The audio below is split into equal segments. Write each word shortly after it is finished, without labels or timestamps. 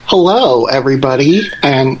Hello, everybody,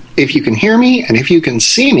 and if you can hear me and if you can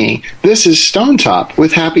see me, this is Stone Top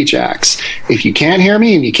with Happy Jacks. If you can't hear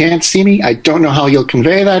me and you can't see me, I don't know how you'll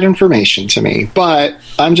convey that information to me, but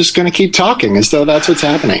I'm just going to keep talking as though that's what's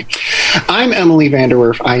happening. I'm Emily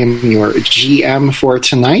Vanderwerf. I am your GM for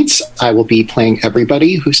tonight. I will be playing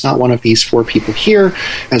everybody who's not one of these four people here,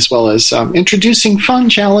 as well as introducing fun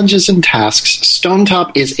challenges and tasks. Stone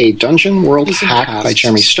Top is a dungeon world hack by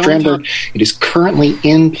Jeremy Strandberg. It is currently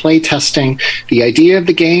in playtesting. The idea of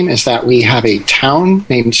the game is that we have a town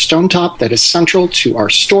named Stone Top that is central to our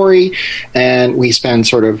story, and we spend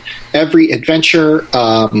sort of every adventure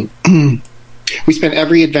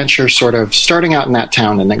sort of starting out in that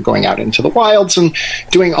town and then going out into the wilds and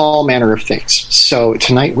doing all manner of things. So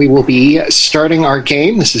tonight we will be starting our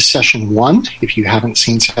game. This is session 1. If you haven't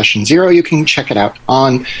seen session 0, you can check it out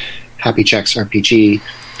on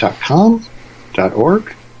happyjacksrpg.com,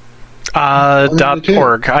 .org.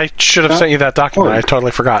 .org. I should have sent you that document. I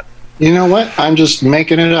totally forgot. You know what? I'm just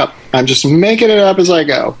making it up. I'm just making it up as I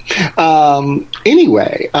go.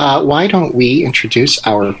 Anyway, why don't we introduce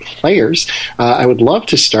our players? I would love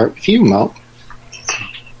to start with you, Mo.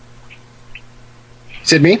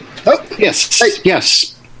 Is it me? Oh, yes. Hey.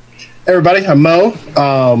 Yes. Everybody, I'm Mo,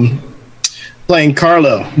 playing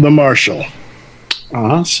Carlo, the Marshal.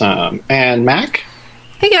 Awesome. And Mac?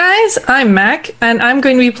 Hey guys, I'm Mac, and I'm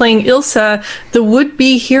going to be playing Ilsa, the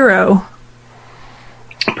would-be hero.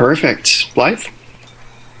 Perfect. Blythe?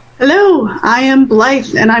 Hello, I am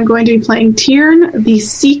Blythe, and I'm going to be playing Tyrn, the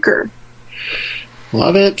Seeker.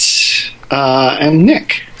 Love it. And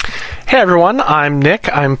Nick? Hey everyone, I'm Nick.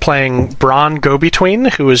 I'm playing Braun Go-Between,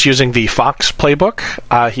 who is using the Fox playbook.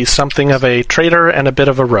 He's something of a traitor and a bit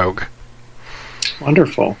of a rogue.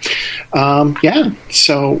 Wonderful.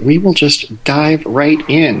 So we will just dive right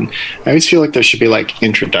in. I always feel like there should be like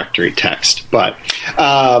introductory text, but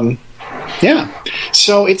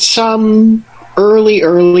so it's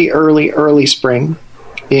early spring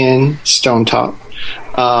in Stone Top.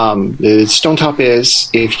 Stone Top is,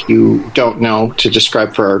 if you don't know, to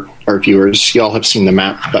describe for our viewers, you all have seen the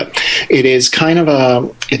map, but it is kind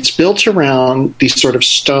of it's built around these sort of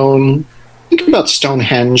stone, think about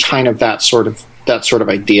Stonehenge, kind of that sort of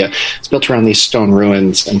idea. It's built around these stone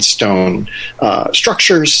ruins and stone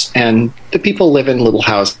structures, and the people live in little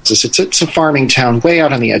houses. It's a farming town way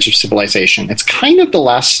out on the edge of civilization. It's kind of the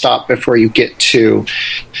last stop before you get to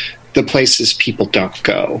the places people don't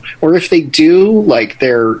go. Or if they do, like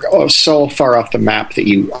they're so far off the map that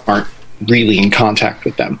you aren't really in contact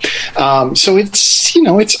with them. So it's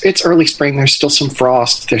early spring. There's still some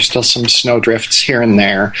frost. There's still some snow drifts here and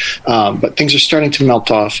there. But things are starting to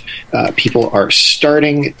melt off. People are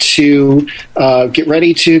starting to get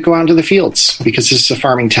ready to go out into the fields because this is a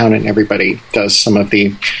farming town and everybody does some of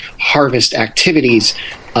the harvest activities.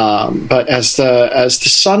 But as the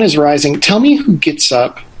sun is rising, tell me who gets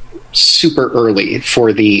up super early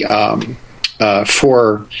for the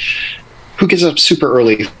who gets up super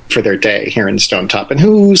early for their day here in Stone Top, and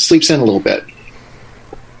who sleeps in a little bit?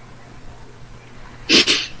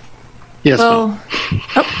 Yes. Well,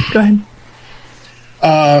 go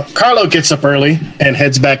ahead. Carlo gets up early and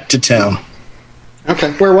heads back to town.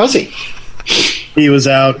 Okay. Where was he? He was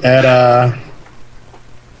out at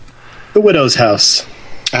the widow's house.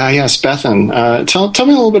 Yes, Bethan. Tell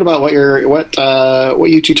me a little bit about what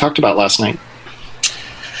you two talked about last night.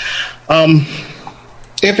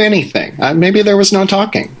 If anything, maybe there was no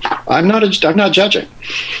talking. I'm not judging.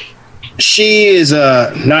 She is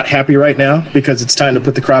not happy right now because it's time to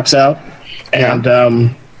put the crops out, and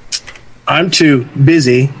I'm too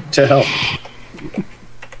busy to help.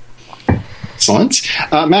 Excellent.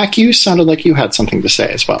 Mac, you sounded like you had something to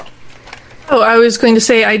say as well. Oh, I was going to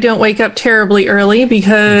say I don't wake up terribly early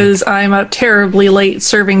because I'm up terribly late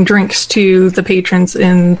serving drinks to the patrons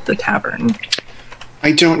in the tavern.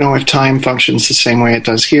 I don't know if time functions the same way it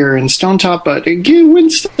does here in Stone Top, but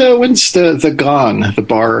when's the Gone, the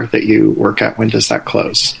bar that you work at, when does that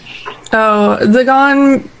close? Oh, the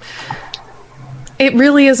Gone, it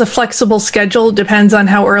really is a flexible schedule. It depends on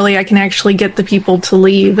how early I can actually get the people to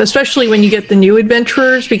leave, especially when you get the new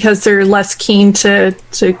adventurers, because they're less keen to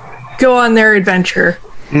go on their adventure.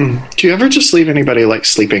 Do you ever just leave anybody like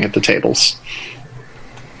sleeping at the tables?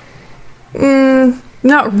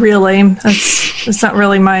 Not really. That's not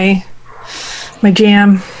really my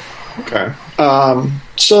jam. Okay.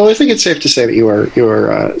 So I think it's safe to say that you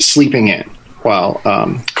are sleeping in while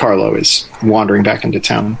Carlo is wandering back into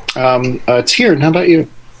town. Tyrn, how about you?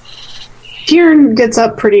 Tyrn gets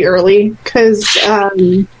up pretty early because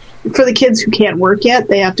for the kids who can't work yet,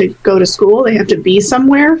 they have to go to school. They have to be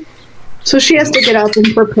somewhere. So she has to get up and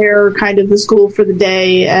prepare kind of the school for the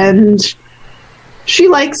day, and she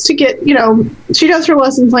likes to get, she does her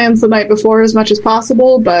lesson plans the night before as much as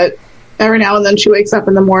possible, but every now and then she wakes up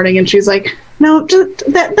in the morning and she's like, no,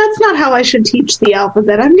 that's not how I should teach the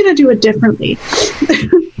alphabet. I'm going to do it differently.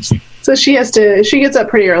 So she gets up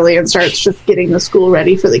pretty early and starts just getting the school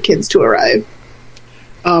ready for the kids to arrive.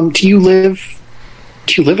 Do you live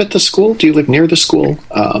at the school? Do you live near the school?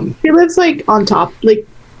 She lives on top.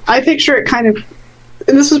 I picture it kind of,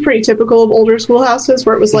 and this was pretty typical of older schoolhouses,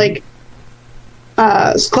 where it was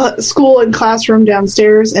school and classroom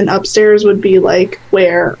downstairs, and upstairs would be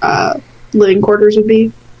where living quarters would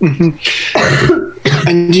be. Mm-hmm.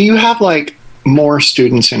 And do you have more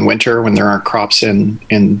students in winter when there aren't crops in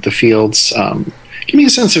the fields? Give me a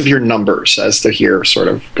sense of your numbers as the year sort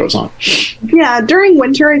of goes on. Yeah, during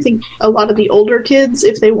winter, I think a lot of the older kids,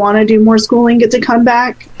 if they want to do more schooling, get to come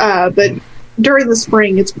back. But during the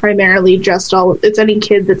spring, it's primarily it's any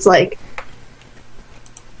kid that's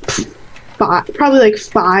probably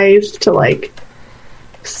 5 to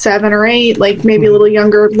 7 or 8, maybe a little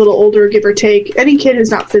younger, a little older, give or take. Any kid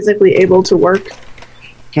who's not physically able to work.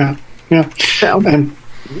 Yeah. So. And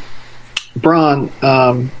Bron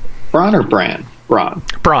or Bran? Bron.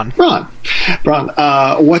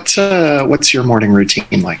 What's your morning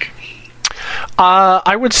routine like?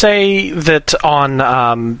 I would say that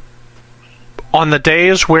on the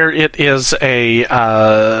days where it is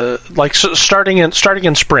starting in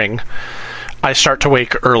spring, I start to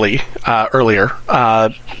wake earlier,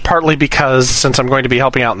 partly because since I'm going to be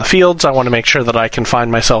helping out in the fields, I want to make sure that I can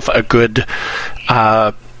find myself a good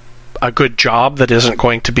job that isn't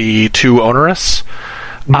going to be too onerous.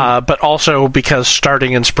 But also because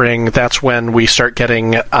starting in spring, that's when we start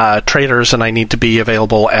getting traders, and I need to be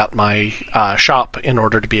available at my shop in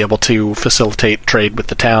order to be able to facilitate trade with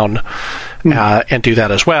the town and do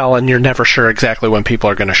that as well. And you're never sure exactly when people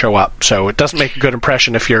are going to show up, so it doesn't make a good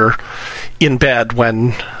impression if you're in bed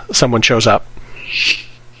when someone shows up.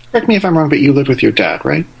 Correct me if I'm wrong, but you live with your dad,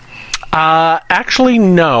 right? Actually,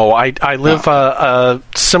 no. I live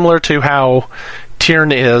similar to how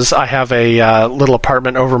Tiern is. I have a little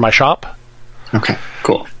apartment over my shop. Okay,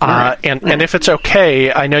 cool. And if it's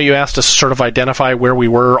okay, I know you asked us to sort of identify where we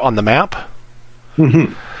were on the map.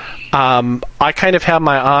 Mm-hmm. I kind of have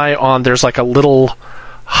my eye on, there's a little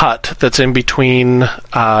hut that's in between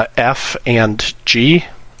F and G,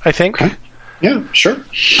 I think. Okay. Yeah, sure.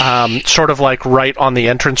 Sort of right on the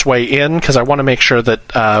entranceway in, because I want to make sure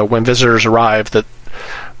that when visitors arrive that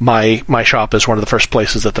my shop is one of the first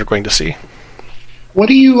places that they're going to see. What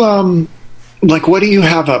do you what do you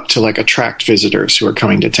have up to attract visitors who are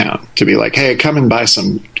coming to town to be hey, come and buy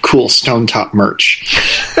some cool Stone Top merch?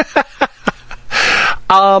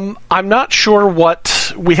 I'm not sure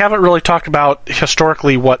we haven't really talked about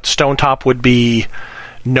historically what Stone Top would be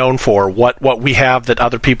known for, what we have that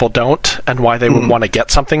other people don't, and why they would want to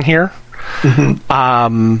get something here.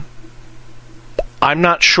 Mm-hmm. I'm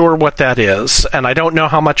not sure what that is, and I don't know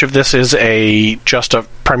how much of this is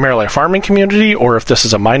primarily a farming community, or if this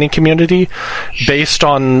is a mining community. Based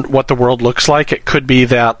on what the world looks like, it could be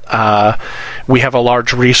that we have a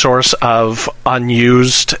large resource of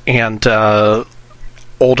unused and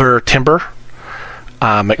older timber.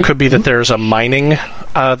 It could be that there's some mining,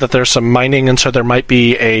 and so there might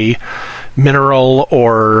be a mineral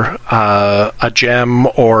or a gem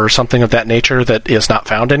or something of that nature that is not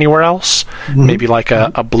found anywhere else. Mm-hmm. Maybe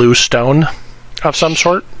a blue stone of some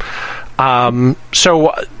sort.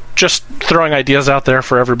 So just throwing ideas out there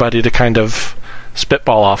for everybody to kind of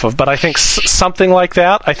spitball off of. But I think something like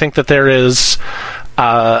that. I think that there is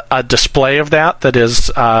a display of that is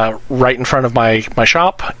right in front of my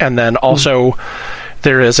shop, and then also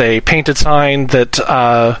there is a painted sign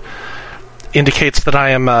that indicates that I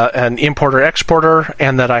am an importer-exporter,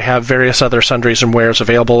 and that I have various other sundries and wares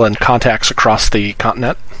available and contacts across the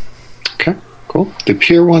continent. Okay, cool. The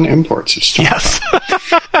Pier 1 imports of stuff. Yes.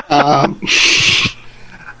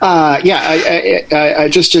 I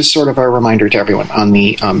just as sort of a reminder to everyone, on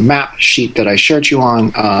the map sheet that I shared you on,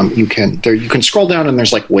 you can scroll down and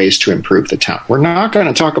there's ways to improve the town. We're not going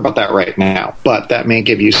to talk about that right now, but that may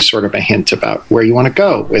give you sort of a hint about where you want to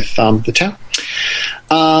go with the town.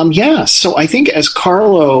 So I think as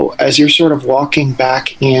you're sort of walking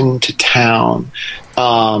back into town,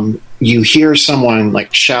 you hear someone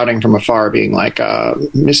shouting from afar, being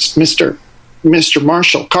Mr.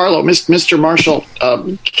 Marshall, Carlo, Mr. Marshall,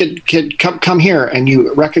 kid, come here. And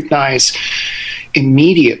you recognize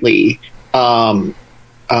immediately Heron,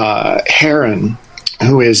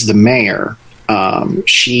 who is the mayor,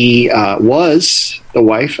 She was the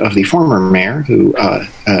wife of the former mayor who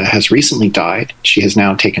has recently died. She has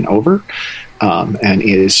now taken over and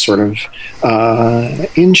is sort of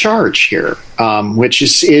in charge here, which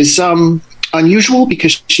is unusual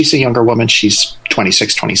because she's a younger woman. She's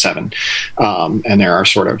 26, 27. And there are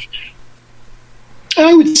sort of,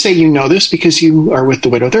 I would say you know this because you are with the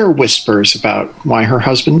widow. There are whispers about why her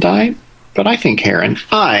husband died. But I think Heron,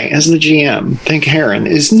 as the GM, think Heron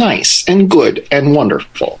is nice and good and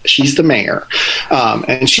wonderful. She's the mayor.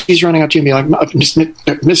 And she's running up to you and be like,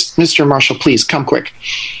 Mr. Marshall, please come quick.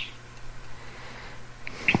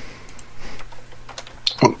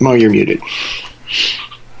 Oh, Mo, you're muted.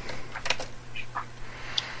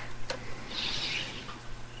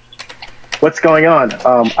 What's going on?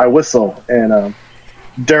 I whistle, and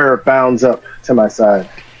Durr bounds up to my side.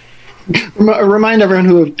 Remind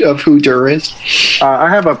everyone of who Durr is. I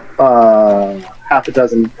have a half a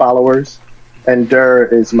dozen followers, and Durr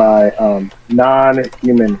is my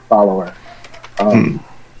non-human follower.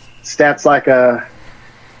 Stats like a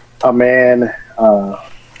man,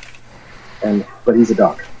 but he's a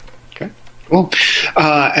dog. Okay, cool.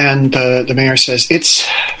 And the mayor says it's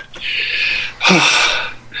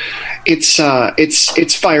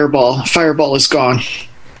Fireball. Fireball is gone.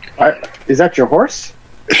 Is that your horse?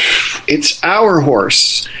 It's our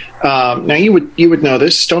horse. Now you would know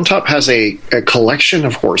this. Stone Top has a collection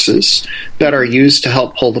of horses that are used to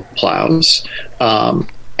help pull the plows,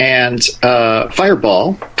 and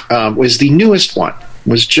Fireball was the newest one.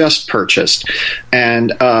 Was just purchased,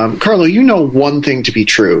 and Carlo, you know one thing to be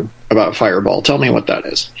true about Fireball. Tell me what that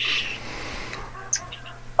is.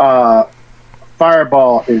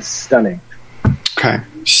 Fireball is stunning. Okay.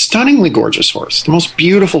 Stunningly gorgeous horse. The most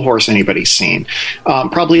beautiful horse anybody's seen.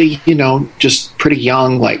 Probably, just pretty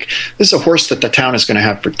young. Like, this is a horse that the town is going to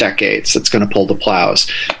have for decades that's going to pull the plows.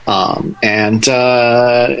 And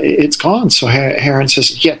it's gone. So Heron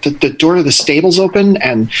says, yeah, the door to the stable's open,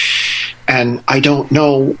 and I don't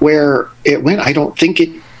know where it went. I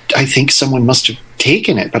think someone must have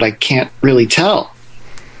taken it, but I can't really tell.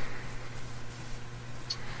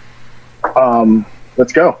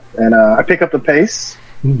 Let's go. And I pick up the pace.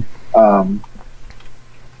 And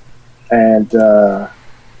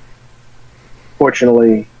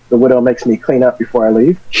fortunately, the widow makes me clean up before I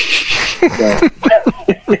leave.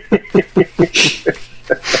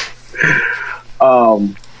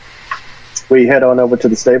 We head on over to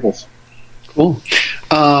the stables. Cool.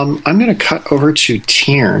 I'm going to cut over to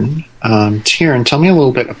Tiern. Tiern, tell me a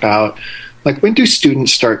little bit about, when do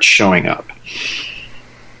students start showing up?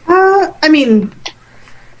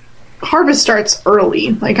 Harvest starts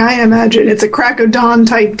early. I imagine it's a crack of dawn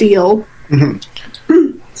type deal.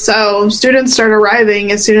 Mm-hmm. So students start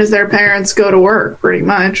arriving as soon as their parents go to work, pretty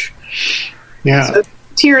much. Yeah. So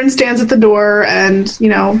Tyrion stands at the door and,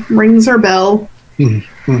 rings her bell.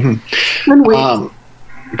 Mm-hmm. And waits.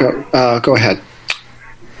 Go ahead.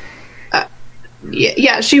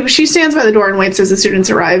 Yeah, she stands by the door and waits as the students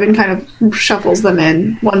arrive and kind of shuffles them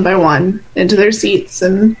in one by one into their seats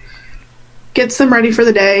and gets them ready for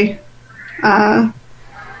the day. Yeah.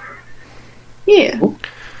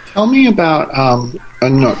 Tell me about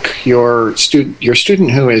Anouk, your student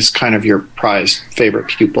who is kind of your prized favorite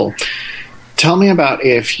pupil. Tell me about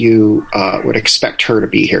if you would expect her to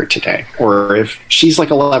be here today, or if she's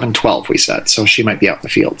 11, 12, we said, so she might be out in the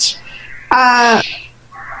fields.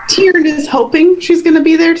 Tyrion is hoping she's going to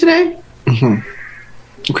be there today. Mm-hmm.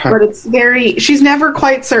 Okay. But she's never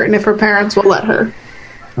quite certain if her parents will let her.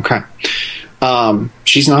 Okay.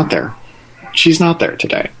 She's not there. She's not there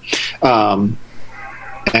today. And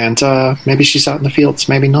maybe she's out in the fields,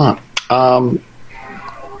 maybe not.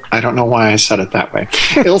 I don't know why I said it that way.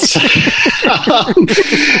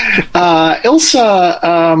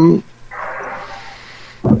 Ilsa,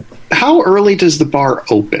 how early does the bar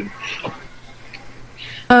open?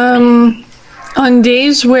 On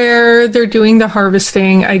days where they're doing the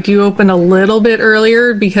harvesting, I do open a little bit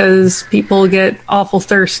earlier because people get awful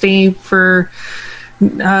thirsty for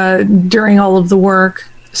during all of the work.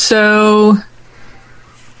 So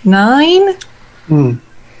 9?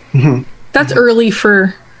 Mm-hmm. That's early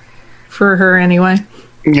for her anyway.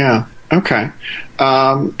 Yeah. Okay.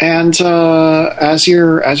 And as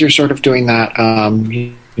you're sort of doing that,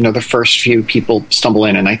 the first few people stumble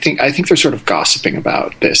in, and I think they're sort of gossiping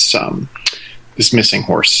about this missing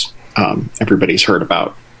horse. Everybody's heard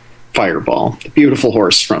about Fireball, the beautiful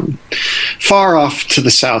horse from far off to the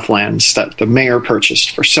Southlands that the mayor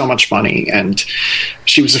purchased for so much money, and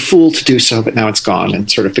she was a fool to do so, but now it's gone, and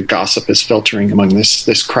sort of the gossip is filtering among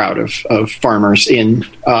this crowd of farmers.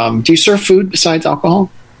 Do you serve food besides alcohol?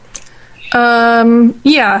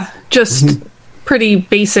 Yeah, just pretty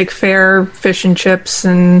basic fare: fish and chips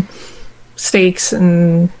and steaks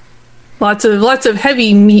and lots of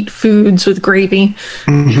heavy meat foods with gravy.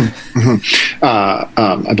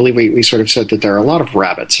 I believe we sort of said that there are a lot of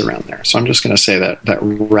rabbits around there, so I'm just going to say that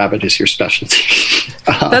rabbit is your specialty.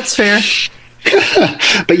 That's fair.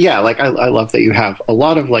 But yeah, like I love that you have a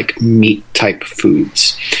lot of like meat type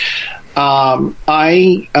foods.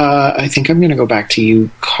 I think I'm going to go back to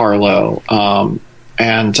you, Carlo,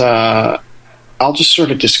 and I'll just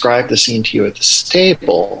sort of describe the scene to you at the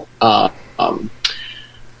stable.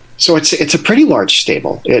 So it's a pretty large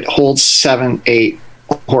stable. It holds 7-8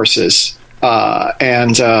 horses,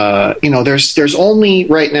 and there's only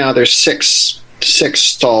right now there's six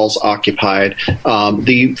stalls occupied.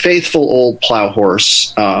 The faithful old plow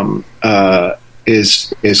horse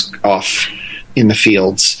is off in the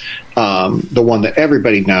fields. The one that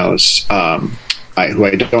everybody knows, who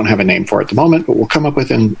I don't have a name for at the moment, but we'll come up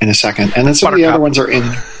with in a second. And then some of the other ones are in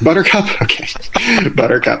Buttercup. Okay,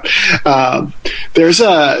 Buttercup. There's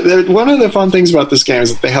one of the fun things about this game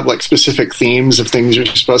is that they have like specific themes of things you're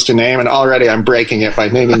supposed to name, and already I'm breaking it by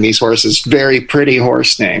naming these horses very pretty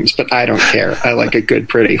horse names, but I don't care. I like a good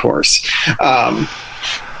pretty horse.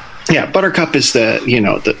 Yeah, Buttercup is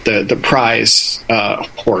the prize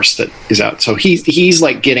horse that is out. So he's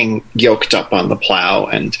like getting yoked up on the plow,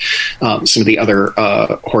 and some of the other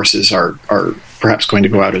horses are perhaps going to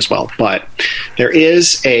go out as well. But there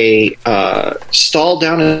is a stall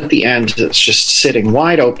down at the end that's just sitting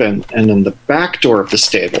wide open, and then the back door of the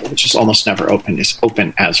stable, which is almost never open, is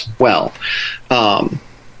open as well.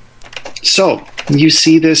 So you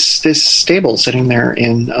see this stable sitting there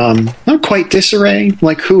in not quite disarray.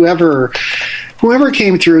 Like whoever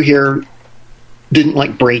came through here didn't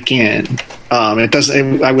like break in. It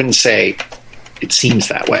doesn't. I wouldn't say it seems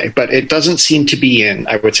that way, but it doesn't seem to be in.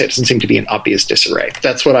 I would say it doesn't seem to be in obvious disarray.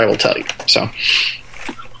 That's what I will tell you. So,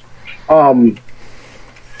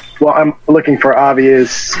 well, I'm looking for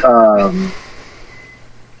obvious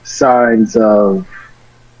signs of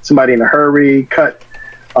somebody in a hurry. Cut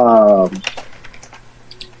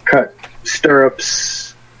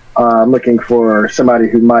stirrups. I'm looking for somebody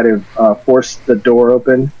who might have forced the door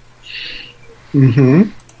open. Mm-hmm.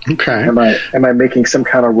 Okay. Am I making some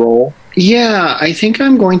kind of roll? Yeah, I think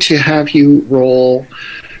I'm going to have you roll.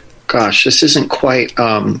 Gosh, this isn't quite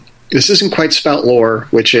spout lore,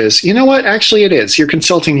 which is, you know what? Actually, it is. You're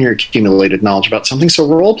consulting your accumulated knowledge about something. So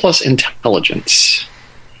roll plus intelligence.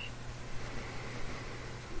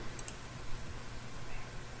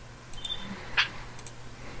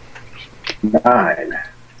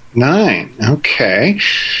 9. Okay.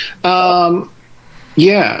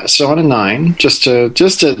 Yeah. So on a 9, just to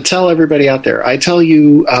tell everybody out there, I tell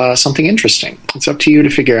you something interesting. It's up to you to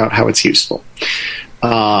figure out how it's useful.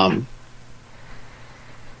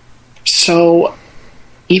 So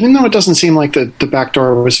even though it doesn't seem like the back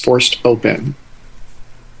door was forced open,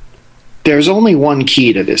 there's only one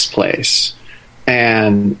key to this place,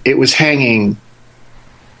 and it was hanging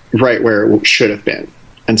right where it should have been.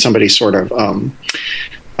 And somebody sort of,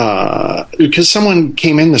 because someone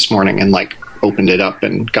came in this morning and like opened it up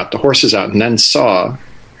and got the horses out, and then saw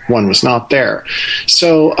one was not there.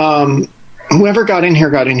 So whoever got in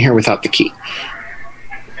here without the key.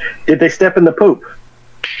 Did they step in the poop?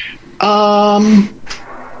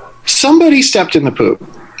 Somebody stepped in the poop.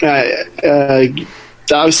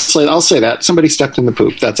 I'll say that somebody stepped in the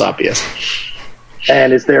poop. That's obvious.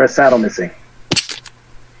 And is there a saddle missing?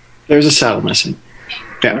 There's a saddle missing.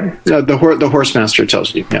 Yeah, the horse master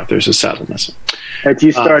tells you. Yeah, there's a saddle missing. Had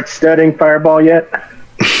you start studying Fireball yet,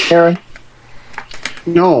 Aaron?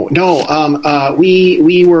 No.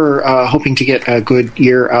 We were hoping to get a good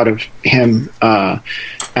year out of him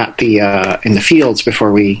at the in the fields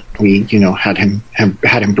before we had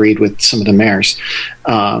him breed with some of the mares.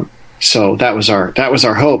 So that was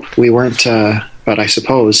our hope. We weren't, but I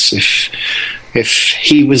suppose if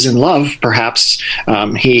he was in love, perhaps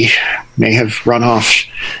he may have run off.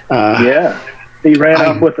 He ran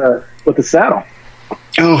off with a saddle.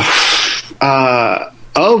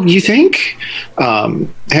 Oh, you think?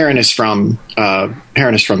 Heron is from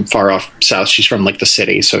far off south. She's from like the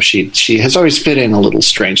city, so she has always fit in a little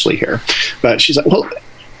strangely here. But she's like, well,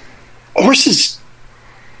 horses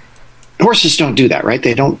don't do that, right?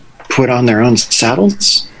 They don't put on their own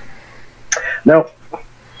saddles. No.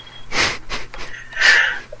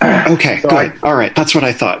 Okay, so good. All right, that's what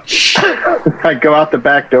I thought. I go out the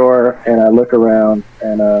back door and I look around,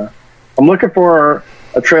 and I'm looking for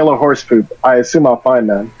a trail of horse poop. I assume I'll find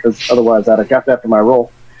none, because otherwise I'd have got that for my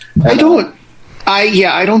roll. And,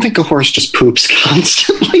 I don't think a horse just poops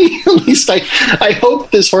constantly. At least I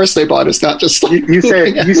hope this horse they bought is not just like you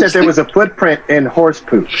said there was a footprint in horse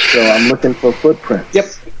poop, so I'm looking for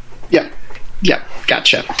footprints. Yep.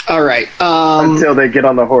 Gotcha. All right. Until they get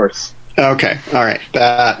on the horse. Okay. All right.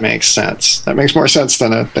 That makes sense. That makes more sense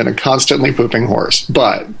than a constantly pooping horse.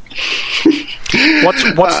 But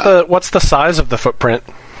what's the size of the footprint?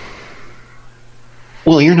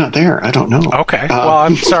 Well, you're not there. I don't know. Okay. Well,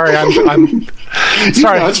 I'm sorry. I'm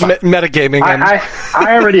sorry. No, it's fine. Metagaming.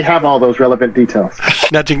 I already have all those relevant details.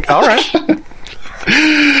 Nudging. All right.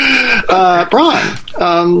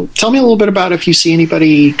 Braun, tell me a little bit about if you see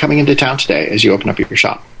anybody coming into town today as you open up your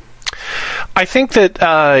shop. I think that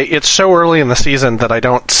it's so early in the season that I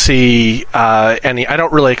don't see any. I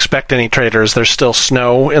don't really expect any traders. There's still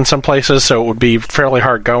snow in some places, so it would be fairly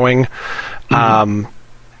hard going. Mm-hmm.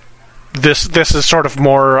 This is sort of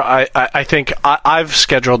more. I think I've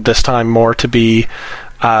scheduled this time more to be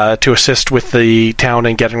to assist with the town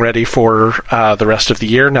and getting ready for the rest of the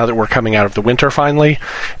year. Now that we're coming out of the winter finally,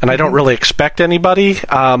 and I don't really expect anybody.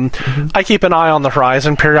 I keep an eye on the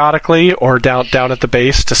horizon periodically, or down at the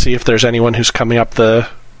base to see if there's anyone who's coming up the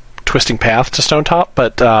twisting path to Stone Top.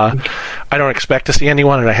 But I don't expect to see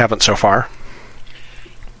anyone, and I haven't so far.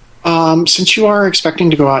 Since you are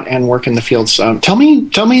expecting to go out and work in the fields, tell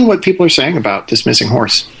me what people are saying about this missing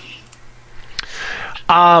horse.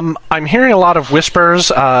 I'm hearing a lot of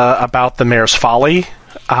whispers about the mayor's folly,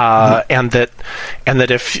 and that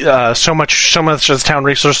if so much of the town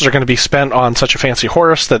resources are going to be spent on such a fancy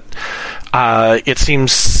horse that it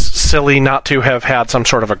seems silly not to have had some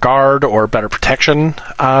sort of a guard or better protection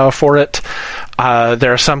for it.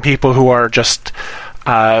 There are some people who are just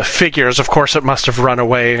figures. Of course, it must have run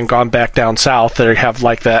away and gone back down south. They have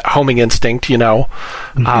like that homing instinct, is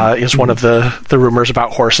one of the rumors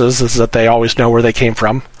about horses, is that they always know where they came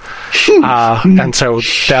from. And so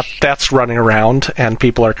that's running around, and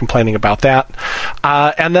people are complaining about that.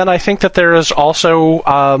 And then I think that there is also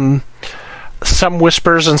some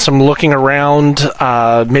whispers and some looking around,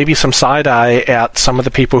 maybe some side eye at some of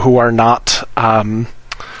the people who are not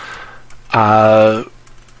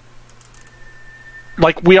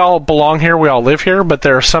like, we all belong here, we all live here, but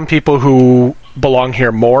there are some people who belong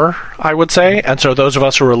here more, I would say, and so those of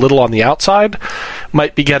us who are a little on the outside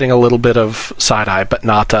might be getting a little bit of side eye, but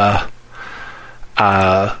not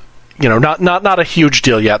not a huge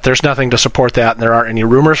deal yet. There's nothing to support that, and there aren't any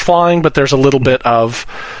rumors flying, but there's a little bit of,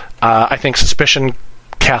 I think, suspicion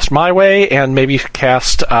cast my way, and maybe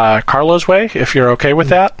cast Carlo's way, if you're okay with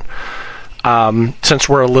that, since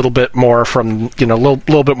we're a little bit more from,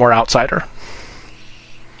 little bit more outsider.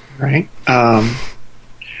 Right.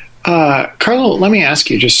 Carlo, let me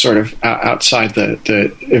ask you, just sort of outside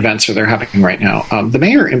the events that they're happening right now. The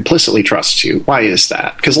mayor implicitly trusts you. Why is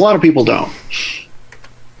that? Because a lot of people don't.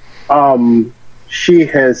 She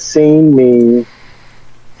has seen me.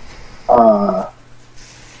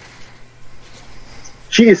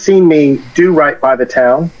 She has seen me do right by the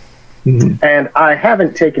town, and I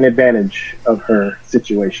haven't taken advantage of her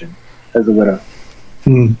situation as a widow.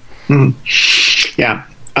 Yeah.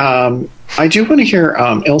 I do want to hear,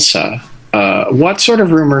 Ilsa, what sort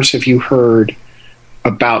of rumors have you heard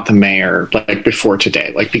about the mayor, like, before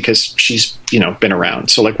today? Like, because she's, been around.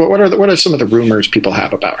 So, like, what are some of the rumors people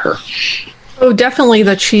have about her? Oh, definitely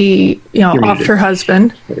that she, offed her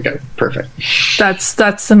husband. There we go. Perfect.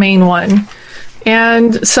 That's the main one.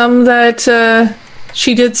 And some that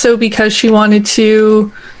she did so because she wanted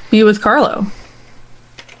to be with Carlo.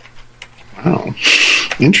 Wow.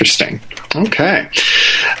 Interesting. Okay.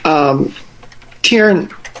 Tieran,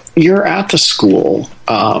 you're at the school,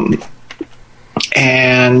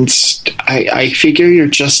 and I figure you're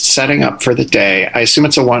just setting up for the day. I assume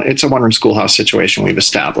it's a one-room schoolhouse situation we've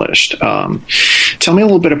established. Tell me a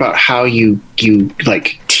little bit about how you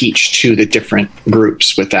like teach to the different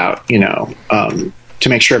groups without, to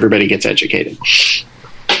make sure everybody gets educated.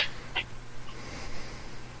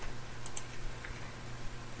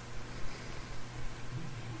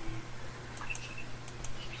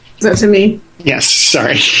 Is that to me? Yes,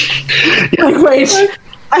 sorry. Yeah. Like, wait,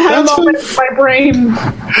 I have all my brain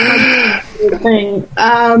thing.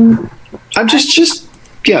 I'm just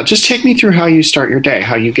take me through how you start your day,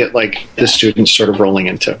 how you get like the students sort of rolling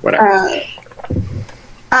into whatever.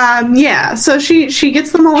 Yeah. So she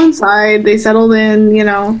gets them all inside. They settled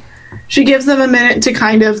in. She gives them a minute to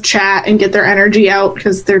kind of chat and get their energy out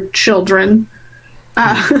because they're children.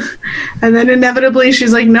 And then inevitably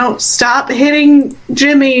she's like, no, stop hitting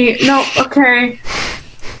Jimmy. No, okay.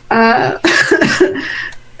 And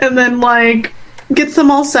then, like, gets them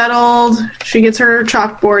all settled. She gets her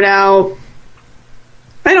chalkboard out.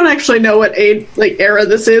 I don't actually know what era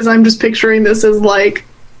this is. I'm just picturing this as like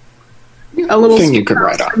a little thing you could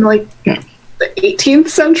write on. From, like Yeah. the 18th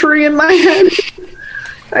century in my head.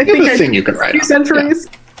 I think The thing you could write on. centuries.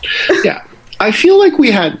 Yeah. I feel like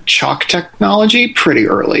we had chalk technology pretty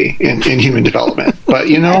early in human development, but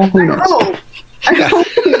who knows? Oh, I hope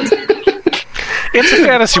It's a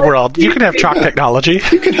fantasy world. You can have chalk technology.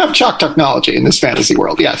 You can have chalk technology in this fantasy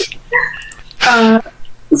world, yes.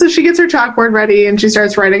 So she gets her chalkboard ready and she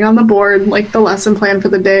starts writing on the board like the lesson plan for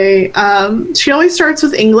the day. She always starts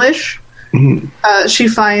with English. Mm-hmm. She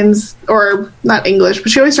finds, or not English,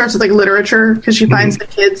 but she always starts with like literature because she finds the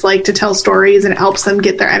kids like to tell stories and it helps them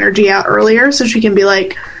get their energy out earlier. So she can be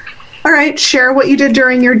like, all right, share what you did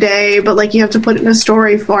during your day, but like you have to put it in a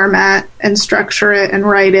story format and structure it and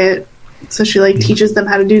write it. So she like teaches them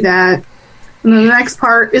how to do that. And then the next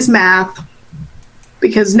part is math,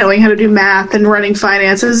 because knowing how to do math and running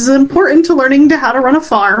finances is important to learning how to run a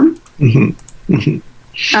farm. Mm-hmm.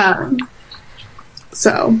 Mm-hmm.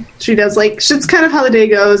 So she does it's kind of how the day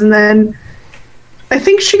goes. And then I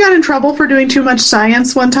think she got in trouble for doing too much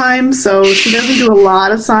science one time, so she doesn't do a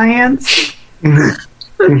lot of science.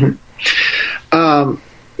 Mm-hmm. Mm-hmm.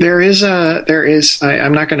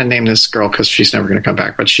 I'm not going to name this girl because she's never going to come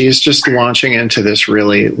back, but she's just launching into this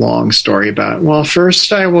really long story about, well,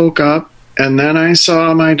 first I woke up and then I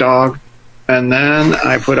saw my dog and then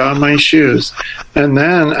I put on my shoes and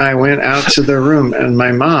then I went out to the room and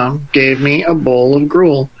my mom gave me a bowl of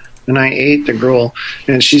gruel and I ate the gruel.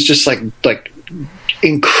 And she's just like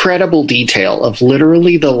incredible detail of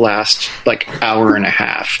literally the last hour and a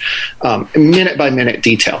half, minute by minute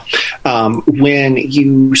detail. When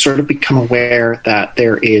you sort of become aware that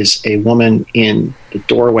there is a woman in the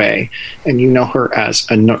doorway and you know her as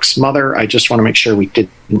Anouk's mother, I just want to make sure we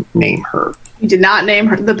didn't name her. You did not name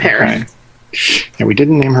her the parents. Okay. Yeah, we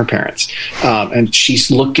didn't name her parents. And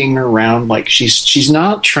she's looking around like she's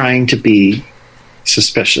not trying to be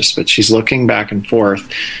suspicious, but she's looking back and forth.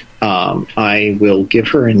 I will give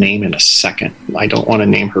her a name in a second. I don't want to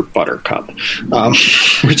name her Buttercup,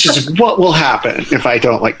 which is what will happen if I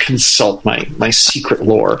don't consult my secret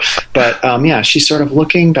lore. But yeah, she's sort of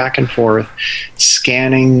looking back and forth,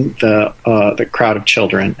 scanning the crowd of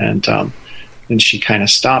children, and then she kind of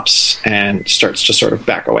stops and starts to sort of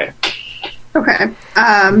back away. Okay.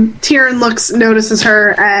 Tyrion notices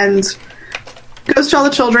her and goes to all the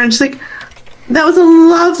children. She's like, "That was a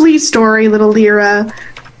lovely story, little Lyra.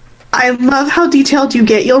 I love how detailed you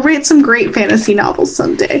get. You'll write some great fantasy novels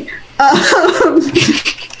someday."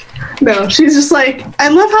 No, she's just like, I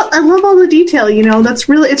love all the detail. It's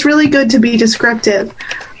really good to be descriptive.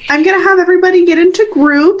 I'm gonna have everybody get into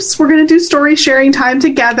groups. We're gonna do story sharing time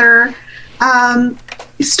together.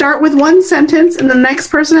 You start with one sentence, and the next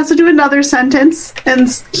person has to do another sentence, and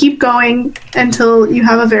keep going until you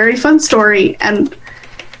have a very fun story. And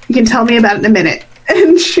you can tell me about it in a minute.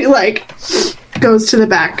 And she goes to the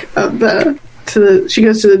back of she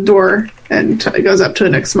goes to the door and goes up to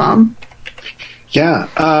Anouk's mom. Yeah.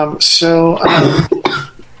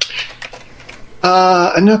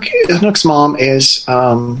 Anouk's mom is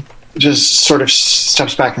just sort of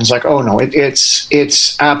steps back and is like, "Oh no,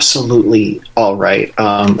 it's absolutely all right.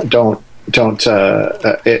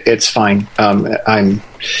 It's fine.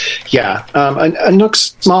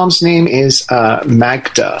 Anouk's mom's name is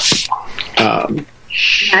Magda.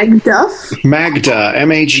 Magda, Magda,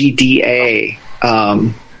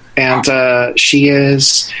 and she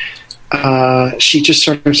is. She just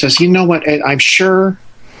sort of says, "You know what? I'm sure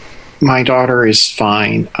my daughter is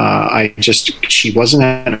fine. She wasn't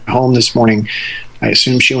at home this morning. I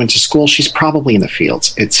assume she went to school. She's probably in the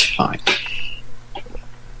fields. It's fine."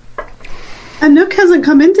 Anouk hasn't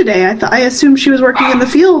come in today. I assumed she was working in the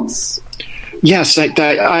fields. Yes,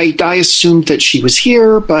 I assumed that she was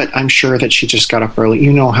here, but I'm sure that she just got up early.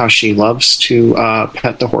 You know how she loves to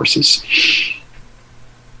pet the horses.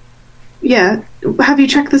 Yeah. Have you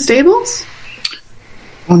checked the stables?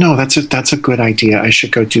 Oh no, that's a good idea. I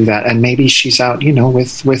should go do that. And maybe she's out,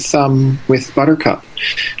 with Buttercup.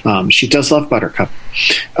 She does love Buttercup.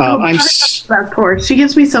 Of course, she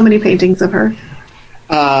gives me so many paintings of her.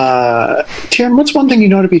 Tyrion, what's one thing you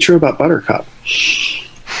know to be true about Buttercup?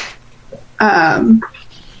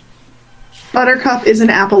 Buttercup is an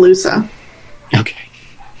Appaloosa. Okay.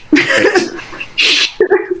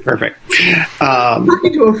 Perfect.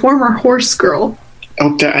 Talking to a former horse girl.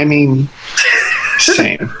 Oh,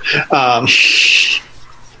 same.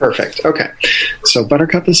 Perfect. Okay. So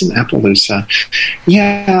Buttercup is an Appaloosa.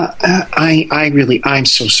 Yeah, I'm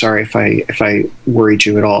so sorry if I worried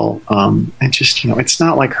you at all. And just, it's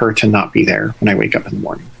not like her to not be there when I wake up in the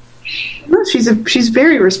morning. No, she's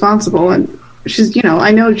very responsible, and she's,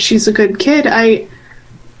 I know she's a good kid.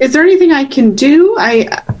 Is there anything I can do?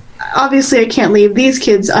 Obviously I can't leave these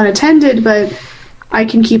kids unattended, but I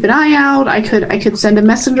can keep an eye out. I could send a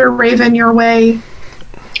messenger raven your way.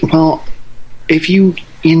 Well, if you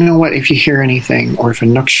know what, if you hear anything or if a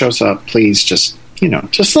Nook shows up, please just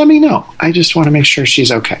let me know. I just want to make sure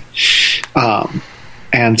she's okay.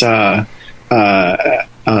 In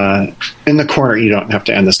the corner, you don't have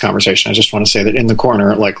to end this conversation. I just want to say that in the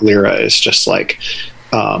corner, like, Lyra is just like,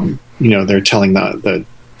 they're telling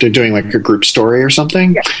they're doing like a group story or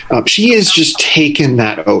something. Yeah. She is just taken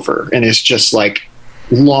that over and is just like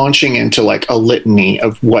launching into like a litany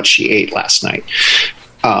of what she ate last night.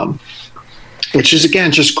 Which is,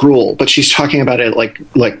 again, just gruel, but she's talking about it like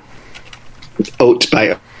oat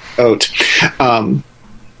by oat.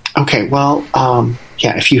 Okay, well,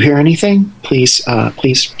 yeah, if you hear anything, please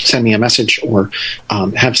send me a message or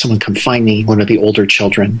have someone come find me, one of the older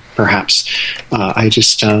children, perhaps.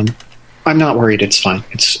 I'm not worried. It's fine.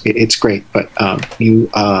 It's great, but you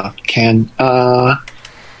can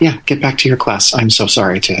get back to your class. I'm so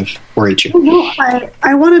sorry to have worried you. No,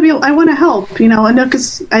 I want to help. Anouk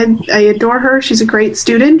is, I adore her. She's a great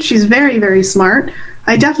student. She's very, very smart.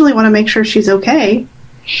 I definitely want to make sure she's okay.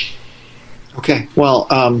 Okay.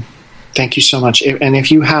 Well, thank you so much. And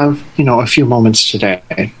if you have, a few moments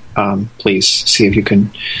today, please see if you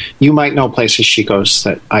can. You might know places she goes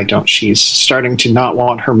that I don't. She's starting to not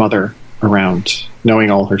want her mother around,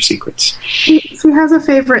 knowing all her secrets. She has a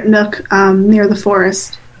favorite nook near the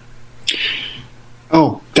forest.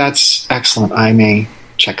 Oh, that's excellent. I may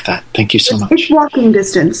check that. Thank you so much. It's walking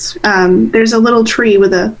distance. There's a little tree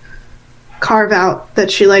with a carve out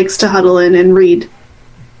that she likes to huddle in and read.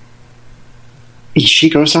 She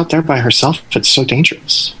goes out there by herself. It's so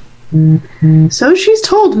dangerous. So she's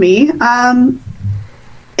told me.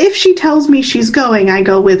 If she tells me she's going, I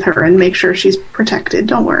go with her and make sure she's protected.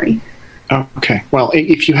 Don't worry. Okay. Well,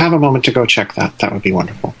 if you have a moment to go check that would be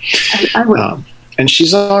wonderful. I will. And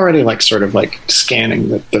she's already sort of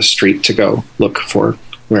scanning the street to go look for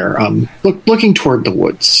where, looking toward the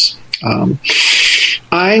woods.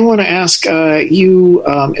 I want to ask you,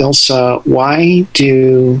 Ilsa, why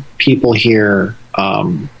do people here,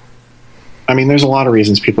 there's a lot of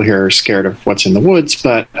reasons people here are scared of what's in the woods,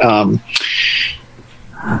 but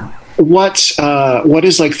what is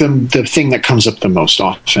the thing that comes up the most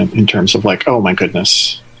often in terms of oh my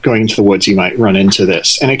goodness, going into the woods you might run into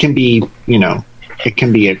this, and it can be it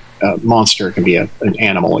can be a monster, it can be an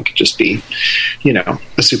animal, it could just be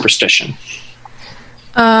a superstition.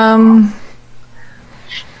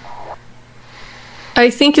 I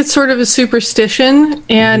think it's sort of a superstition,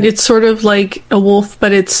 and it's sort of like a wolf,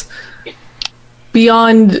 but it's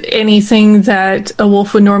beyond anything that a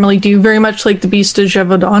wolf would normally do, very much like the Beast of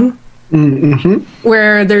Gévaudan,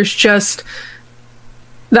 where there's just,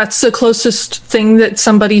 that's the closest thing that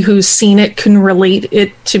somebody who's seen it can relate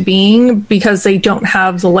it to being, because they don't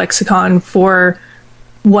have the lexicon for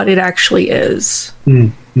what it actually is.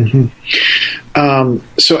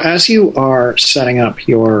 So as you are setting up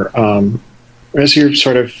your... as you're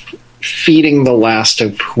sort of feeding the last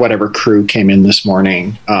of whatever crew came in this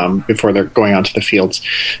morning before they're going onto the fields,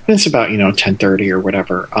 and it's about 10:30 or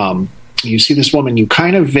whatever, you see this woman you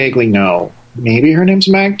kind of vaguely know. Maybe her name's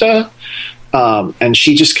Magda, and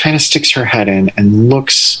she just kind of sticks her head in and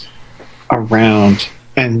looks around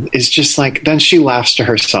and is just then she laughs to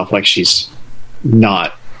herself she's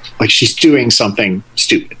not, she's doing something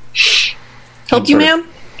stupid. Help you, ma'am?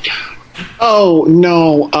 Oh,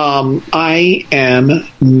 no, I am,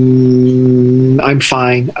 I'm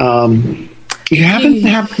fine. You haven't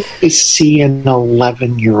happened to see an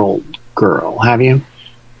 11-year-old girl, have you?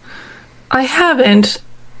 I haven't,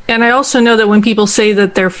 and I also know that when people say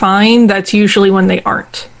that they're fine, that's usually when they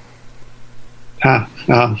aren't.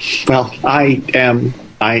 Well, I am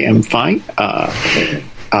fine. I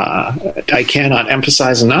cannot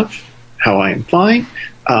emphasize enough how I am fine.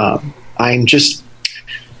 I'm just...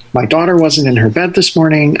 My daughter wasn't in her bed this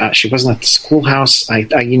morning. She wasn't at the schoolhouse.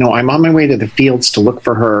 I'm on my way to the fields to look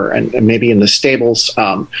for her and maybe in the stables.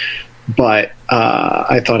 But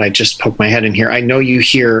I thought I'd just poke my head in here. I know you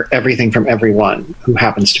hear everything from everyone who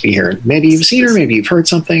happens to be here. Maybe you've seen her. Maybe you've heard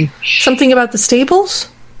something. Something about the stables?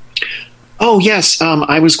 Oh, yes.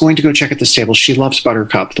 I was going to go check at the stables. She loves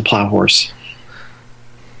Buttercup, the plow horse.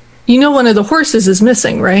 One of the horses is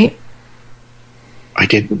missing, right? I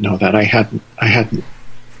didn't know that. I hadn't.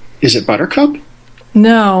 Is it Buttercup?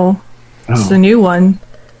 No. It's the new one.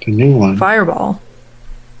 The new one. Fireball.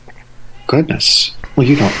 Goodness. Well,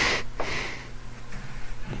 you don't...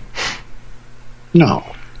 No.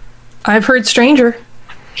 I've heard stranger.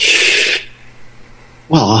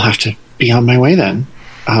 Well, I'll have to be on my way then.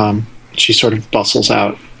 She sort of bustles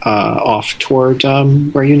out off toward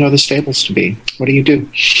where you know the stables to be. What do you do?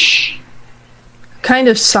 Kind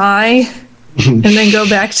of sigh and then go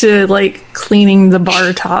back to like cleaning the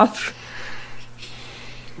bar top.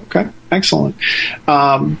 Okay, excellent.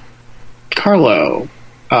 Carlo,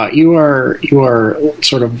 you are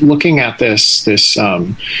sort of looking at this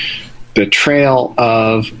the trail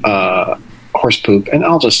of horse poop, and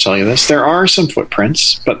I'll just tell you this: there are some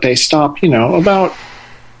footprints, but they stop, about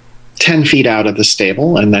 10 feet out of the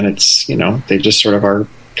stable, and then it's, they just sort of are.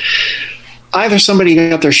 Either somebody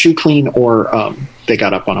got their shoe clean, or they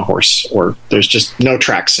got up on a horse, or there's just no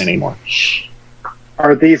tracks anymore.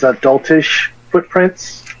 Are these adultish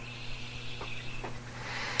footprints?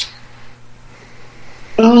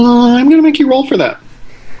 I'm going to make you roll for that.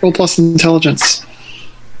 Roll plus intelligence.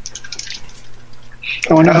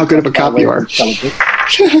 I wonder how good of a cop you are.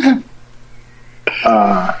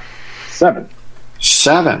 7.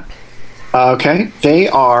 7. Okay. They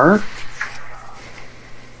are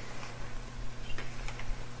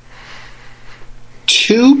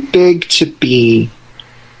too big to be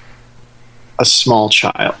a small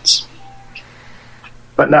child's.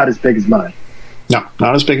 But not as big as mine. No,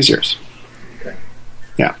 not as big as yours. Okay.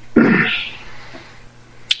 Yeah.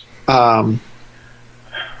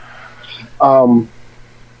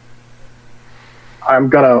 I'm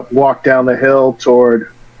gonna walk down the hill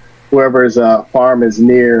toward whoever's farm is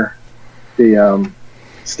near the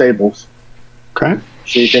stables. Okay.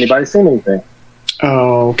 See if anybody's seen anything.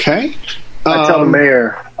 Okay. I tell the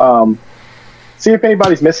mayor, see if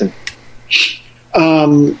anybody's missing.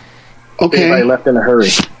 Okay. Anybody left in a hurry.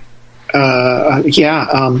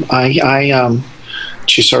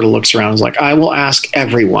 She sort of looks around and is like, I will ask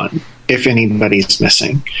everyone if anybody's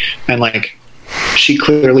missing. And she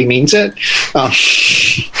clearly means it.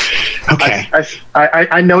 Okay.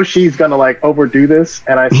 I know she's going to overdo this.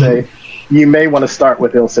 And I say, you may want to start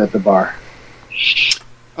with Ilsa at the bar.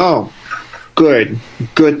 Oh, good.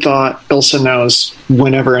 Good thought. Ilsa knows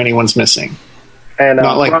whenever anyone's missing. And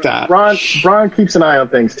not like that. Bron keeps an eye on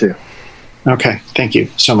things too. Okay. Thank you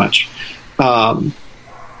so much.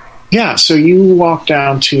 So you walk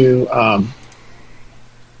down to,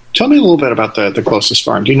 tell me a little bit about the closest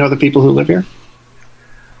farm. Do you know the people who live here?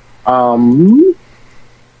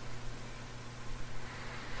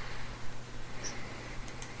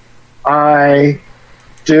 I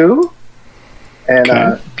do. And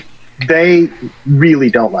Okay. they really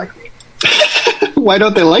don't like me. Why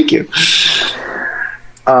don't they like you?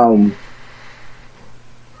 I'm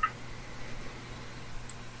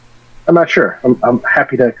not sure. I'm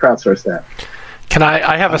happy to crowdsource that. Can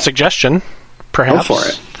I have a suggestion, perhaps?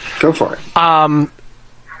 Go for it.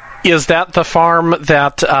 Is that the farm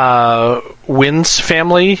that Wynn's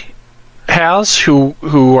family has, who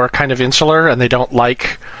are kind of insular and they don't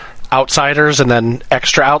like outsiders and then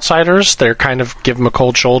extra outsiders? They're kind of give them a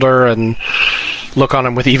cold shoulder and look on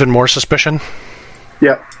them with even more suspicion?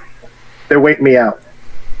 Yep. They're waiting me out.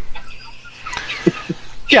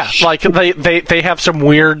 Yeah, they have some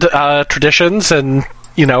weird traditions, and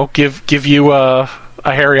give you a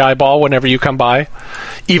hairy eyeball whenever you come by,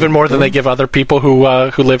 even more than they give other people who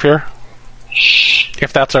live here.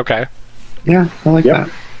 If that's okay. Yeah, I like that.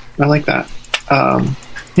 I like that. So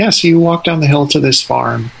you walk down the hill to this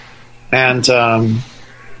farm, and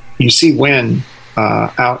you see Wynn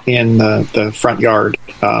out in the front yard,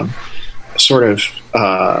 sort of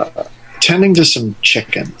tending to some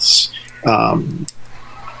chickens.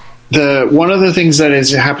 One of the things that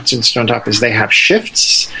happens in Stone Top is they have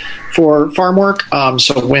shifts for farm work.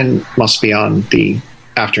 So Wynn must be on the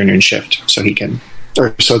afternoon shift, so they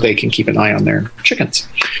can keep an eye on their chickens.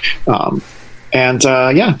 They're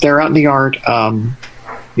out in the yard,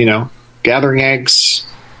 gathering eggs,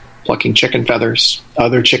 plucking chicken feathers,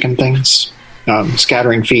 other chicken things,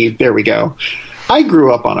 scattering feed. There we go. I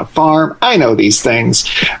grew up on a farm. I know these things.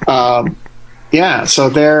 So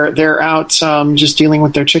they're out just dealing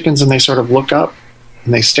with their chickens, and they sort of look up,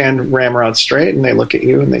 and they stand ramrod straight, and they look at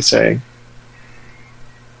you, and they say,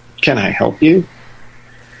 "Can I help you?"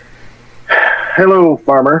 Hello,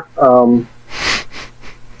 farmer.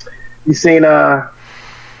 You seen the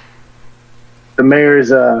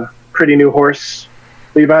mayor's pretty new horse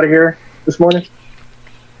leave out of here this morning?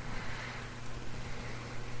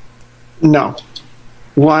 No.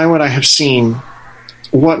 Why would I have seen?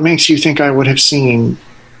 What makes you think I would have seen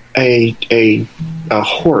a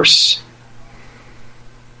horse?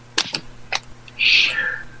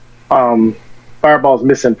 Fireball's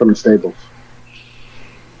missing from the stables.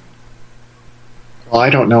 Well, I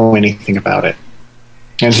don't know anything about it.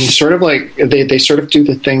 And he's sort of like they sort of do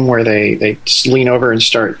the thing where they lean over and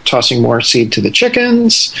start tossing more seed to the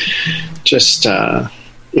chickens. Just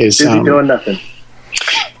is Busy doing nothing.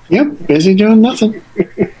 Yep, busy doing nothing.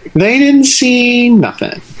 They didn't see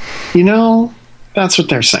nothing. You know, that's what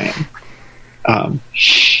they're saying.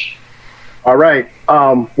 All right.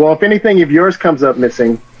 Well, if anything of yours comes up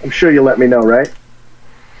missing, I'm sure you'll let me know, right?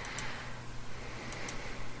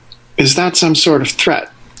 Is that some sort of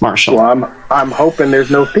threat, Marshall? Well, I'm hoping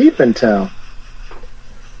there's no thief in town.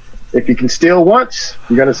 If you can steal once,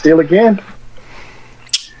 you're going to steal again.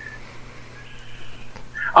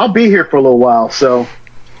 I'll be here for a little while, so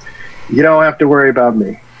you don't have to worry about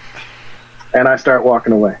me. And I start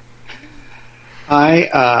walking away.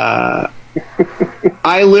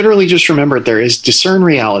 I literally just remembered there is Discern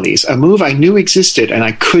Realities, a move I knew existed and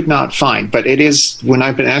I could not find. But it is, when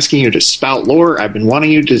I've been asking you to spout lore, I've been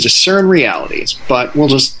wanting you to discern realities. But we'll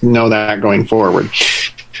just know that going forward.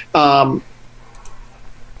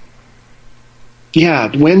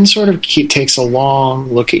 Yeah, Wynn sort of takes a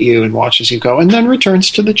long look at you and watches you go, and then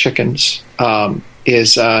returns to the chickens.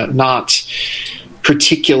 Is not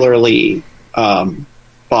particularly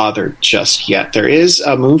bothered just yet. There is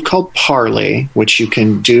a move called Parley, which you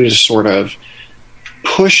can do to sort of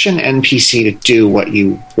push an NPC to do what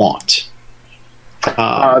you want.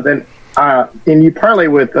 And you parley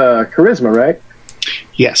with charisma, right?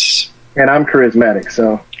 Yes. And I'm charismatic,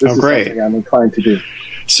 so this is great. something I'm inclined to do.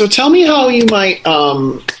 So tell me how you might,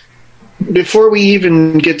 before we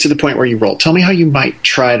even get to the point where you roll, tell me how you might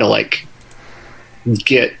try to, like,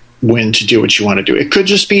 get Wynn to do what you want to do. It could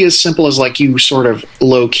just be as simple as, like, you sort of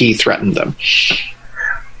low-key threaten them.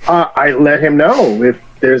 I let him know if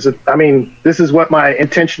there's this is what my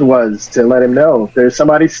intention was, to let him know if there's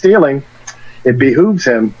somebody stealing, it behooves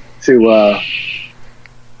him to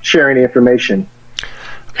share any information.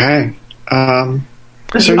 Okay.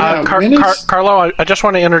 Carlo, I just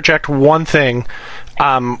want to interject one thing.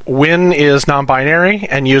 Wynn is non-binary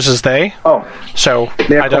and uses they. Oh, so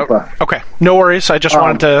I don't. Culpa. Okay, no worries. I just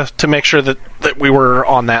wanted to make sure that we were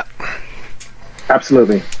on that.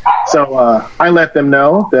 Absolutely. So I let them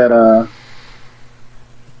know that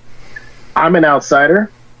I'm an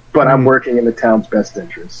outsider, but I'm working in the town's best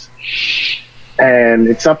interest. And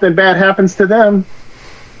if something bad happens to them,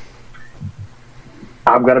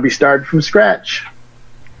 I'm going to be starting from scratch.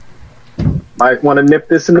 Might want to nip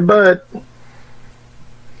this in the bud.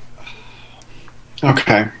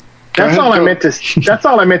 Okay. That's all I meant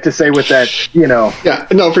to say with that, you know. Yeah,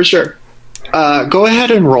 no, for sure. Go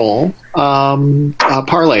ahead and roll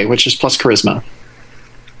Parlay, which is plus charisma.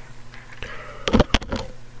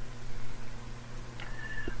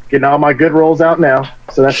 Getting all my good rolls out now.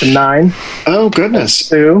 So that's a 9. Oh, goodness.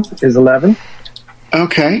 2 is 11.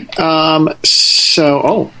 Okay. Plus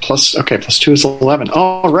 2 is 11.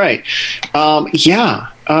 All right.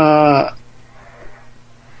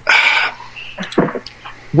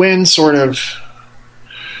 Wynn sort of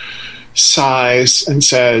sighs and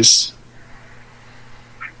says,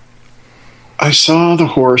 I saw the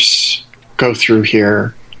horse go through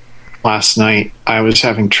here last night. I was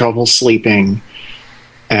having trouble sleeping,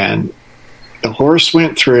 and the horse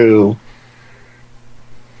went through.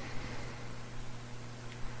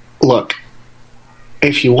 Look,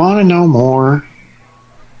 if you want to know more,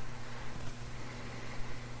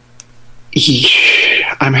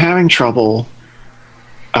 I'm having trouble.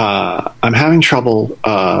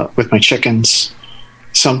 With my chickens.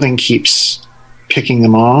 Something keeps picking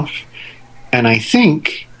them off, and I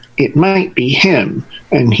think it might be him.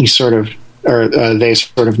 And he sort of, they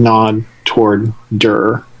sort of nod toward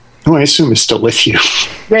Durr, who I assume is still with you.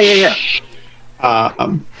 Yeah.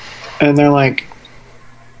 And they're like,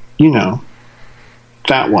 you know,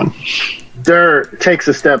 that one. Durr takes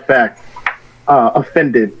a step back,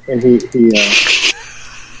 offended, and he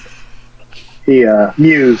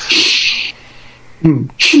mused.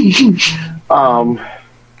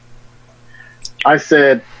 I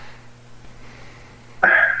said,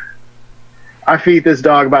 I feed this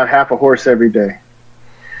dog about half a horse every day.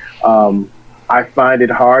 I find it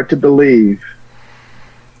hard to believe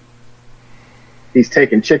he's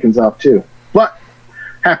taking chickens off too. But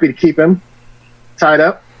happy to keep him tied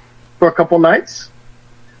up for a couple nights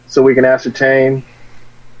so we can ascertain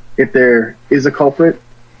if there is a culprit.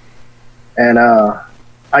 And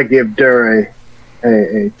I give Durr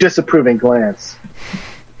a disapproving glance.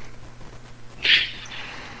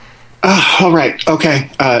 All right. Okay.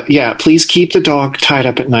 Yeah, please keep the dog tied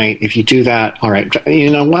up at night. If you do that, all right. You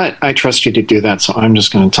know what? I trust you to do that, so I'm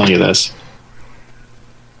just going to tell you this.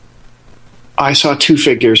 I saw 2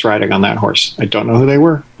 figures riding on that horse. I don't know who they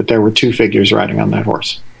were, but there were 2 figures riding on that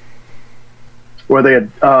horse. Were they?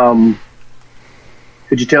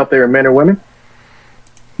 Could you tell if they were men or women?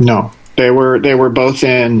 No, they were both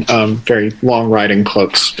in very long riding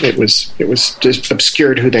cloaks. It was just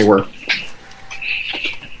obscured who they were.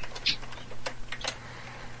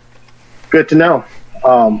 Good to know.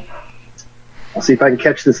 I'll see if I can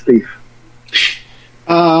catch this thief.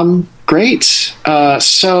 Great.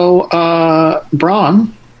 So,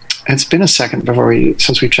 Braun, it's been a second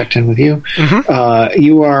since we checked in with you. Mm-hmm.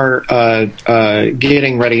 You are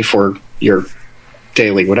getting ready for your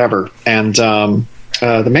daily whatever, and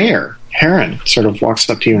the mayor, Heron, sort of walks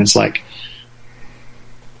up to you and is like,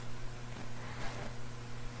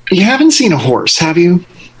 "You haven't seen a horse, have you?"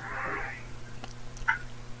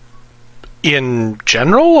 In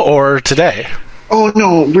general, or today? Oh,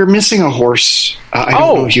 no, we're missing a horse. I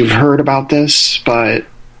don't know if you've heard about this, but...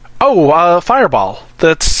 Fireball.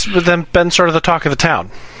 That's been sort of the talk of the town.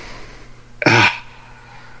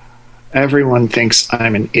 Everyone thinks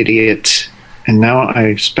I'm an idiot, and now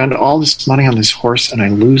I spend all this money on this horse, and I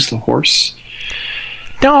lose the horse.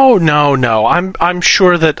 No. I'm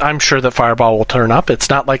sure that Fireball will turn up. It's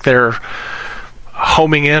not like they're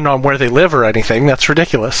homing in on where they live or anything. That's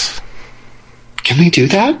ridiculous. Can they do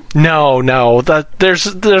that? No. There's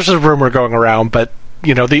a rumor going around, but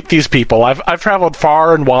these people. I've traveled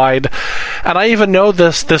far and wide, and I even know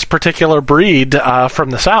this particular breed from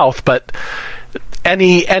the south. But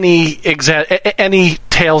any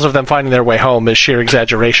tales of them finding their way home is sheer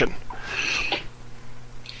exaggeration.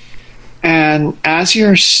 And as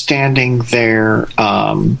you're standing there,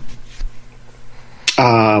 a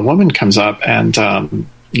woman comes up, and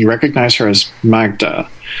you recognize her as Magda.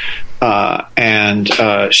 And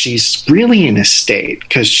she's really in a state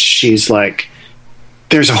because she's like,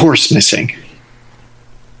 "There's a horse missing."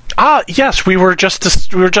 Yes, we were just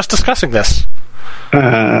discussing this.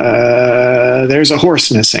 There's a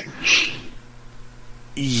horse missing.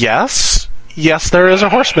 Yes, there is a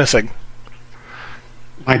horse missing.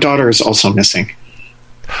 My daughter is also missing.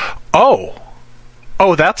 Oh,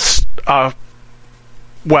 that's a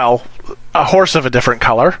horse of a different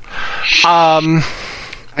color.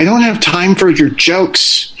 I don't have time for your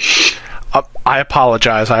jokes. I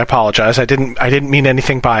apologize. I didn't mean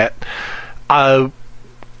anything by it.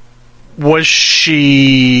 Was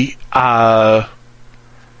she?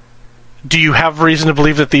 Do you have reason to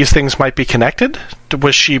believe that these things might be connected?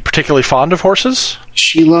 Was she particularly fond of horses?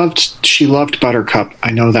 She loved Buttercup.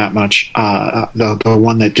 I know that much. The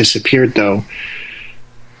one that disappeared, though.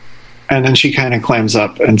 And then she kind of clams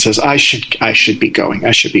up and says, "I should be going.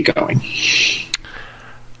 I should be going."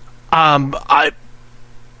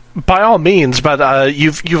 By all means, but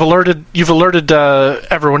you've alerted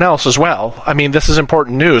everyone else as well. I mean, this is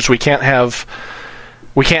important news. We can't have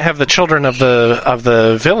the children of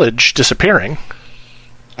the village disappearing.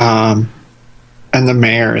 And the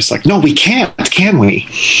mayor is like, "No, we can't. Can we?"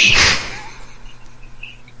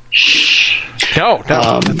 No.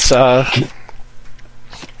 It's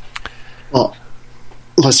well.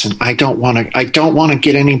 Listen, I don't want to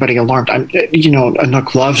get anybody alarmed.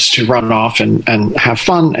 Anouk loves to run off and have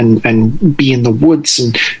fun and be in the woods,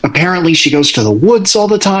 and apparently she goes to the woods all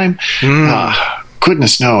the time.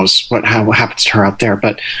 Goodness knows what happens to her out there.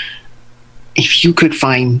 But if you could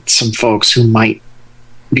find some folks who might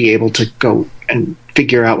be able to go and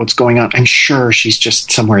figure out what's going on, I'm sure she's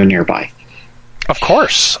just somewhere nearby. Of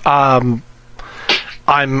course.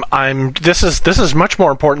 This is much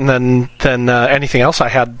more important than anything else I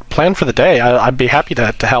had planned for the day. I'd be happy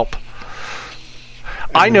to help.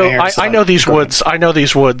 I know these woods. I know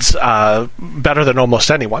these woods better than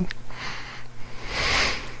almost anyone.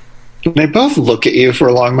 They both look at you for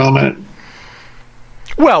a long moment.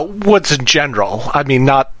 Well, woods in general. I mean,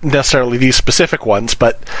 not necessarily these specific ones,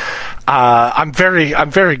 but I'm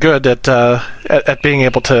very good at being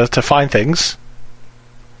able to find things.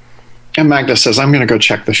 And Magda says, "I'm going to go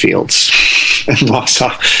check the fields," and walks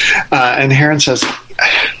off. And Heron says,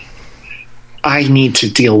 I need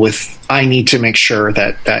to make sure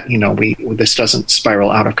that this doesn't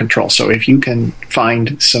spiral out of control. So if you can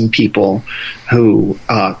find some people who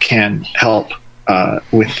can help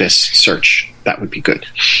with this search, that would be good.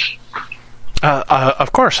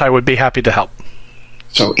 Of course, I would be happy to help.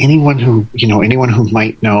 So anyone who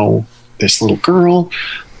might know this little girl,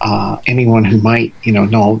 anyone who might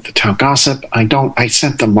know the town gossip. I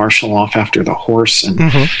sent the marshal off after the horse, and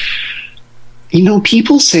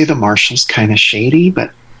people say the marshal's kind of shady,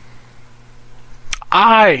 but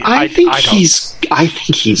I think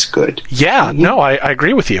he's good. Yeah, no, I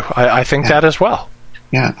agree with you. I think that as well.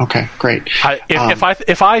 Yeah. Okay. Great.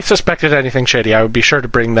 If I suspected anything shady, I would be sure to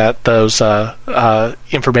bring those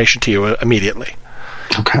information to you immediately.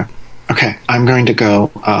 Okay. Okay, I'm going to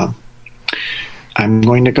go. I'm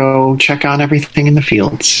going to go check on everything in the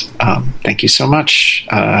fields. Thank you so much.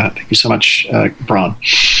 Braun.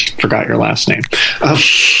 Forgot your last name.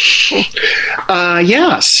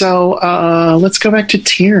 So let's go back to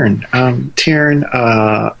Tyrn.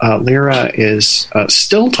 Lyra is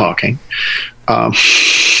still talking.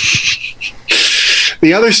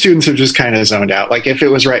 The other students have just kind of zoned out. Like, if it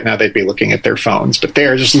was right now, they'd be looking at their phones, but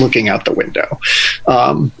they're just looking out the window.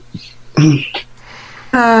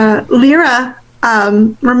 Lyra,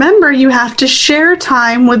 remember, you have to share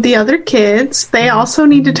time with the other kids. They also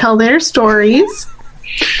need to tell their stories.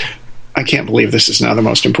 I can't believe this is now the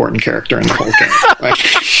most important character in the whole game.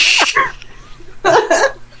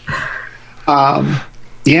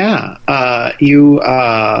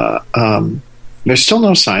 There's still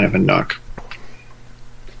no sign of a Nook.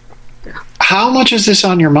 How much is this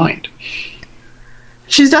on your mind?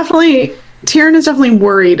 Tyrn is definitely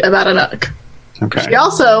worried about a Nook. Okay. She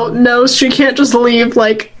also knows she can't just leave,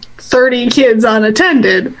 30 kids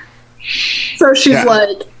unattended. So she's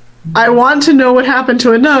like, I want to know what happened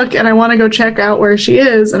to a Nook, and I want to go check out where she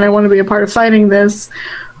is, and I want to be a part of fighting this.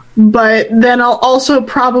 But then I'll also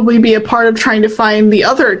probably be a part of trying to find the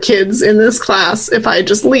other kids in this class if I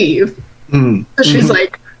just leave. So she's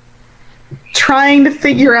trying to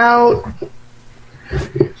figure out.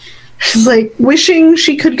 She's wishing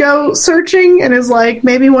she could go searching, and is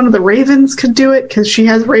maybe one of the ravens could do it because she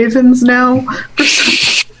has ravens now.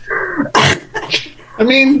 I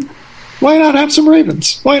mean, why not have some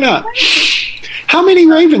ravens? Why not? How many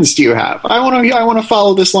ravens do you have? I want to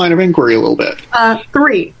follow this line of inquiry a little bit.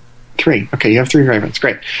 3. 3. Okay, you have 3 ravens.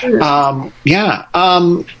 Great. I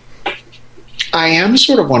am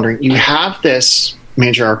sort of wondering. You have this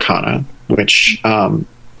Major Arcana, which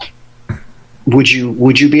would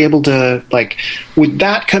you be able to would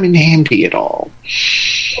that come in handy at all?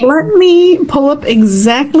 Let me pull up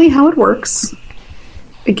exactly how it works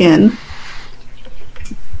again.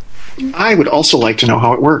 I would also like to know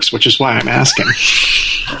how it works, which is why I'm asking.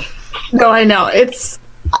 No, I know. It's,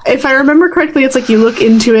 if I remember correctly, it's you look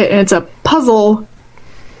into it and it's a puzzle.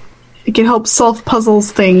 It can help solve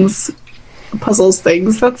things.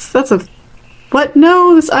 That's a... What?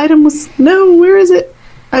 No, this item was... No, where is it?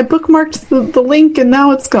 I bookmarked the link and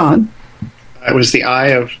now it's gone. It was the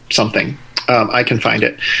eye of something. I can find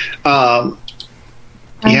it. The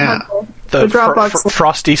Dropbox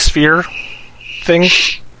frosty sphere thing.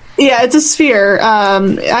 Yeah, it's a sphere.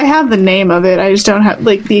 I have the name of it. I just don't have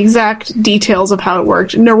the exact details of how it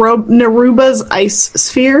worked. Naruba's ice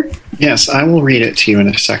sphere. Yes, I will read it to you in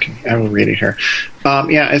a second. I will read it here.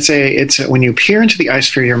 It's when you peer into the ice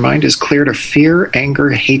sphere, your mind is cleared of fear, anger,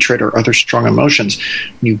 hatred, or other strong emotions.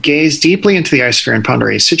 When you gaze deeply into the ice sphere and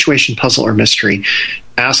ponder a situation, puzzle, or mystery,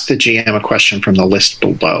 ask the GM a question from the list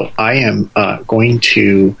below. I am going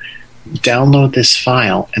to download this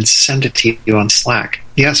file and send it to you on Slack.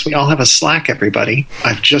 Yes, we all have a Slack, everybody.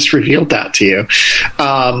 I've just revealed that to you.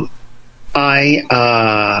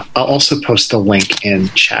 I'll also post the link in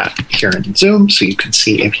chat here in Zoom so you can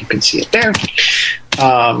see if you can see it there.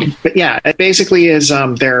 But yeah, it basically is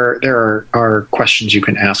there are questions you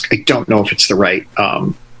can ask. I don't know if it's the right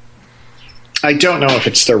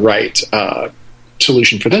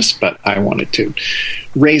solution for this, but I wanted to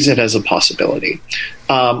raise it as a possibility.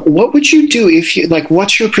 What would you do if you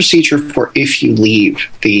what's your procedure for if you leave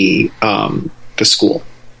the school?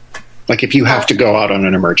 If you have to go out on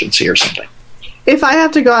an emergency or something. If I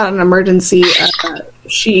have to go out on an emergency,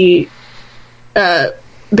 she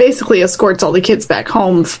basically escorts all the kids back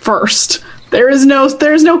home first. There's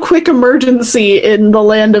no quick emergency in the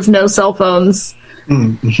land of no cell phones.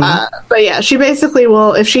 Mm-hmm. But yeah, she basically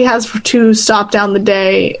will, if she has to stop down the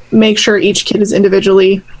day, make sure each kid is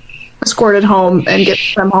individually escorted home and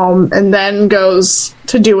gets them home, and then goes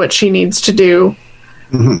to do what she needs to do.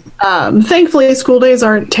 Mm-hmm. Thankfully, school days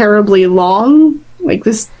aren't terribly long,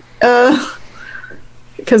 because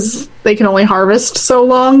they can only harvest so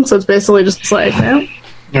long, so it's basically just take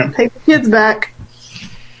the kids back.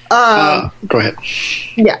 Go ahead.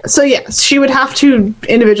 Yeah, so yes, she would have to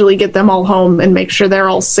individually get them all home and make sure they're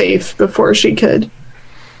all safe before she could.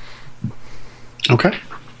 Okay,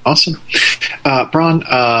 awesome. Braun,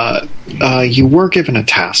 you were given a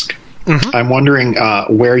task. Mm-hmm. I'm wondering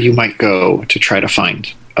where you might go to try to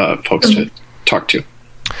find folks to talk to.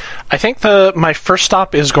 I think my first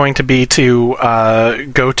stop is going to be to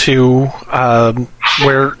go to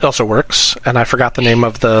where Elsa works, and I forgot the name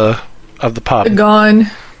of the pub. The Gone.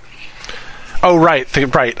 Oh, right.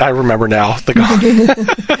 I remember now. The Gone.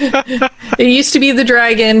 It used to be the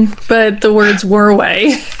Dragon, but the words wore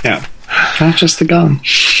away. Yeah. Not just the Gone.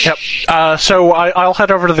 Yep. So I'll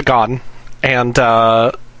head over to the Gone and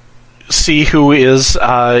see who is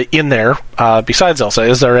in there besides Elsa.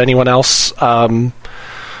 Is there anyone else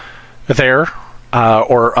there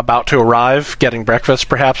or about to arrive, getting breakfast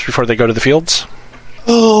perhaps before they go to the fields?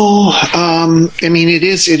 I mean, it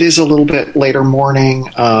is a little bit later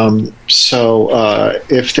morning. So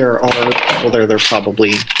if there are people there, they're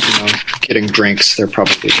probably getting drinks. They're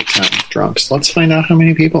probably the town drunks. Let's find out how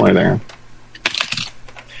many people are there.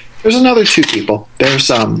 There's another 2 people. There's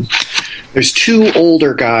 2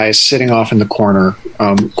 older guys sitting off in the corner,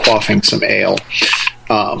 quaffing some ale.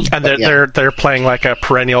 And they're playing like a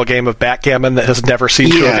perennial game of backgammon that has never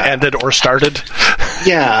seemed to have ended or started.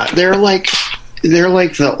 Yeah, they're like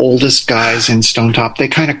the oldest guys in Stone Top. They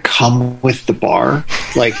kind of come with the bar,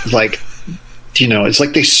 like it's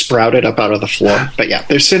like they sprouted up out of the floor. But yeah,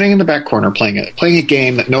 they're sitting in the back corner playing a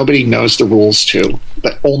game that nobody knows the rules to,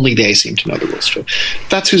 but only they seem to know the rules to.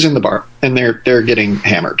 That's who's in the bar, and they're getting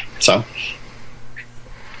hammered. So.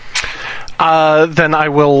 Then I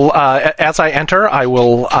will, as I enter, I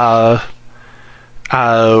will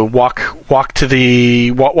walk to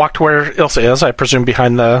where Ilsa is. I presume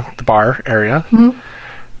behind the bar area,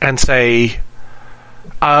 and say,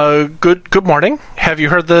 "Good morning. Have you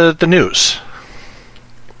heard the news?"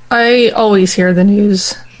 I always hear the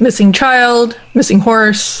news: missing child, missing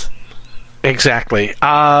horse. Exactly.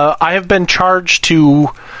 I have been charged to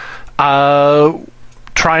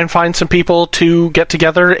try and find some people to get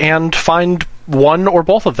together and find one or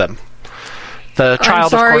both of them. The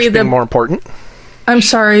child, of course, being more important. I'm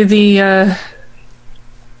sorry, the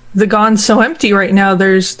Gone's so empty right now.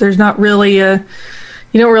 There's not really you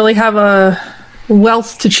don't really have a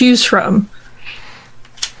wealth to choose from.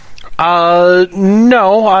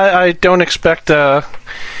 No, I don't expect Enoch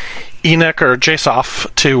or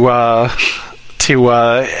Jasoph to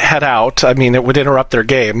head out. I mean, it would interrupt their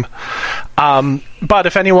game. But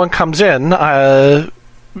if anyone comes in,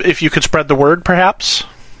 if you could spread the word, perhaps,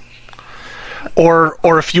 or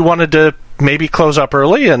if you wanted to maybe close up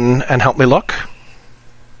early and help me look.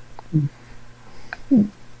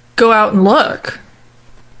 Go out and look.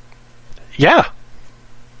 Yeah.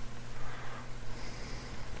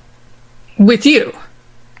 With you.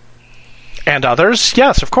 And others?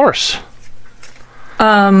 Yes, of course.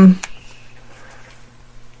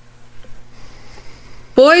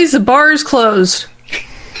 Boys, the bar's closed.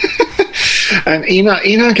 And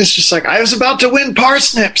Enoch is just like, I was about to win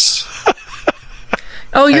parsnips.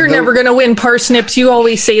 Oh, you're never going to win parsnips. You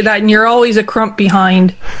always say that, and you're always a crump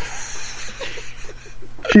behind.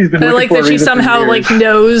 She's been I like that she somehow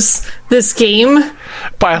knows this game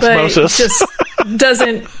by osmosis, but just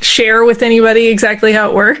doesn't share with anybody exactly how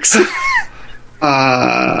it works.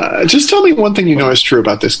 Just tell me one thing you know is true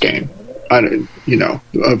about this game.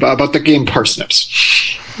 About the game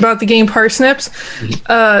Parsnips. About the game Parsnips?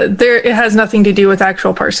 It has nothing to do with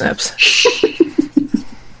actual parsnips.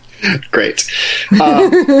 Great.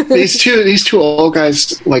 These two old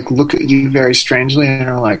guys look at you very strangely and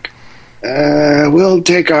are like, we'll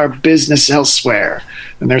take our business elsewhere.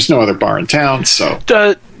 And there's no other bar in town, so...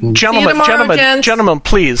 Gentlemen,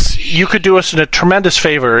 please, you could do us a tremendous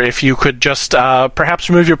favor if you could just perhaps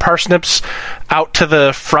move your parsnips out to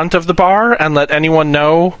the front of the bar and let anyone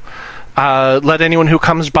know, let anyone who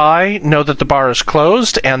comes by know that the bar is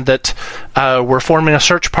closed and that we're forming a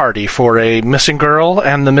search party for a missing girl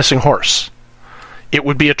and the missing horse. It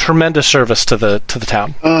would be a tremendous service to the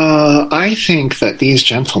town. I think that these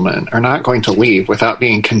gentlemen are not going to leave without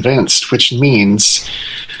being convinced, which means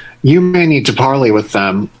you may need to parley with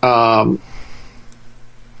them.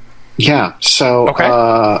 Yeah. So, okay.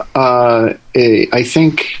 I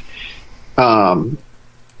think,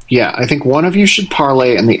 I think one of you should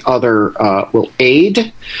parley, and the other will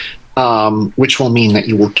aid, which will mean that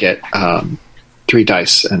you will get 3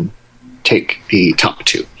 dice and take the top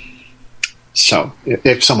 2. So,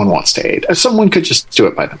 if someone wants to aid, someone could just do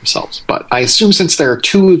it by themselves. But I assume since there are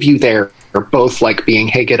 2 of you there, are both being,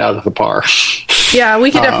 hey, get out of the bar. Yeah,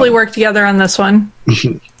 we could definitely work together on this one.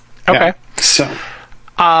 Okay. Yeah, so,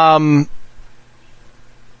 I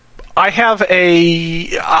have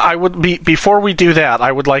before we do that,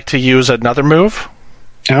 I would like to use another move.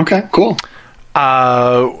 Okay, cool.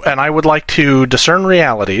 And I would like to discern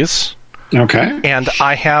realities. Okay. And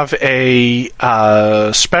I have a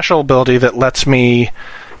special ability that lets me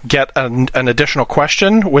get an additional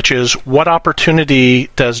question, which is, what opportunity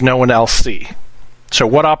does no one else see? So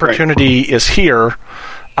what opportunity is here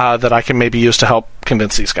that I can maybe use to help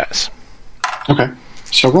convince these guys? Okay.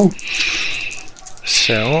 So roll.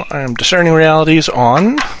 So I'm discerning realities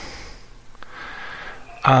on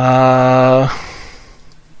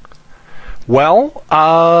Well,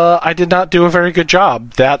 I did not do a very good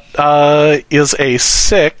job. That is a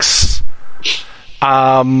 6.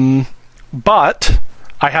 But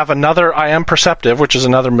I have another. I am perceptive, which is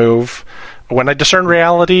another move. When I discern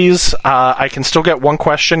realities, I can still get one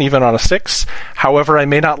question even on a 6. However, I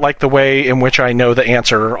may not like the way in which I know the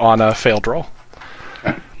answer on a failed roll.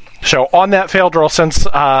 So on that failed roll, since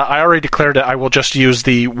I already declared it, I will just use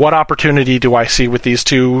the what opportunity do I see with these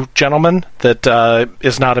two gentlemen that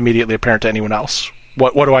is not immediately apparent to anyone else.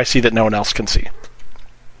 What do I see that no one else can see?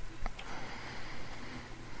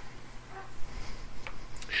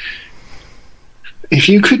 If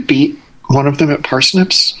you could beat one of them at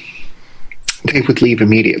Parsnips, they would leave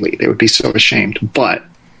immediately. They would be so ashamed. But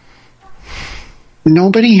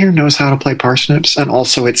nobody here knows how to play Parsnips, and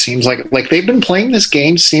also it seems like they've been playing this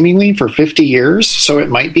game seemingly for 50 years, so it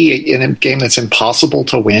might be in a game that's impossible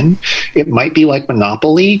to win. It might be like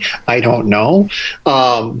Monopoly. I don't know.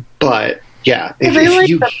 But yeah. Are they like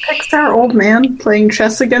the Pixar old man playing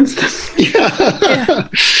chess against them?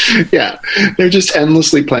 Yeah. They're just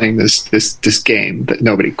endlessly playing this game that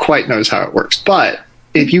nobody quite knows how it works. But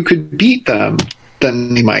if you could beat them,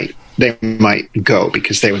 then they might go,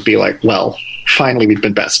 because they would be like, well, finally we've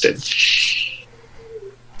been bested.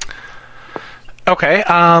 Okay.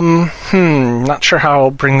 Not sure how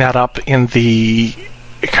I'll bring that up in the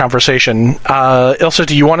conversation. Ilsa,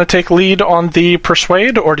 do you want to take lead on the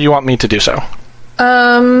persuade, or do you want me to do so?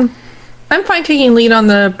 I'm fine taking lead on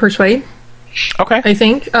the persuade. Okay. I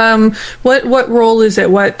think. What role is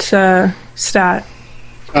it? What stat?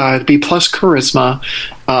 It'd be plus charisma,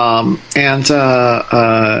 and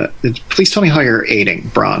please tell me how you're aiding,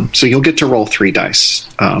 Braun. So you'll get to roll 3 dice,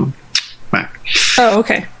 Mac. Oh,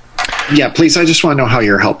 okay. Yeah, please. I just want to know how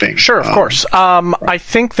you're helping. Sure, of course. I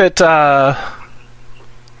think that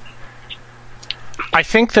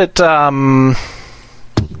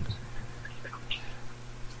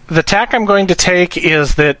the tack I'm going to take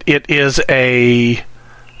is that it is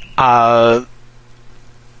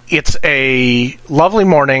it's a lovely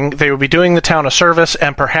morning. They would be doing the town a service,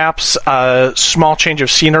 and perhaps a small change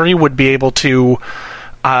of scenery would be able to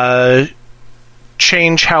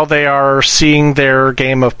change how they are seeing their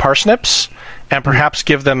game of Parsnips, and perhaps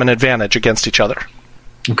give them an advantage against each other.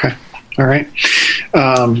 Okay. All right.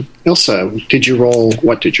 Ilsa, did you roll?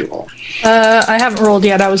 What did you roll? I haven't rolled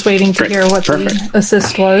yet. I was waiting to hear what the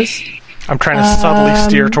assist was. I'm trying to subtly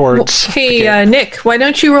steer towards... Hey, Nick, why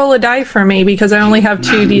don't you roll a die for me? Because I only have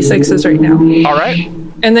 2 d6s right now. All right.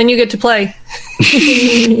 And then you get to play.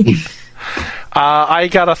 I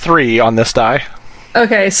got a 3 on this die.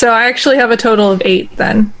 Okay, so I actually have a total of 8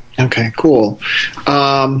 then. Okay, cool.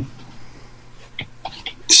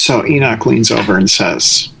 So Enoch leans over and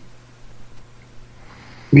says,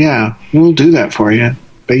 yeah, we'll do that for you,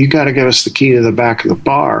 but you got to give us the key to the back of the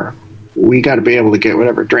bar. We got to be able to get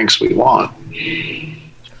whatever drinks we want.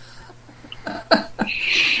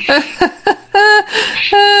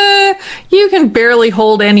 You can barely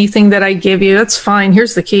hold anything that I give you. That's fine.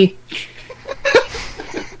 Here's the key.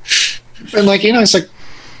 And it's like,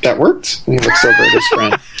 that worked? And he looks over at his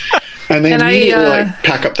friend. And they immediately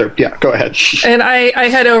pack up their... Yeah, go ahead. And I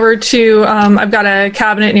head over to... I've got a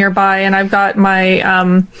cabinet nearby, and I've got my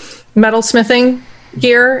metalsmithing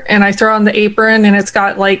gear, and I throw on the apron, and it's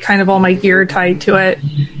got kind of all my gear tied to it,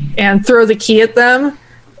 and throw the key at them,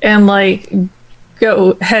 and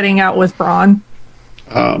go heading out with Braun.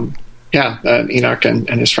 Enoch and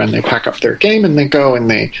his friend, they pack up their game, and they go and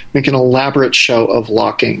they make an elaborate show of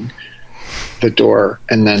locking the door,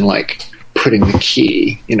 and then putting the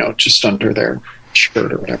key, just under their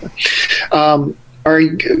shirt or whatever.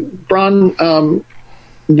 Braun,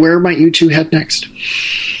 where might you two head next?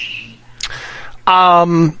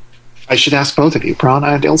 I should ask both of you, Braun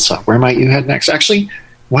and Ilsa, where might you head next? Actually,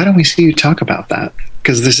 why don't we see you talk about that?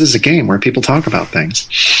 Because this is a game where people talk about things.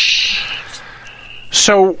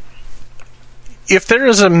 So, if there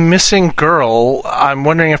is a missing girl, I'm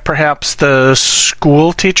wondering if perhaps the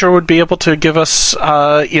school teacher would be able to give us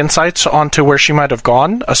insights onto where she might have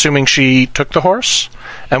gone, assuming she took the horse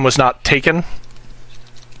and was not taken.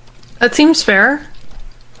 That seems fair.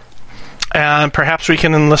 And perhaps we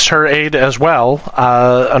can enlist her aid as well.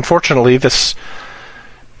 Unfortunately, it's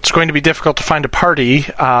going to be difficult to find a party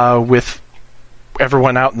with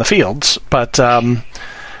everyone out in the fields, but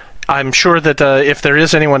I'm sure that if there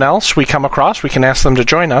is anyone else we come across, we can ask them to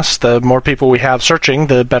join us. The more people we have searching,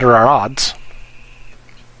 the better our odds.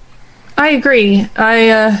 I agree.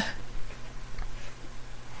 I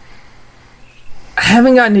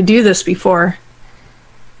haven't gotten to do this before.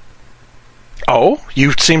 Oh,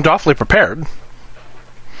 you seemed awfully prepared.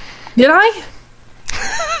 Did I?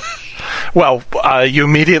 Well, you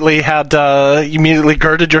immediately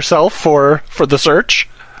girded yourself for the search.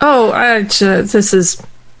 Oh, this is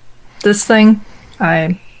this thing.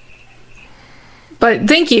 But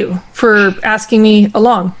thank you for asking me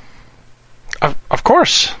along. Of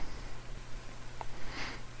course.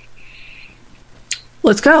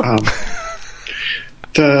 Let's go.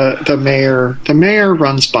 The mayor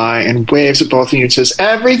runs by and waves at both of you and says,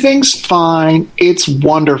 "Everything's fine. It's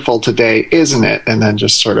wonderful today, isn't it?" And then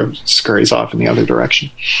just sort of scurries off in the other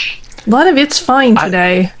direction. A lot of it's fine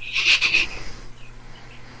today.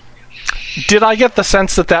 Did I get the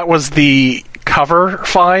sense that was the cover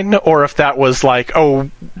fine, or if that was like, oh,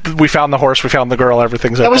 we found the horse, we found the girl,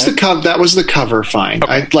 everything's okay? That was the cover fine.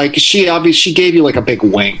 Okay. She gave you like a big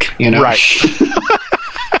wink, you know? Right.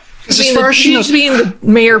 As far as she knows, being the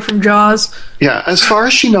mayor from Jaws. Yeah, as far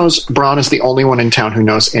as she knows, Braun is the only one in town who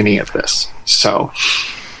knows any of this. So,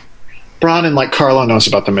 Braun and like Carlo knows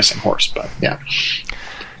about the missing horse, but yeah.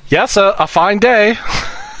 Yes, a fine day.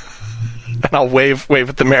 And I'll wave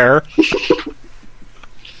at the mayor.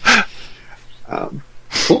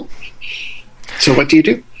 Cool. So, what do you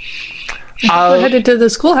do? We're headed to the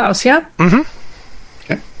schoolhouse, yeah? Mm-hmm.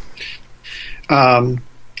 Okay.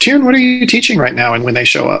 Tyrion, what are you teaching right now and when they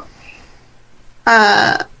show up?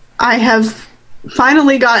 I have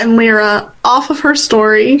finally gotten Lyra off of her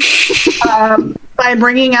story by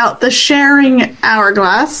bringing out the sharing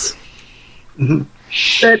hourglass. Mm-hmm.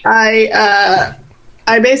 That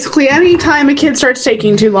I basically, anytime a kid starts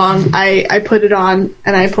taking too long, I put it on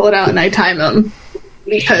and I pull it out and I time them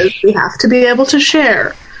because we have to be able to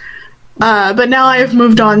share. But now I've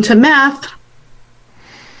moved on to math.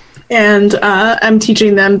 And I'm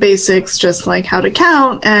teaching them basics, just like how to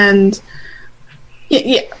count and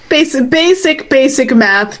basic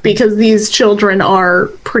math, because these children are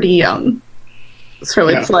pretty young. So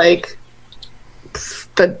it's like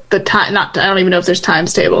the time. I don't even know if there's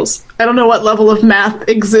times tables. I don't know what level of math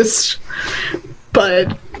exists,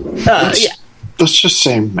 but Let's just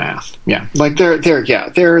say math. Yeah, like they're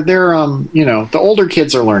the older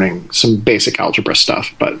kids are learning some basic algebra stuff,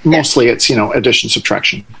 but mostly it's addition,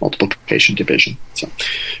 subtraction, multiplication, division, so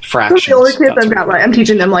fractions. The older kids I'm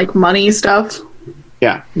teaching them like money stuff.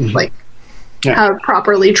 Yeah, mm-hmm. Like how to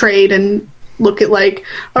properly trade and look at like,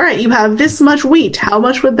 all right, you have this much wheat. How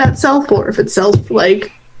much would that sell for? If it sells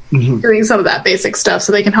like doing some of that basic stuff,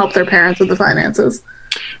 so they can help their parents with the finances.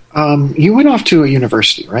 You went off to a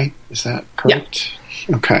university, right? Is that correct?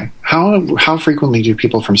 Yeah. Okay. How frequently do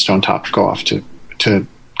people from Stone Top go off to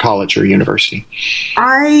college or university?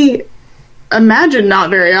 I imagine not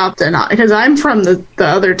very often, because I'm from the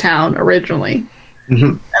other town originally. Mm-hmm.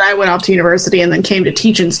 And I went off to university and then came to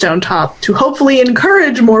teach in Stone Top to hopefully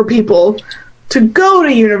encourage more people to go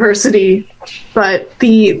to university. But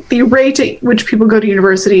the rate at which people go to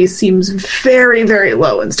university seems very, very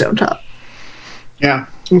low in Stone Top. Yeah.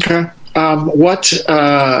 Okay. What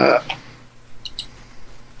are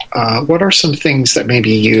some things that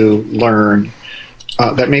maybe you learn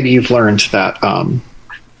you've learned that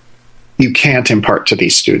you can't impart to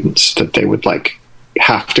these students that they would like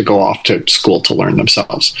have to go off to school to learn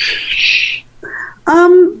themselves?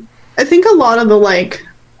 I think a lot of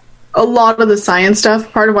the science stuff,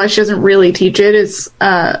 part of why she doesn't really teach it is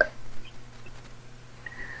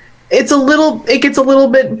it gets a little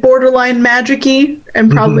bit borderline magic-y and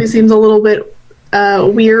probably seems a little bit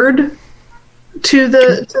weird to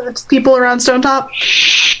the people around Stone Top.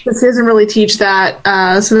 But she doesn't really teach that,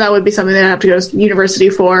 so that would be something they'd have to go to university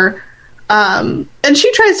for. And she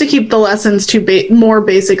tries to keep the lessons to more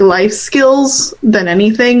basic life skills than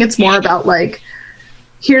anything. It's more about like,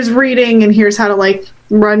 here's reading and here's how to like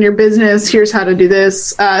run your business. Here's how to do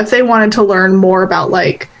this. If they wanted to learn more about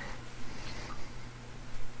like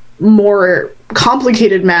more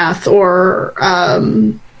complicated math or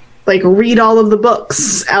like read all of the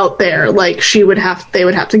books out there, like they would have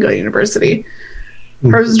to go to university.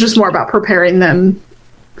 Hers is just more about preparing them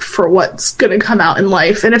for what's going to come out in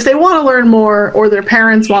life. And if they want to learn more or their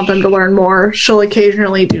parents want them to learn more, she'll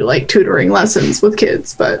occasionally do like tutoring lessons with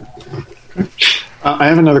kids. But I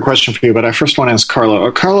have another question for you, but I first want to ask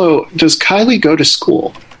Carlo. Carlo, does Kylie go to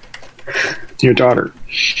school? Your daughter?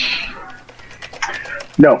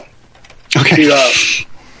 No. Okay.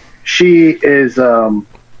 She is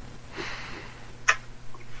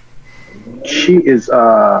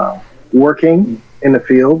working in the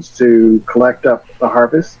fields to collect up the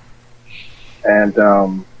harvest, and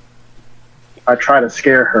I try to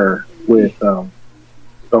scare her with the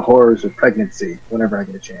horrors of pregnancy whenever I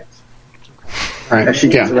get a chance. Right. As she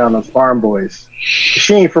gets around those farm boys.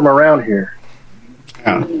 She ain't from around here.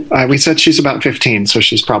 Yeah. We said she's about 15, so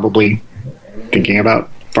she's probably thinking about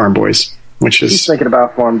farm boys. which He's is thinking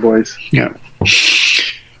about farm boys. yeah.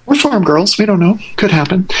 Or farm girls. We don't know. Could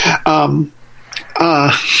happen.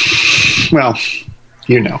 Well,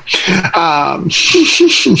 you know. I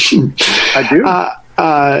do.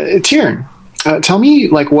 Tieran, tell me,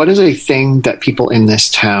 like, what is a thing that people in this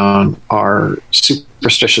town are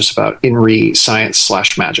superstitious about in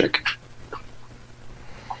science/magic?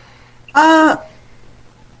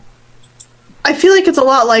 I feel like it's a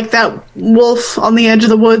lot like that wolf on the edge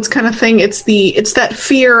of the woods kind of thing. It's that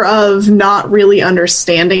fear of not really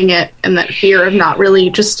understanding it, and that fear of not really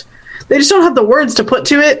they just don't have the words to put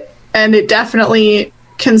to it, and it definitely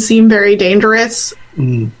can seem very dangerous.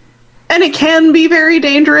 And it can be very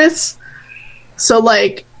dangerous. So,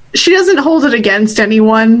 like, she doesn't hold it against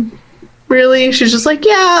anyone, really. She's just like,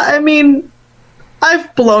 yeah, I mean,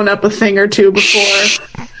 I've blown up a thing or two before.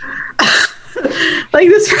 Like,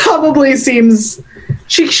 this probably seems...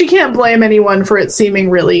 She can't blame anyone for it seeming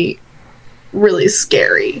really, really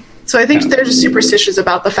scary. So I think they're just superstitious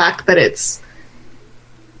about the fact that it's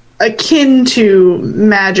akin to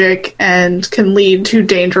magic and can lead to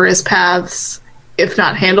dangerous paths if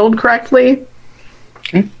not handled correctly.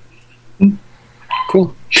 Okay.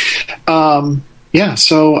 Cool. Yeah,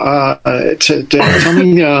 so tell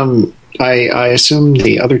me, I assume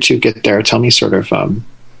the other two get there. Tell me sort of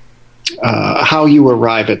how you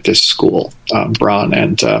arrive at this school, Braun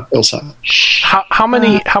and Ilsa. How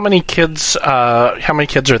many kids are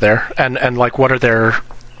there, and like what are their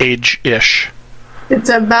age-ish? It's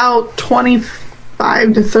about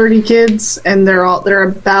 25 to 30 kids, and they're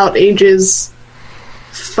about ages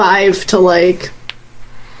 5 to like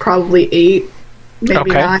probably 8,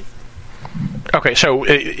 maybe 9. Okay, so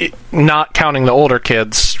not counting the older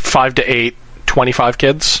kids, 5 to 8, 25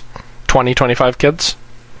 kids, 25 kids.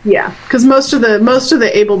 Yeah, because most of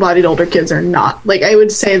the able-bodied older kids are not. Like, I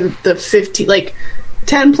would say that the 50, like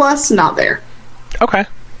 10 plus, not there. Okay.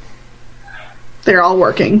 They're all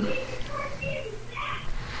working.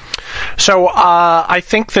 So I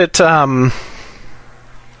think that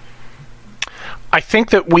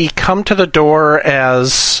we come to the door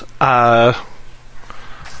as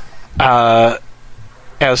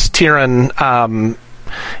Tieran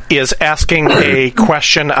is asking a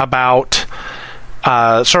question about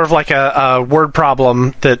sort of like a word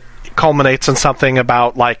problem that culminates in something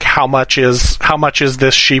about like how much is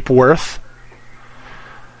this sheep worth?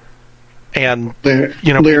 And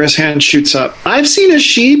Lyra's hand shoots up. I've seen a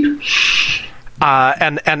sheep.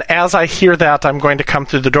 And as I hear that, I'm going to come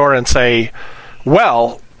through the door and say,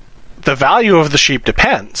 well, the value of the sheep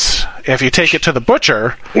depends. If you take it to the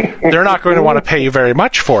butcher, they're not going to want to pay you very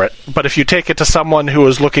much for it. But if you take it to someone who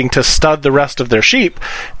is looking to stud the rest of their sheep,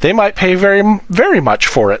 they might pay very, very much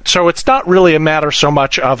for it. So it's not really a matter so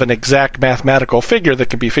much of an exact mathematical figure that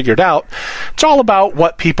can be figured out. It's all about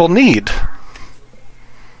what people need.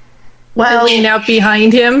 Well, I lean out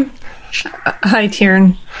behind him. Hi,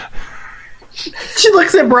 Tieran. She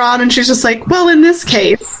looks at Braun and she's just like, well, in this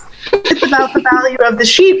case, it's about the value of the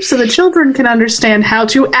sheep so the children can understand how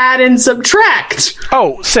to add and subtract.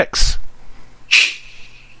 Oh, 6.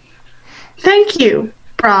 Thank you,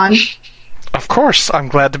 Braun. Of course, I'm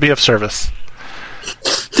glad to be of service.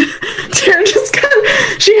 Tieran just kind of,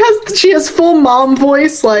 she has full mom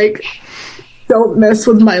voice, like, don't mess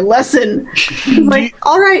with my lesson. Like,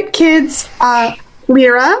 all right, kids,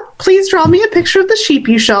 Lyra, please draw me a picture of the sheep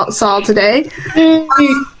you saw today.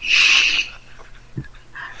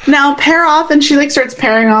 Now pair off, and she like starts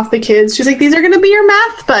pairing off the kids. She's like, these are going to be your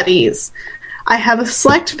math buddies. I have a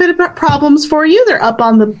select bit of problems for you. They're up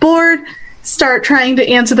on the board. Start trying to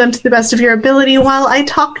answer them to the best of your ability while I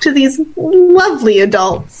talk to these lovely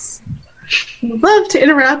adults. Love to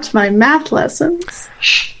interrupt my math lessons.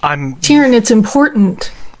 Tieran, it's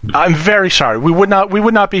important. I'm very sorry. We would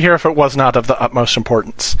not be here if it was not of the utmost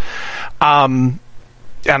importance. And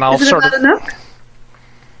I'll Is it sort about of. a Nook?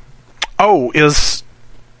 Oh, is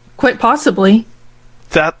Quite possibly.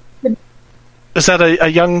 that a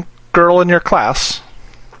young girl in your class?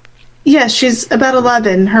 Yes, she's about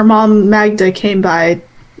 11. Her mom, Magda, came by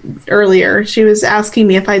earlier. She was asking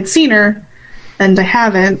me if I'd seen her, and I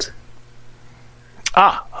haven't.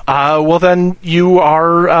 Well then you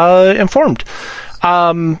are informed.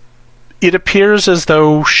 It appears as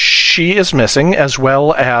though she is missing, as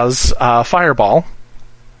well as Fireball.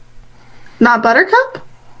 Not Buttercup?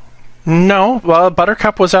 No,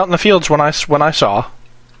 Buttercup was out in the fields when I saw.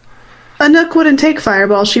 A Nook wouldn't take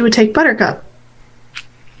Fireball. She would take Buttercup.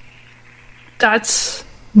 That's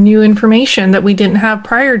new information that we didn't have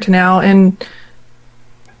prior to now, and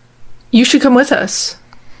you should come with us.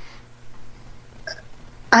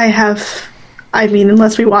 I have I mean,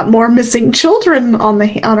 unless we want more missing children on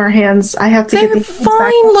our hands, I have to They're get these things back.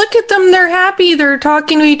 fine. Look at them. They're happy. They're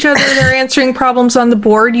talking to each other. They're answering problems on the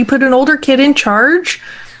board. You put an older kid in charge.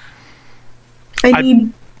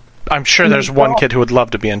 I'm sure there's one kid who would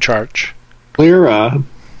love to be in charge. Lyra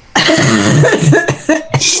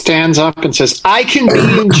stands up and says, I can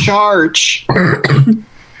be in charge.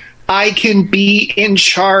 I can be in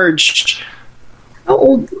charge. How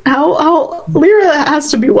old? How Lyra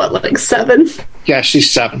has to be what, like 7? Yeah,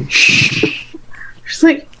 she's 7. She's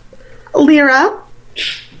like, Lyra,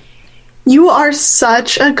 you are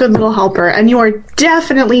such a good little helper, and you are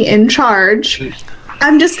definitely in charge.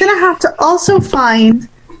 I'm just gonna have to also find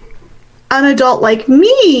an adult like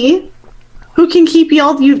me who can keep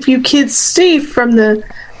you kids safe from the,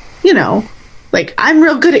 like, I'm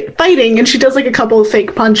real good at fighting. And she does like a couple of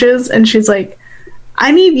fake punches, and she's like,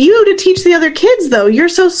 I need you to teach the other kids, though. You're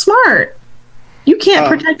so smart. You can't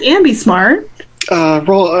protect and be smart.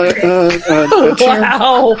 Roll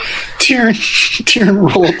Wow. Tyrion,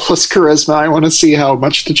 roll a plus charisma. I want to see how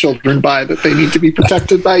much the children buy that they need to be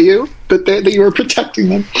protected by you, that you are protecting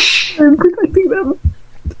them. I'm protecting them.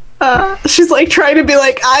 She's like trying to be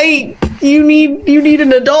like, you need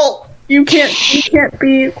an adult. You can't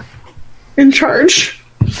be in charge.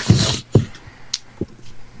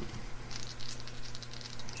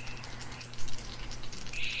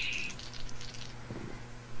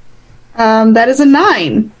 That is a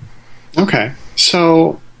 9. Okay,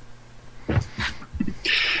 so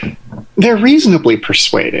they're reasonably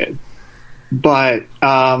persuaded, but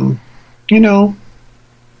they're going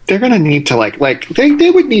to need to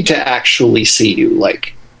they would need to actually see you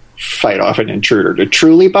fight off an intruder to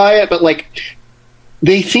truly buy it, but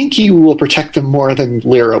they think you will protect them more than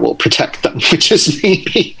Lyra will protect them, which is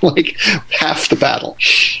maybe half the battle.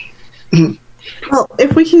 Well,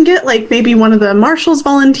 if we can get maybe one of the marshals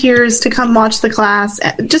volunteers to come watch the class,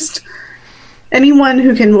 just anyone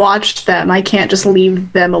who can watch them. I can't just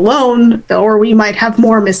leave them alone, or we might have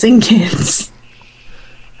more missing kids.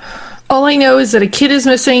 All I know is that a kid is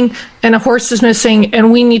missing and a horse is missing,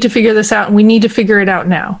 and we need to figure this out, and we need to figure it out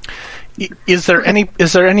now. Is there any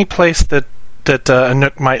place that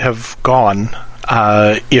Anouk might have gone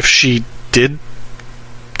if she did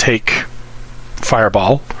take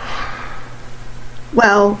Fireball?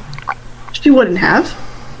 Well, she wouldn't have,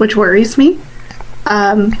 which worries me.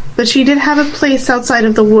 But she did have a place outside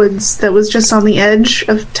of the woods that was just on the edge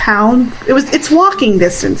of town. It's walking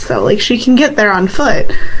distance, though. She can get there on foot.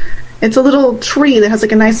 It's a little tree that has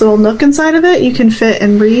a nice little nook inside of it. You can fit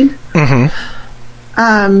and read.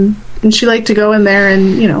 Mm-hmm. And she liked to go in there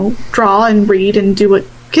and, draw and read and do what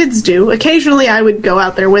kids do. Occasionally I would go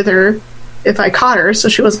out there with her if I caught her, so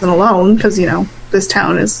she wasn't alone, because, this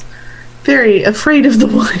town is very afraid of the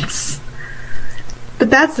woods.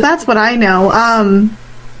 But that's what I know.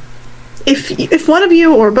 If one of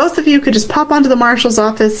you or both of you could just pop onto the marshal's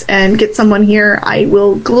office and get someone here, I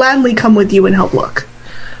will gladly come with you and help look.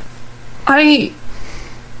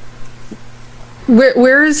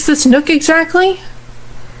 Where is this nook exactly?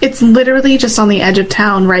 It's literally just on the edge of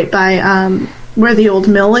town, right by where the old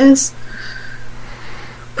mill is.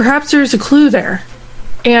 Perhaps there's a clue there.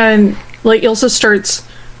 And Ilsa starts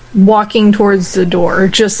walking towards the door,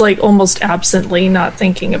 just almost absently, not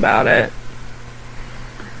thinking about it.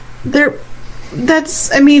 There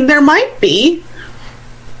might be.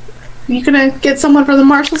 You gonna get someone from the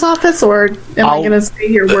marshal's office, or am I gonna stay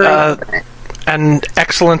here? An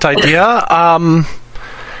excellent idea.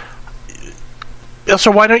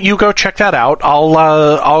 So why don't you go check that out?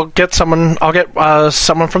 I'll get someone. I'll get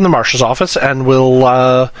someone from the marshal's office, and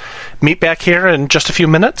we'll meet back here in just a few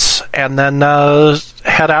minutes, and then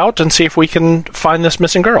head out and see if we can find this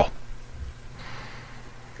missing girl.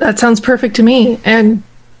 That sounds perfect to me. And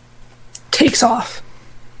takes off.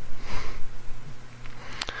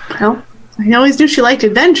 Well, I always knew she liked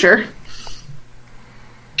adventure.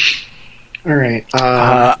 All right.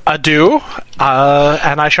 Adieu,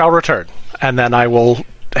 and I shall return. And then I will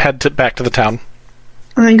head back to the town.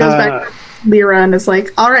 And then goes back to Lyra and is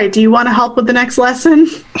like, all right, do you want to help with the next lesson?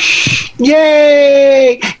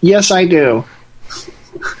 Yay! Yes, I do.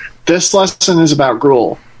 This lesson is about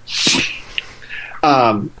Gruel.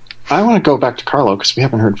 I want to go back to Carlo because we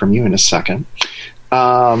haven't heard from you in a second.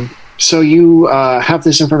 So you have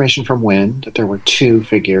this information from Wynn that there were 2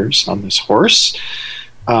 figures on this horse.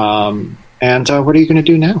 And what are you going to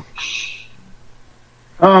do now?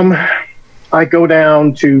 I go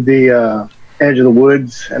down to the edge of the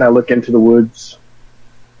woods and I look into the woods.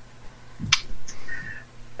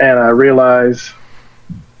 And I realize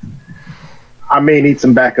I may need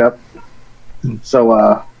some backup.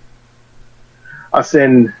 So I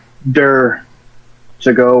send Dur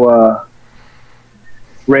to go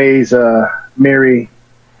raise Mary,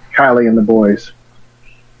 Kylie, and the boys.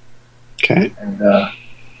 Okay. And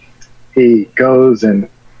he goes and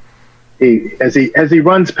as he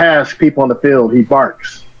runs past people in the field, he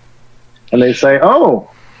barks, and they say,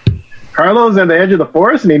 "Oh, Carlo's at the edge of the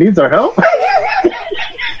forest and he needs our help."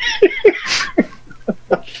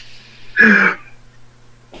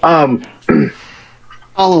 I'll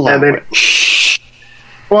allow and then, it.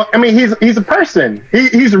 well, I mean, he's a person.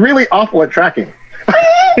 He's really awful at tracking.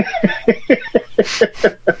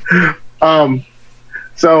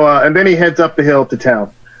 So and then he heads up the hill to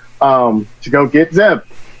town to go get Zeb.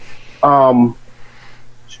 And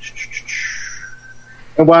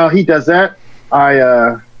while he does that,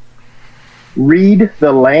 I read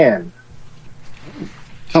the land.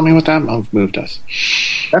 Tell me what that move does.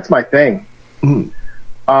 That's my thing. Mm.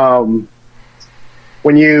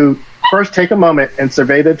 When you first take a moment and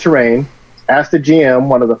survey the terrain, ask the GM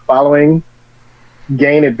one of the following: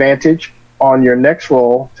 gain advantage on your next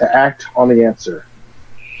roll to act on the answer.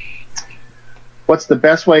 What's the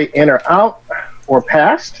best way in or out or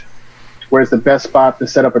past? Where's the best spot to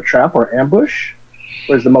set up a trap or ambush?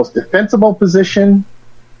 Where's the most defensible position?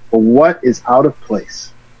 Or what is out of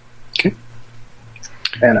place? Okay.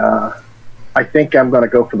 And I think I'm going to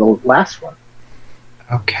go for the last one.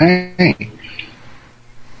 Okay.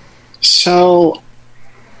 So,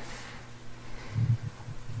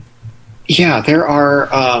 yeah,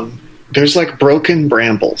 there's like broken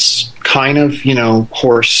brambles, kind of,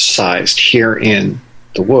 horse-sized here in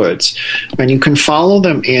the woods. And you can follow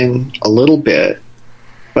them in a little bit,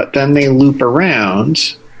 but then they loop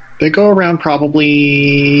around. They go around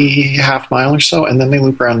probably half mile or so, and then they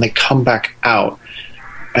loop around and they come back out.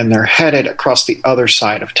 And they're headed across the other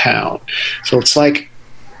side of town. So it's like,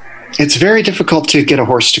 it's very difficult to get a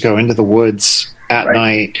horse to go into the woods at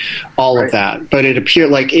night, all of that. But it appeared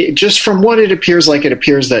like, just from what it appears like, it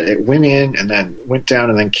appears that it went in and then went down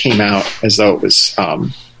and then came out as though it was...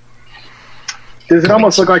 Does it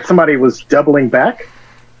almost look like somebody was doubling back?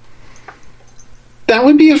 That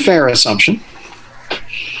would be a fair assumption.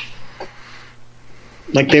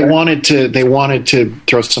 Like they wanted to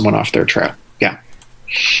throw someone off their trap. Yeah.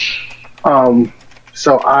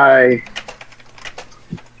 So I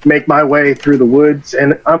make my way through the woods,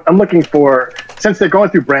 and I'm looking for, since they're going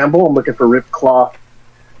through bramble, I'm looking for ripped cloth.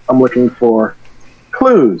 I'm looking for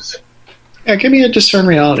clues. Yeah, give me a discern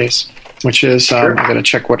realities, which is, Sure. I'm going to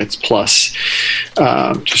check what it's plus.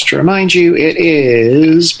 Just to remind you, it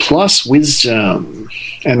is plus wisdom.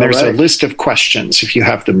 And there's a list of questions if you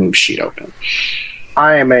have the move sheet open.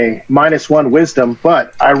 I am a -1 wisdom,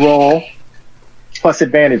 but I roll plus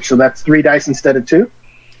advantage, so that's 3 dice instead of 2?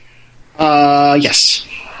 Yes.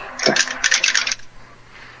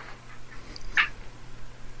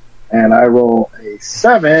 And I roll a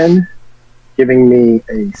 7, giving me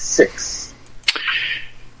a 6.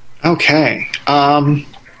 Okay.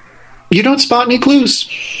 You don't spot any clues.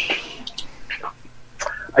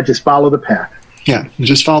 I just follow the path. Yeah, you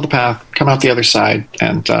just follow the path, come out the other side,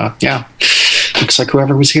 and yeah, looks like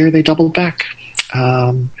whoever was here, they doubled back.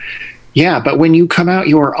 Yeah, but when you come out,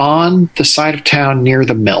 you are on the side of town near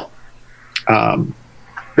the mill.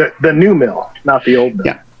 The new mill, not the old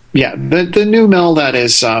mill. Yeah, the new mill that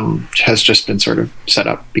is has just been sort of set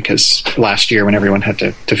up because last year when everyone had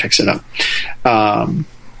to fix it up.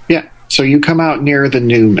 Yeah, so you come out near the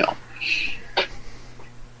new mill.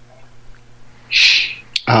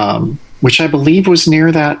 Which I believe was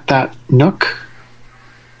near that nook.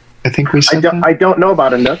 I think we said I don't know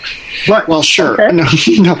about a nook, but well, sure. Okay.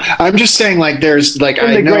 No, I'm just saying, like, there's like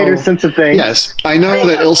in the greater sense of things. Yes, I know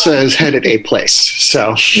that Ilsa is headed a place.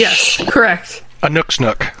 So Yes, correct. A Nook's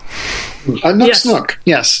Nook. a nook's Yes. nook.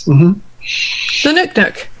 Yes. Mm-hmm. The Nook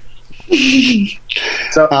Nook.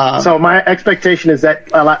 So my expectation is that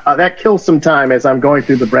that kills some time as I'm going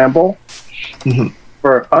through the bramble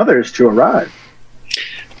for others to arrive.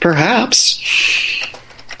 Perhaps.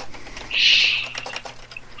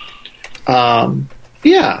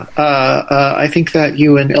 Yeah, I think that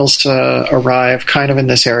you and Ilsa arrive kind of in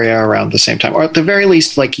this area around the same time. Or at the very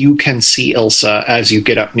least, like, you can see Ilsa as you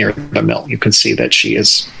get up near the mill. You can see that she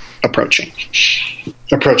is approaching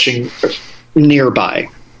nearby,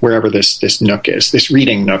 wherever this nook is, this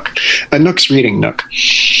reading nook. A nook's reading nook.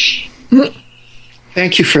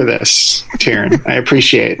 Thank you for this, Tyrion. I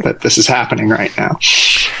appreciate that this is happening right now.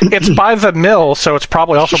 It's by the mill, so it's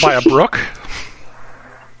probably also by a brook.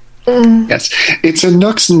 Yes, it's a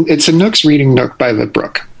Nook's reading nook by the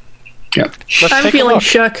brook. Yep. Let's I'm take a feeling look.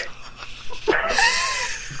 shook.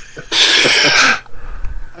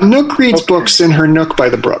 Nook reads books in her nook by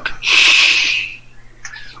the brook.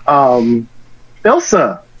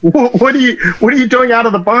 Ilsa, what are you doing out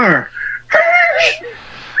of the bar?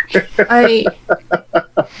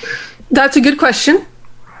 That's a good question.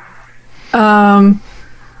 I'm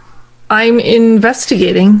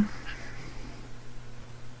investigating.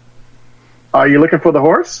 Are you looking for the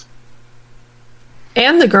horse?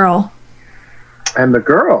 And the girl. And the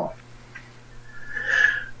girl.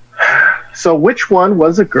 So which one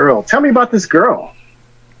was a girl? Tell me about this girl.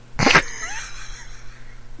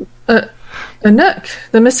 Anouk,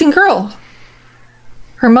 the missing girl.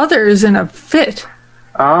 Her mother is in a fit.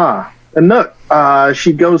 Anouk.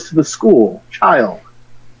 She goes to the school. Child.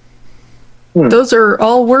 Those are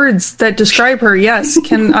all words that describe her, yes.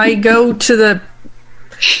 Can I go to the...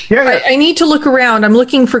 Yeah. I need to look around. I'm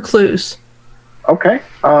looking for clues. Okay.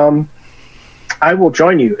 I will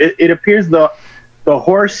join you. It appears the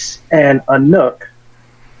horse and Anouk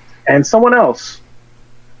and someone else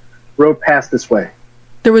rode past this way.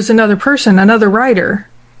 There was another person, another rider.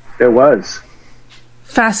 There was.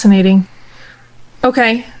 Fascinating.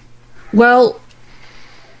 Okay. Well,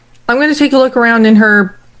 I'm going to take a look around in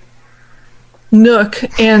her nook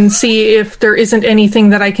and see if there isn't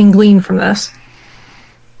anything that I can glean from this.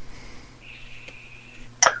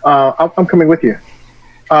 I'm coming with you.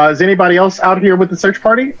 Is anybody else out here with the search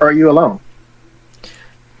party, or are you alone?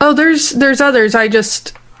 Oh, there's others. I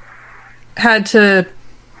just had to...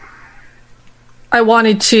 I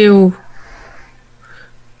wanted to...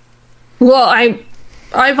 Well,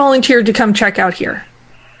 I volunteered to come check out here.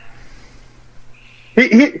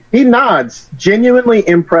 He nods, genuinely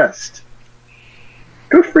impressed.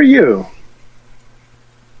 Good for you.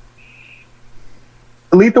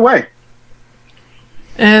 Lead the way.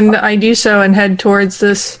 And I do so and head towards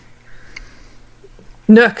this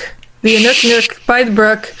nook. The Anouk nook by the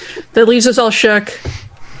brook that leaves us all shook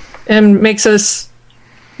and makes us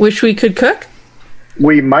wish we could cook.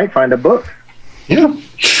 We might find a book. Yeah.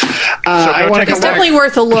 It's definitely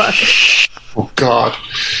worth a look. Oh, God.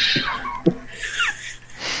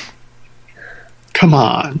 Come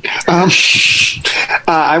on.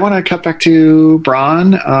 I want to cut back to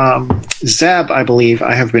Braun. Zeb, I believe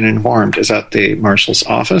I have been informed, is at the marshal's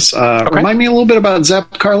office. Okay. Remind me a little bit about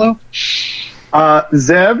Zeb, Carlo.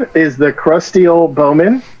 Zeb is the crusty old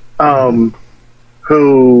bowman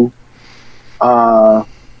who,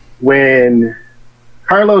 when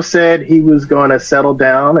Carlo said he was going to settle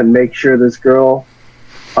down and make sure this girl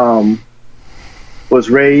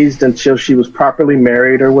was raised until she was properly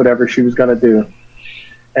married or whatever she was going to do.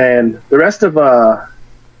 And the rest of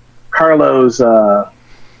Carlo's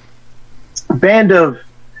band of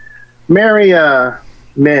merry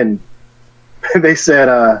men, they said,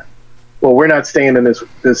 well, we're not staying in this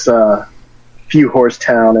few horse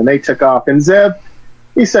town. And they took off. And Zeb,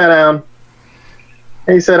 he sat down.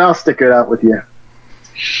 And he said, I'll stick it out with you.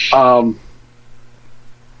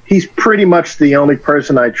 He's pretty much the only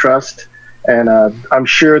person I trust. And I'm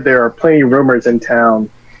sure there are plenty of rumors in town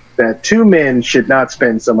that two men should not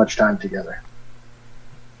spend so much time together.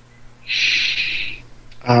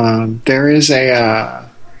 There is so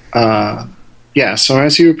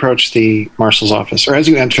as you approach the marshal's office, or as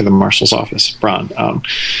you enter the marshal's office, Braun,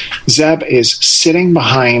 Zeb is sitting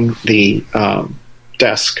behind the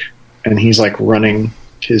desk, and he's like running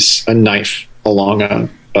a knife along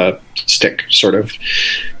a stick, sort of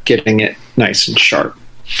getting it nice and sharp.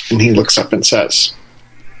 And he looks up and says,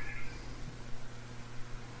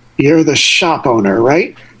 "You're the shop owner,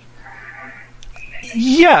 right?"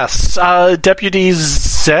 Yes, Deputy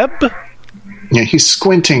Zeb? Yeah, he's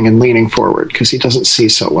squinting and leaning forward because he doesn't see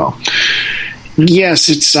so well. Yes,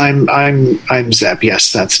 I'm Zeb.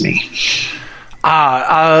 Yes, that's me.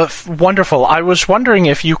 Wonderful. I was wondering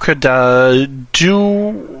if you could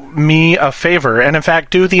do me a favor, and in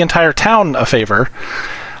fact do the entire town a favor.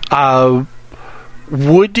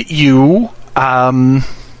 Would you,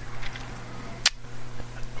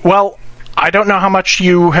 well, I don't know how much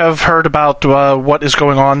you have heard about what is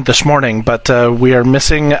going on this morning, but we are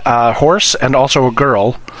missing a horse and also a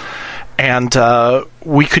girl, and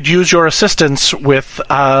we could use your assistance with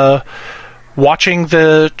watching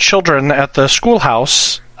the children at the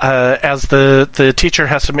schoolhouse, as the teacher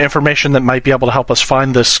has some information that might be able to help us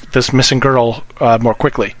find this missing girl more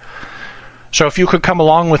quickly. So if you could come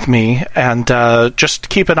along with me and just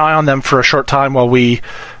keep an eye on them for a short time while we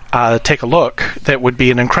take a look, that would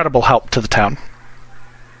be an incredible help to the town.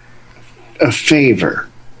 A favor,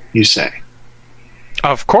 you say?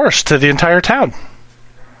 Of course, to the entire town.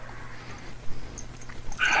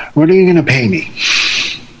 What are you going to pay me?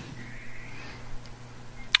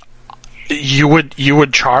 You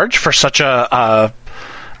would charge for such a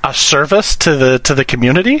service to the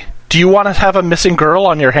community? Do you want to have a missing girl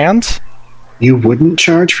on your hands? You wouldn't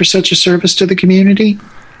charge for such a service to the community?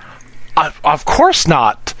 Of course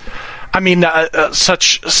not. I mean,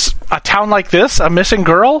 such a town like this, a missing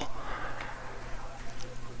girl?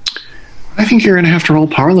 I think you're going to have to roll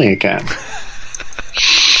Parley again.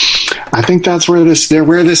 I think that's where this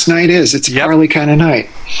night is. It's a Parley kind of night.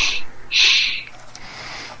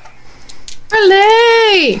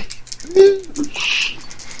 Parley!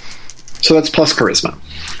 So that's plus charisma.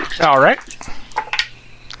 All right.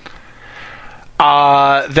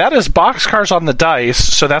 That is boxcars on the dice,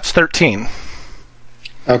 so that's 13.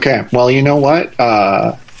 Okay. Well, you know what?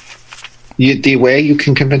 The way you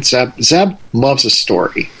can convince Zeb loves a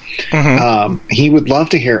story. Mm-hmm. He would love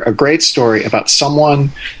to hear a great story about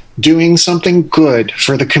someone doing something good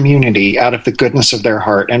for the community out of the goodness of their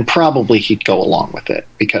heart, and probably he'd go along with it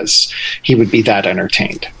because he would be that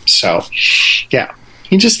entertained. So, yeah,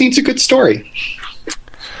 he just needs a good story.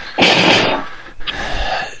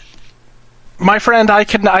 My friend, I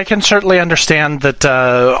can certainly understand that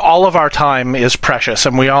all of our time is precious,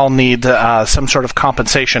 and we all need some sort of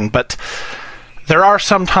compensation. But there are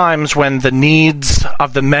some times when the needs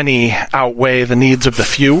of the many outweigh the needs of the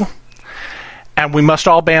few, and we must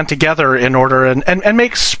all band together in order and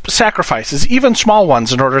make sacrifices, even small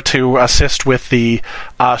ones, in order to assist with the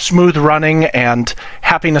smooth running and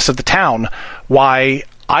happiness of the town. Why,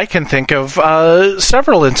 I can think of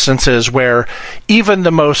several instances where even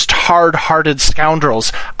the most hard-hearted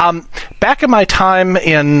scoundrels... back in my time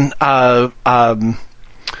in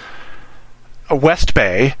West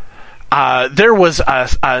Bay, there was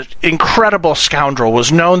a incredible scoundrel,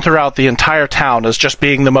 was known throughout the entire town as just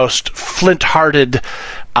being the most flint-hearted,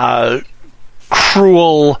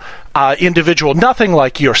 cruel individual. Nothing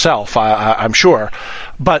like yourself, I'm sure.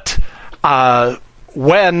 But...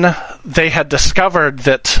 when they had discovered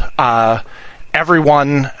that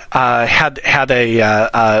everyone had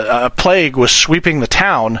a plague was sweeping the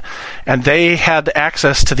town, and they had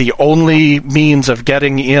access to the only means of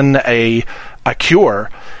getting in a cure,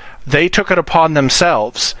 they took it upon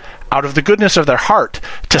themselves, out of the goodness of their heart,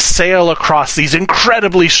 to sail across these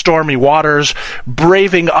incredibly stormy waters,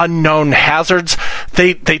 braving unknown hazards.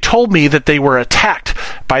 They told me that they were attacked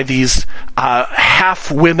by these half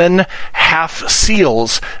women, half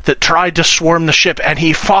seals that tried to swarm the ship, and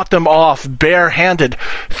he fought them off barehanded,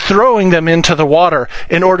 throwing them into the water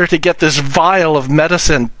in order to get this vial of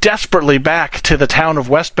medicine desperately back to the town of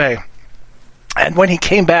West Bay. And when he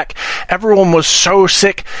came back, everyone was so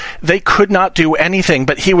sick they could not do anything,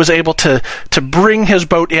 but he was able to bring his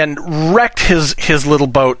boat in, wrecked his little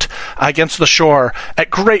boat against the shore at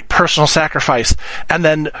great personal sacrifice, and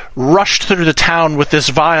then rushed through the town with this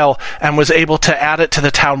vial and was able to add it to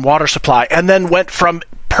the town water supply, and then went from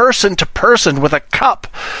person to person with a cup,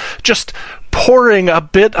 just pouring a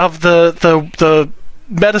bit of the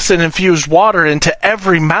medicine-infused water into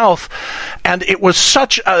every mouth, and it was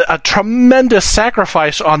such a tremendous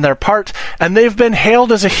sacrifice on their part, and they've been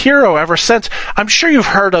hailed as a hero ever since. I'm sure you've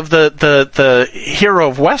heard of the hero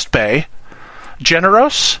of West Bay,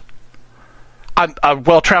 Generos? A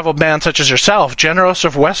well-traveled man such as yourself, Generos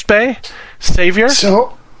of West Bay? Savior?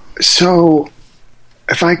 So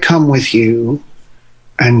if I come with you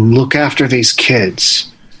and look after these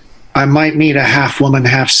kids, I might meet a half-woman,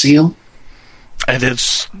 half-seal? And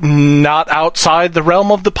it's not outside the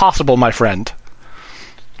realm of the possible, my friend.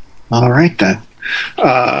 All right, then.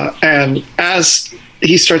 And as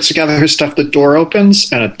he starts to gather his stuff, the door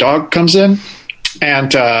opens, and a dog comes in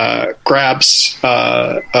and grabs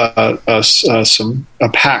a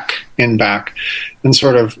pack in back and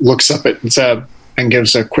sort of looks up at Zeb and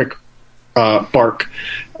gives a quick bark.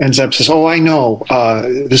 And Zeb says, "Oh, I know.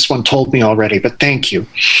 This one told me already, but thank you."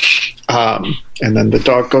 And then the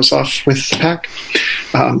dog goes off with the pack.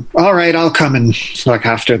 All right, I'll come and look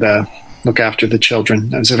after the children.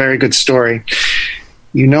 That was a very good story.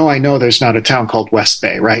 You know, I know there's not a town called West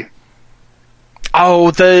Bay, right? Oh,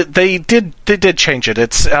 they did change it.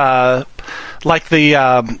 It's like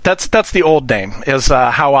the that's the old name is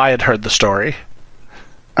how I had heard the story.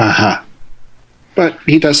 Uh-huh. But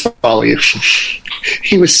he does follow you.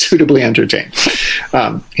 He was suitably entertained.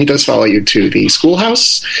 He does follow you to the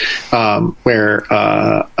schoolhouse, where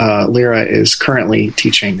Lyra is currently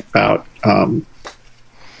teaching about...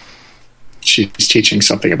 she's teaching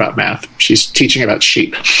something about math. She's teaching about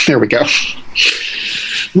sheep. There we go.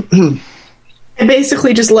 I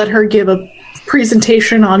basically just let her give a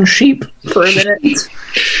presentation on sheep for a minute.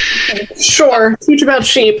 Sure, teach about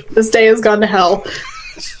sheep. This day has gone to hell.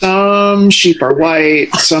 Some sheep are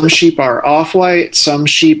white, some sheep are off-white, some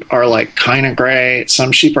sheep are like kind of gray,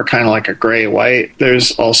 some sheep are kind of like a gray-white.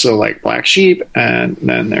 There's also like black sheep, and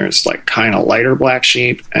then there's like kind of lighter black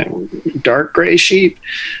sheep and dark gray sheep.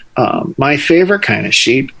 My favorite kind of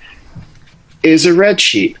sheep is a red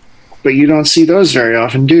sheep, but you don't see those very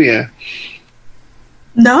often, do you?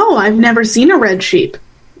 No, I've never seen a red sheep.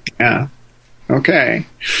 Yeah. Okay.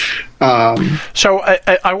 So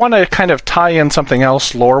I want to kind of tie in something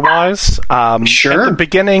else lore-wise. Sure. At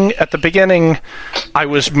the beginning, I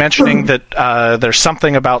was mentioning that there's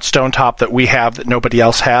something about Stone Top that we have that nobody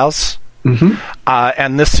else has. Mm-hmm.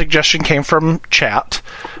 And this suggestion came from chat.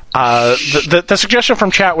 The suggestion from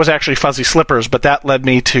chat was actually fuzzy slippers, but that led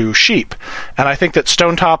me to sheep. And I think that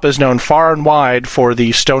Stone Top is known far and wide for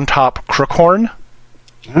the Stone Top crookhorn.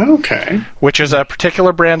 Okay. Which is a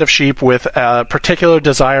particular brand of sheep with a particular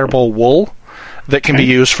desirable wool that can be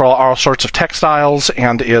used for all sorts of textiles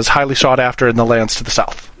and is highly sought after in the lands to the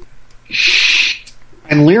south.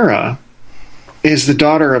 And Lyra is the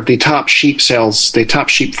daughter of the top sheep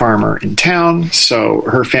farmer in town, so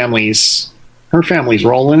her family's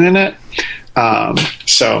rolling in it.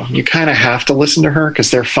 So you kind of have to listen to her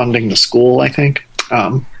because they're funding the school, I think.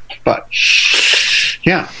 But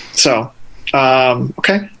yeah, so.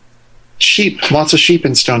 Okay. Sheep. Lots of sheep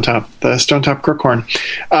in Stone Top. The Stone Top crookhorn.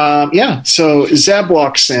 Yeah, so Zeb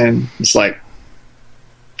walks in. It's like,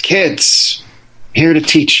 kids, here to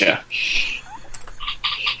teach you.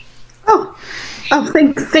 Oh,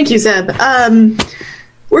 thank you, Zeb.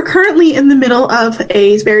 We're currently in the middle of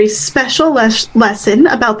a very special lesson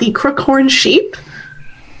about the crookhorn sheep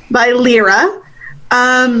by Lyra.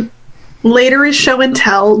 Later is show and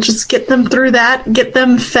tell. Just get them through that. Get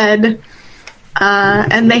them fed.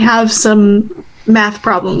 And they have some math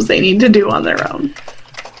problems they need to do on their own.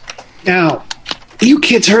 Now, you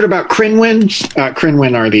kids heard about Crinwin?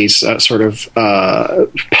 Crinwin are these sort of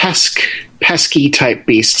pesky type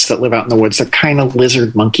beasts that live out in the woods. They're kind of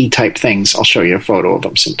lizard monkey type things. I'll show you a photo of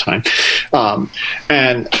them sometime.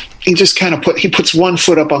 And he just kind of puts one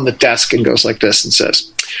foot up on the desk and goes like this and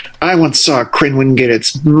says, I once saw a Crinwin get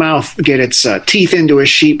its teeth into a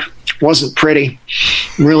sheep. Wasn't pretty,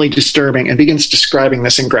 really disturbing, and begins describing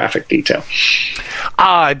this in graphic detail.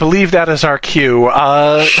 I believe that is our cue.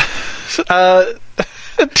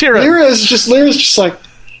 Tira. Lyra's just like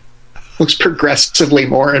looks progressively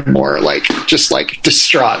more and more like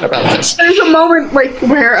distraught about this. There's a moment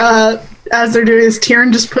where as they're doing this,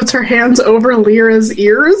 Tyrion just puts her hands over Lyra's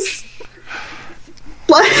ears.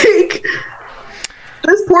 Like,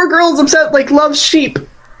 this poor girl's upset, loves sheep.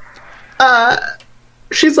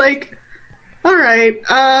 She's like, all right,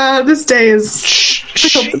 this day is... I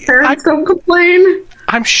hope the parents don't complain.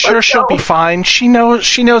 I'm sure she'll be fine. She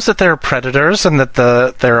knows that there are predators and that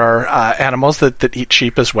there are animals that eat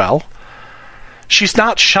sheep as well. She's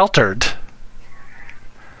not sheltered.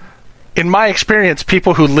 In my experience,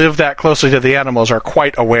 people who live that closely to the animals are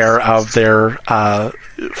quite aware of their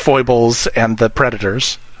foibles and the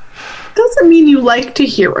predators. Doesn't mean you like to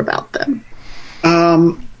hear about them.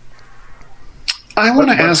 I want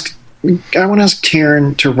to ask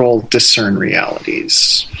Tyrion to roll discern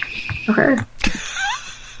realities. Okay.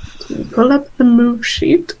 Pull up the move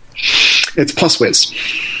sheet. It's plus whiz.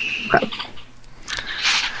 Okay.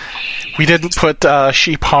 We didn't put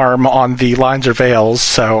sheep harm on the lines or veils,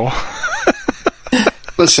 so...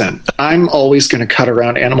 Listen, I'm always going to cut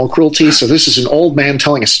around animal cruelty, so this is an old man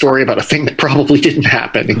telling a story about a thing that probably didn't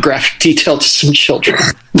happen in graphic detail to some children.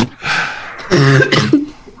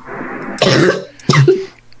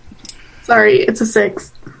 Sorry, it's a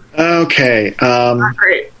 6. Okay. Not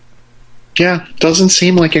great. Yeah, doesn't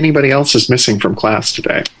seem like anybody else is missing from class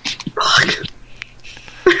today. Fuck.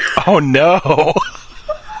 Oh no.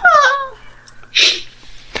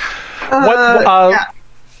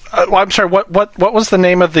 I'm sorry. What was the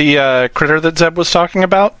name of the critter that Zeb was talking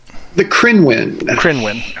about? The Crinwin.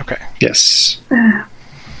 Crinwin. Okay. Yes.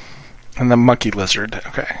 And the monkey lizard.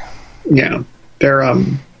 Okay. Yeah, they're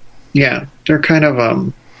kind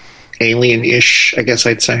of alien-ish, I guess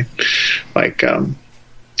I'd say.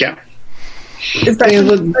 Yeah. Is that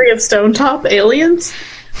the story of Stone Top aliens?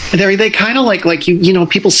 They kind of like you know,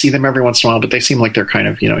 people see them every once in a while, but they seem like they're kind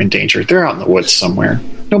of, endangered. They're out in the woods somewhere.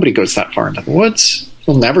 Nobody goes that far into the woods.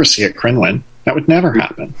 You'll never see a Crinwin. That would never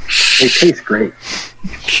happen. They taste great.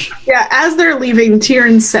 Yeah, as they're leaving,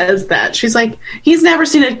 Tyrion says that. She's like, he's never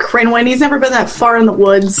seen a Crinwin. He's never been that far in the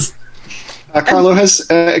woods. Carlo has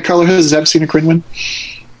Zeb seen a Crinwin?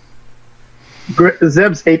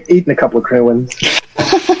 Zeb's eaten a couple of Crinwins.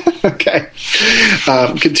 Okay.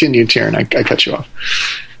 Continue, Tyrion. I cut you off.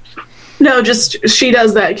 No, just she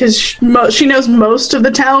does that because she knows most of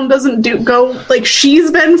the town doesn't go. Like,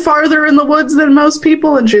 she's been farther in the woods than most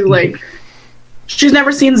people, and she's like, she's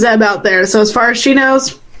never seen Zeb out there. So as far as she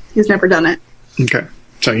knows, he's never done it. Okay.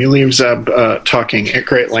 So you leave Zeb talking at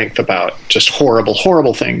great length about just horrible,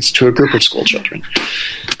 horrible things to a group of school children.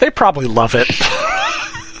 They probably love it.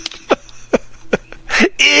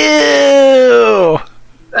 Ew!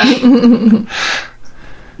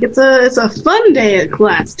 It's a fun day at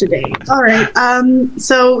class today. All right.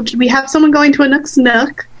 So do we have someone going to a Nook's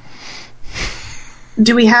Nook?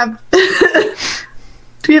 Do we have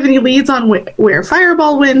any leads on where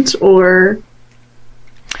Fireball went, or?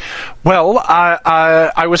 Well,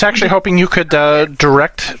 I was actually hoping you could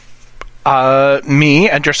direct me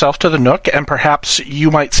and yourself to the Nook, and perhaps you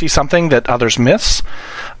might see something that others miss,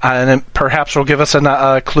 and it perhaps will give us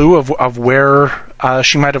a clue of where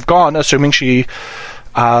she might have gone, assuming she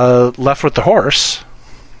left with the horse.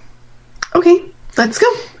 Okay, let's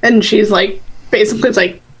go. And she's like, basically, it's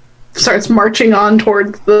like, starts marching on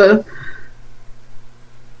towards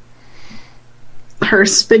her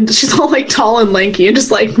spin. She's all like tall and lanky and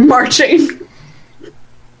just like marching.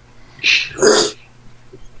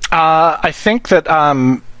 I think that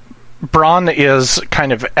Braun is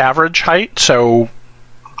kind of average height, so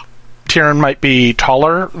Tyrion might be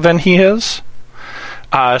taller than he is.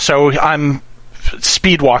 So I'm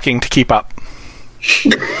speed walking to keep up.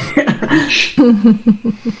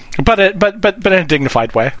 but in a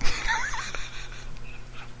dignified way.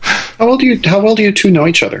 How well do you two know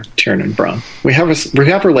each other, Tyrion and Braun? We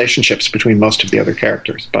have relationships between most of the other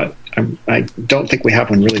characters, but I don't think we have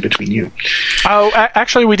one really between you. Oh,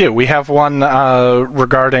 actually, we do. We have one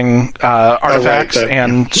regarding artifacts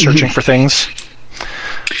and searching for things.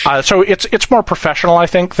 So it's more professional, I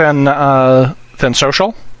think, than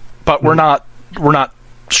social, but we're not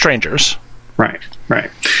strangers. Right.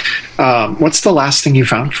 What's the last thing you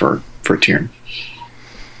found for Tyrion?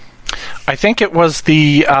 I think it was the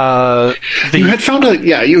you had found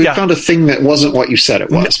found a thing that wasn't what you said it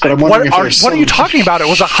was, but I'm wondering what are you talking about? It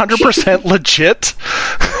was 100% legit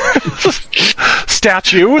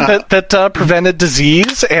statue that prevented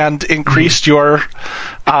disease and increased your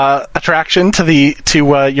attraction to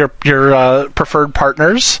your preferred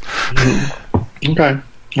partners. Okay,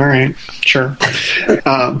 all right, sure.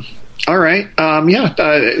 All right,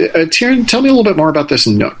 Tyrion, tell me a little bit more about this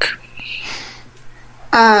Nook.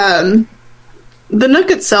 The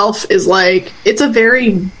Nook itself is like, it's a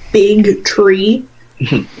very big tree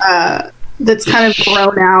that's kind of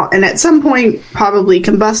grown out, and at some point probably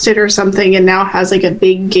combusted or something, and now has like a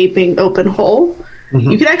big gaping open hole.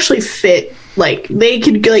 You could actually fit, like,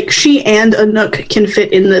 she and a Nook can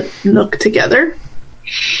fit in the Nook together.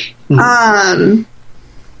 And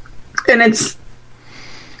it's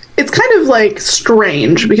kind of like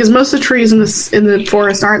strange because most of the trees in the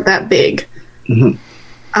forest aren't that big.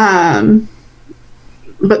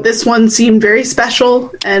 But this one seemed very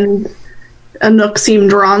special, and a Nook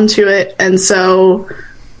seemed drawn to it, and so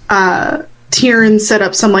Tyrion set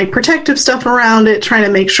up some like protective stuff around it, trying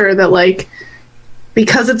to make sure that, like,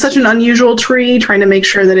 because it's such an unusual tree, trying to make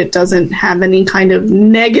sure that it doesn't have any kind of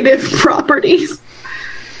negative properties.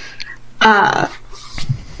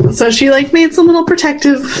 So she like made some little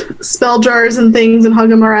protective spell jars and things and hung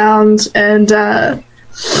them around, and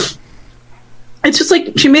it's just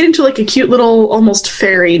like she made it into like a cute little almost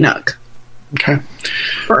fairy Nook. Okay.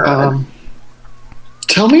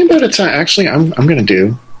 Tell me about a time. Actually, I'm going to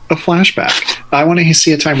do a flashback. I want to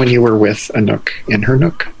see a time when you were with a Nook in her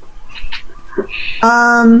Nook.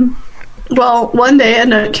 Well, one day a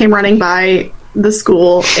Nook came running by the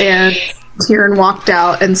school, and Tyrion walked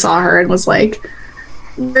out and saw her and was like,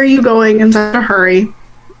 "Where are you going in such a hurry?"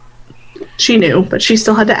 She knew, but she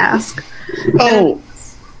still had to ask.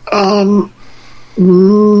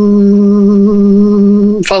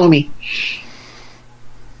 Follow me.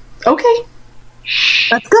 Okay.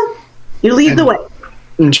 Let's go. You lead the way.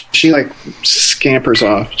 And she like scampers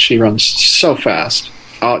off. She runs so fast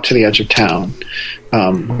out to the edge of town,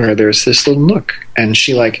 where there's this little Nook, and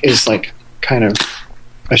she like is like kind of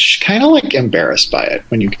like embarrassed by it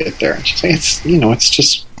when you get there. And she's like, it's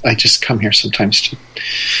just I just come here sometimes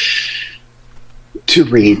to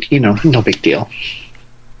read. No big deal.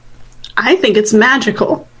 I think it's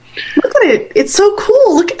magical. Look at it. It's so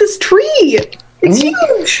cool. Look at this tree. It's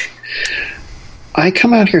huge. I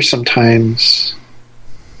come out here sometimes,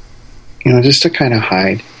 just to kind of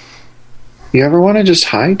hide. You ever want to just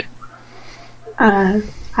hide? I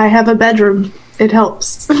have a bedroom. It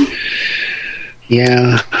helps.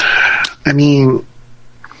 Yeah. I mean,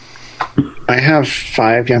 I have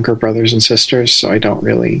 5 younger brothers and sisters, so I don't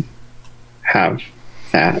really have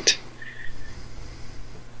that.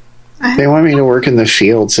 They want me to work in the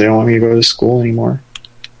fields. They don't want me to go to school anymore.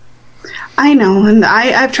 I know, and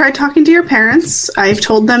I've tried talking to your parents. I've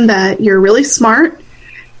told them that you're really smart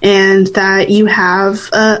and that you have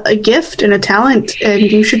a gift and a talent, and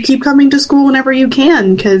you should keep coming to school whenever you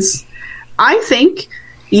can, because I think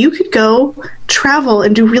you could go travel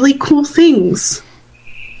and do really cool things.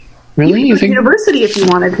 Really? You think university if you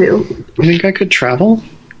wanted to? You think I could travel?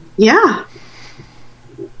 Yeah.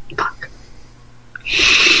 Fuck.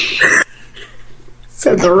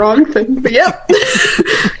 Said the wrong thing, but yep.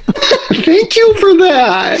 Thank you for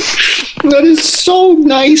that. That is so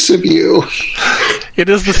nice of you. It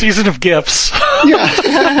is the season of gifts.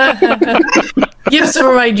 Yeah. Gifts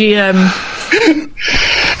for my GM.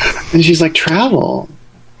 And she's like, travel.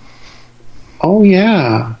 Oh,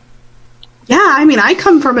 yeah. Yeah, I mean, I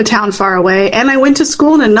come from a town far away, and I went to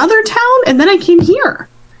school in another town, and then I came here.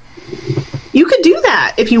 You could do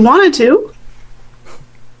that if you wanted to.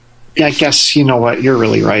 Yeah, I guess, you know what, you're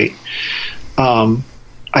really right.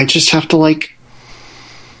 I just have to, I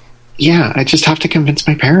just have to convince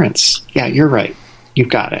my parents. Yeah, you're right. You've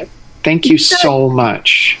got it. Thank you so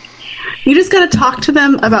much. You just got to talk to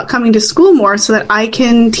them about coming to school more so that I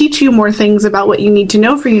can teach you more things about what you need to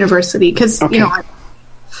know for university. Because, Okay.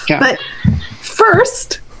 Yeah. But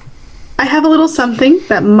first, I have a little something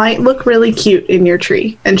that might look really cute in your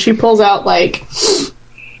tree. And she pulls out, a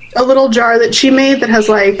little jar that she made that has,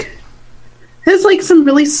 some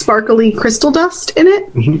really sparkly crystal dust in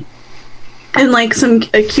it. Mm-hmm. And,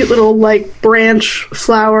 a cute little, branch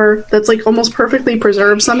flower that's, almost perfectly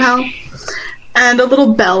preserved somehow. And a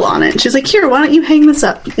little bell on it. She's like, here, why don't you hang this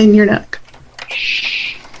up in your nook?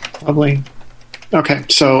 Lovely. Okay,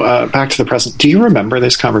 so back to the present. Do you remember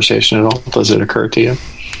this conversation at all? Does it occur to you?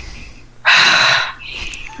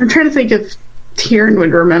 I'm trying to think if Tyrion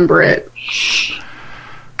would remember it.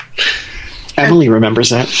 Emily remembers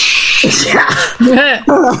that. Yeah.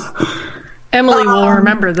 Emily will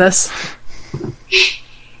remember this.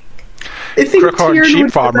 I think Crookhorn Tyrion Sheep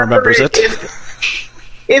would Farm remember remembers it.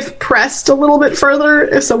 If pressed a little bit further,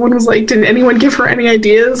 if someone was like, did anyone give her any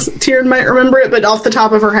ideas? Tyrion might remember it, but off the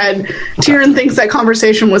top of her head, Tyrion thinks that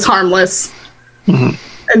conversation was harmless and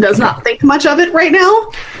does not think much of it right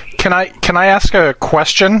now. Can I ask a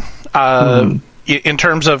question? In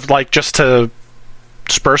terms of just to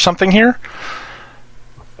spur something here,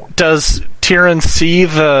 does Tyrion see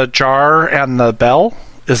the jar and the bell?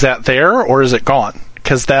 Is that there or is it gone?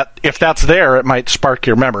 Because if that's there, it might spark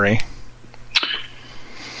your memory.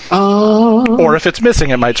 Or if it's missing,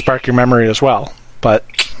 it might spark your memory as well. But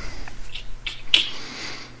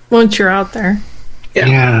Once you're out there.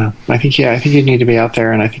 Yeah, I think you need to be out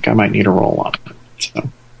there, and I think I might need a roll on it. So.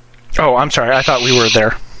 Oh, I'm sorry. I thought we were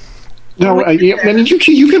there. No, you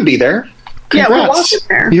can be there. Congrats. Yeah, we're walking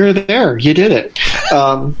there. You're there. You did it.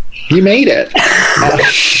 You made it.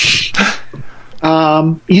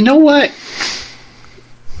 You know what?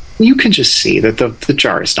 You can just see that the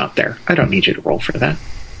jar is not there. I don't need you to roll for that.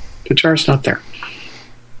 The jar's not there.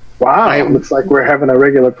 Wow, it looks like we're having a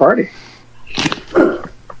regular party.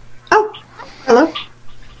 Oh, hello.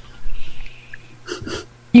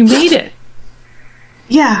 You made it.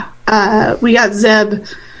 Yeah, we got Zeb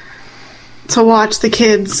to watch the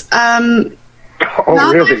kids. Oh,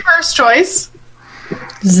 Not really? my first choice.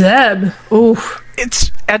 Zeb. Oof.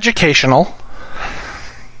 It's educational.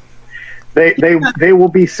 They will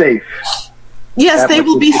be safe. Yes, they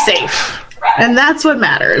will be safe. And that's what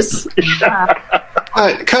matters.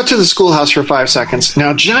 Cut to the schoolhouse for 5 seconds.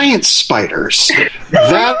 Now, giant spiders.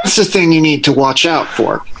 That's the thing you need to watch out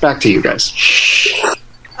for. Back to you guys.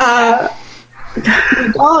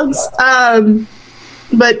 Dogs.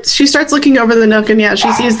 But she starts looking over the nook, and yeah,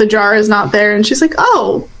 she sees the jar is not there, and she's like,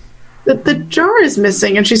 oh, the jar is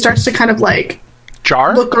missing. And she starts to kind of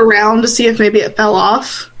Jar? look around to see if maybe it fell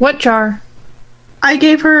off. What jar? I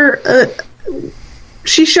gave her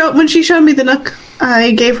when she showed me the nook,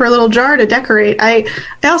 I gave her a little jar to decorate. I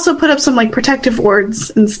also put up some protective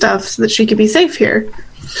wards and stuff so that she could be safe here.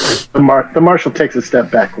 The marshal takes a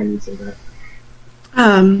step back when you say that.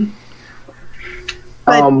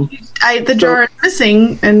 But the jar is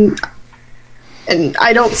missing, and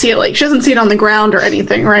I don't see it. She doesn't see it on the ground or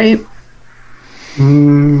anything, right?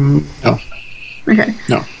 No. Okay.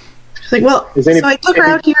 No. She's like, well, so I took her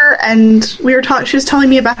out here, and we were talking. She was telling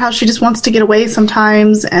me about how she just wants to get away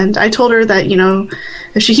sometimes, and I told her that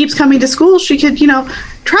if she keeps coming to school, she could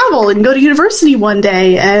travel and go to university one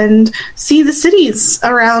day and see the cities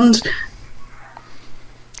around.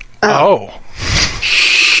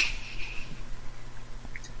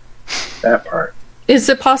 That part. Is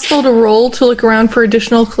it possible to roll to look around for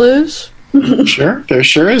additional clues? Sure, there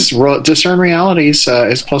sure is. Discern realities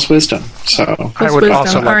is plus wisdom. So I would wisdom.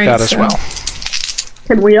 also like All right, that as so- well.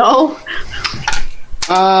 Can we all?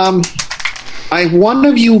 one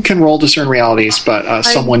of you can roll discern realities, but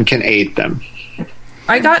someone can aid them.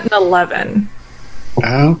 I got an 11.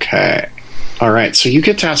 Okay. All right. So you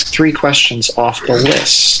get to ask 3 questions off the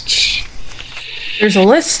list. There's a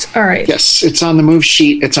list. All right. Yes, it's on the move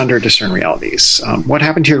sheet. It's under discern realities. What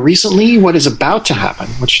happened here recently? What is about to happen?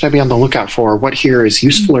 What should I be on the lookout for? What here is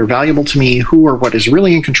useful or valuable to me? Who or what is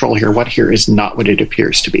really in control here? What here is not what it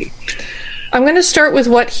appears to be? I'm going to start with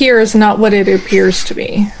what here is not what it appears to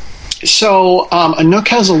be. So Anouk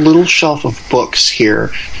has a little shelf of books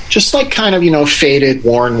here, just like kind of, faded,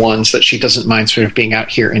 worn ones that she doesn't mind sort of being out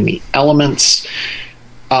here in the elements.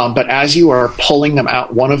 But as you are pulling them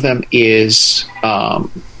out, one of them is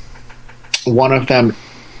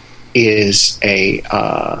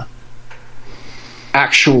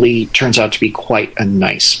actually turns out to be quite a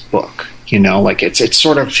nice book. It's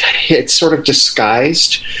sort of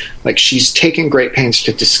disguised. Like she's taken great pains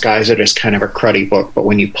to disguise it as kind of a cruddy book, but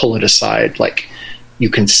when you pull it aside, like you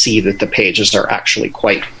can see that the pages are actually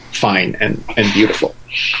quite fine and beautiful.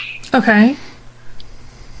 Okay.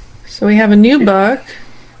 So we have a new book.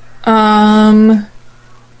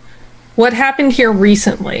 What happened here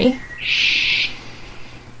recently?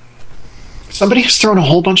 Somebody has thrown a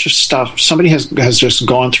whole bunch of stuff. Somebody has just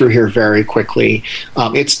gone through here very quickly.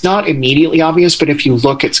 It's not immediately obvious, but if you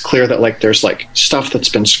look, it's clear that there's stuff that's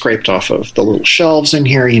been scraped off of the little shelves in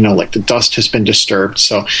here. The dust has been disturbed.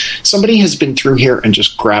 So somebody has been through here and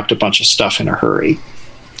just grabbed a bunch of stuff in a hurry.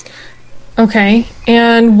 Okay.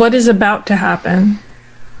 And what is about to happen?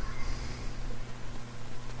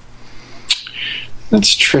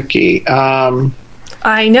 That's tricky.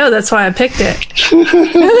 I know, that's why I picked it.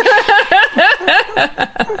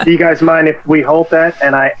 Do you guys mind if we hold that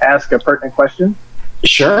and I ask a pertinent question?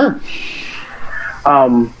 Sure.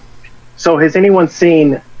 So has anyone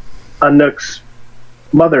seen Anouk's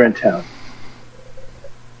mother in town?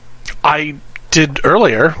 I did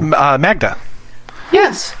earlier. Magda.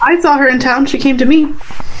 Yes, I saw her in town. She came to me.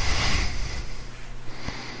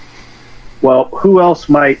 Well, who else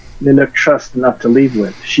might Anouk trust enough to leave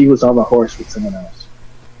with? She was on the horse with someone else.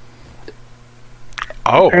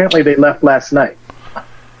 Oh. Apparently they left last night.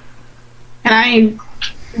 And I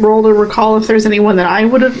roll to recall if there's anyone that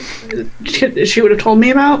she would have told me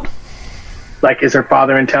about. Like, is her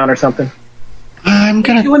father in town or something? I'm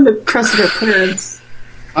Doing the crest of her parents.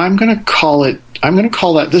 gonna call that.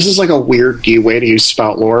 This is like a weird way to use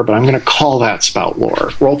spout lore, but I'm gonna call that spout lore.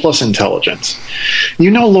 Roll plus intelligence. You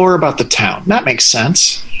know lore about the town. That makes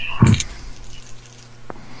sense.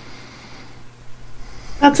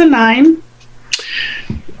 That's a 9.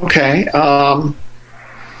 Okay.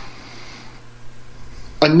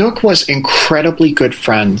 Anouk was incredibly good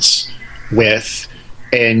friends with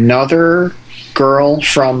another girl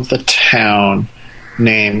from the town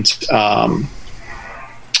named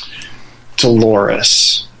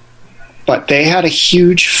Dolores. But they had a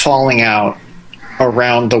huge falling out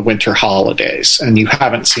around the winter holidays, and you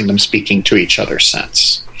haven't seen them speaking to each other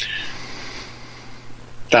since.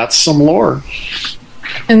 That's some lore.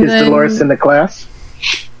 And Is Dolores in the class?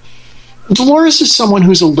 Dolores is someone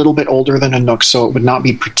who's a little bit older than Anouk, so it would not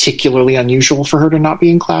be particularly unusual for her to not be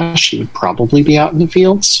in class. She would probably be out in the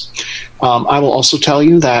fields. I will also tell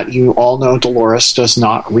you that you all know Dolores does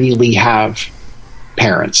not really have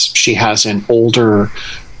parents. She has an older,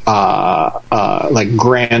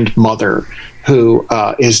 grandmother who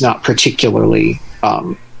is not particularly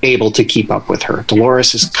able to keep up with her.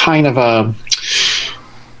 Dolores is kind of a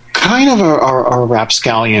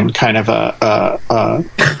rapscallion, kind of a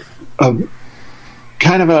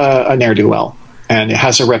ne'er-do-well, and it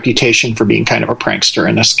has a reputation for being kind of a prankster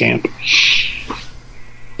and a scamp.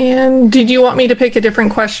 And did you want me to pick a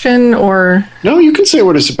different question, or No, you can say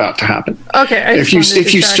what is about to happen. okay? If you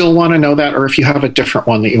still want to know that, or if you have a different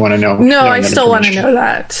one that you want to know. No, I still want to know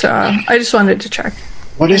that. So I just wanted to check.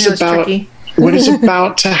 What is I know it's about tricky. what is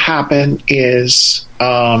about to happen is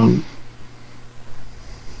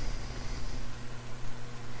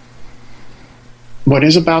what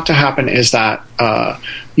is about to happen is that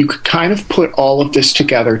you could kind of put all of this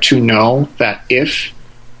together to know that if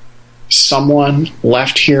someone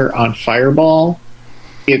left here on Fireball,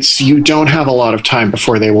 you don't have a lot of time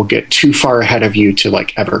before they will get too far ahead of you to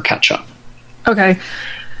ever catch up. Okay.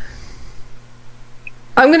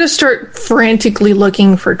 I'm going to start frantically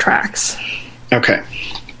looking for tracks. Okay.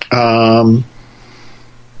 That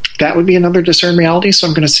would be another discern reality, so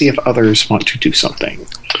I'm going to see if others want to do something.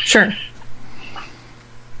 Sure.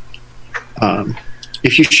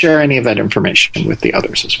 if you share any of that information with the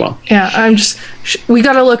others as well. Yeah, we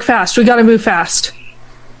got to look fast. We got to move fast.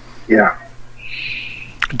 Yeah.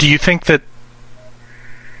 Do you think that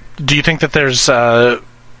there's a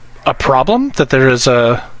problem? That there is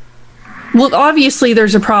a... Well, obviously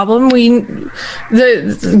there's a problem.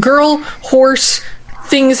 The girl, horse,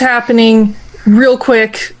 things happening real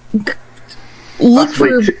quick. Look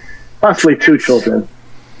possibly two children.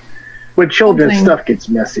 With children, something. Stuff gets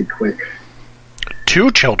messy quick.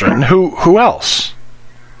 2 children? Who else?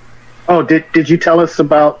 Oh, did you tell us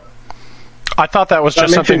about? I thought that was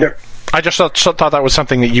just something. I just thought that was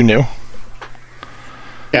something that you knew.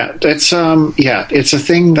 Yeah, it's a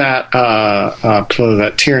thing that that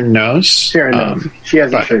Tyrion knows. Tyrion knows. She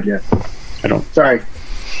hasn't shared yet. I don't. Sorry,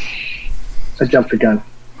 I jumped the gun.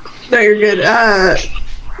 No, you're good.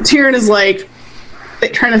 Tyrion is like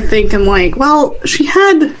trying to think and like, well, she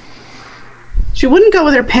wouldn't go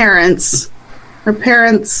with her parents. Her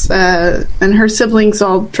parents and her siblings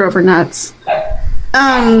all drove her nuts.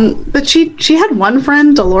 But she had one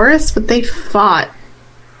friend, Dolores, but they fought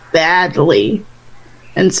badly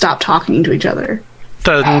and stopped talking to each other.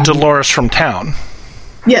 The Dolores from town.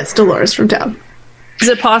 Yes, Dolores from town. Is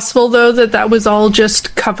it possible, though, that was all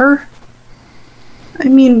just cover? I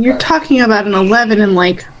mean, you're talking about an 11 and,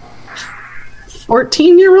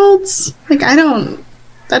 14-year-olds?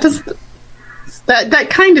 That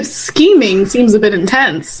kind of scheming seems a bit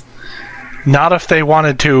intense. Not if they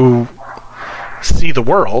wanted to see the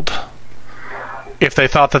world. If they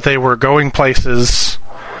thought that they were going places...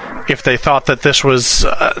 If they thought that this was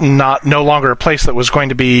no longer a place that was going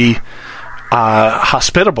to be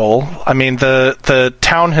hospitable, I mean, the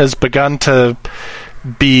town has begun to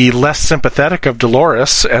be less sympathetic of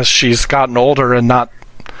Dolores as she's gotten older and not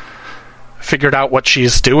figured out what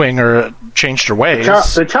she's doing or changed her ways.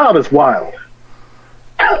 The child is wild.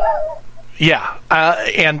 Yeah,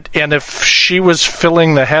 and if she was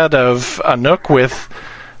filling the head of Anouk with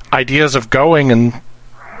ideas of going and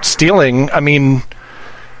stealing, I mean...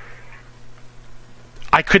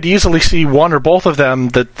 I could easily see one or both of them,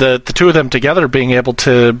 the two of them together, being able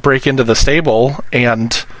to break into the stable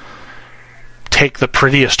and take the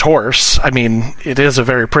prettiest horse. I mean, it is a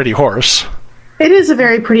very pretty horse. It is a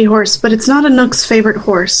very pretty horse, but it's not Anouk's favorite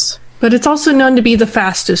horse. But it's also known to be the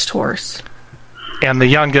fastest horse. And the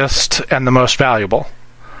youngest and the most valuable.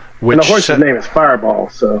 And the horse's name is Fireball,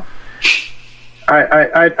 so...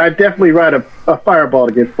 I definitely ride a Fireball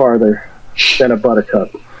to get farther than a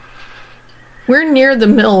Buttercup. We're near the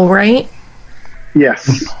mill, right?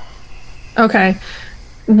 Yes. Okay.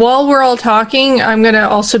 While we're all talking, I'm going to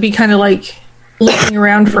also be kind of looking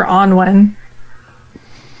around for Onwen.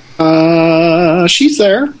 She's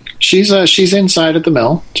there. She's inside at the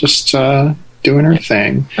mill, just doing her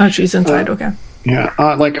thing. Oh, she's inside. Okay. Yeah.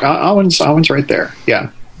 Onwen's right there.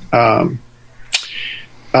 Yeah.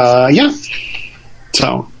 Yeah.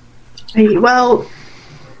 So. Well,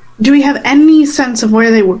 do we have any sense of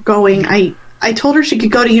where they were going? I told her she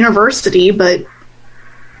could go to university, but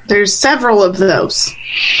there's several of those.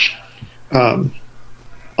 I'll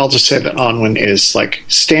just say that Onwen is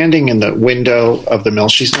standing in the window of the mill.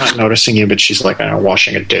 She's not noticing you, but she's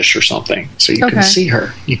washing a dish or something. So you can see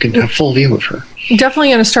her. You can have full view of her. Definitely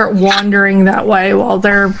going to start wandering that way while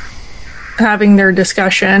they're having their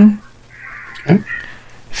discussion. Okay.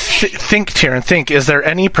 Think, Tyrion, think. Is there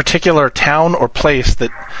any particular town or place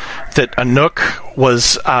that Anouk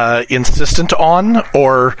was insistent on,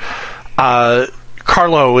 or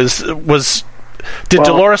Carlo was? Did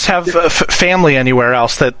Dolores have family anywhere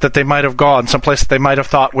else that they might have gone, someplace that they might have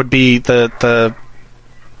thought would be their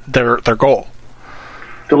goal?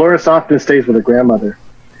 Dolores often stays with her grandmother.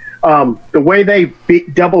 The way they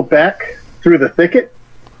double back through the thicket.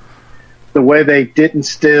 The way they didn't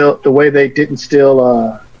steal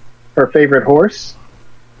her favorite horse,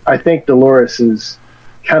 I think Dolores is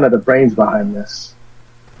kind of the brains behind this.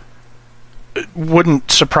 It wouldn't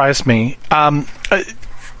surprise me.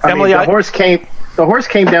 Emily, the horse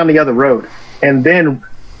came down the other road, and then,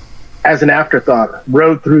 as an afterthought,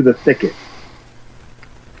 rode through the thicket.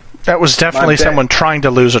 That was definitely someone trying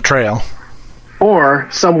to lose a trail, or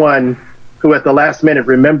someone who, at the last minute,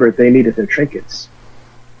 remembered they needed their trinkets.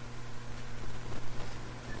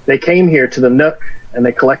 They came here to the Nook and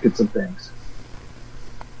they collected some things.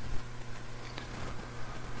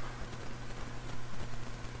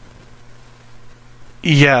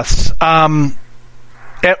 Yes.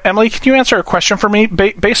 Emily, can you answer a question for me?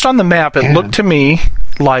 Based on the map, it looked to me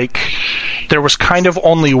like there was kind of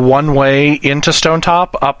only one way into Stone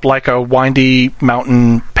Top, up a windy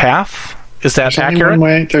mountain path. Is that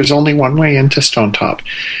accurate? There's only one way into Stone Top.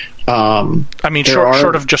 I mean,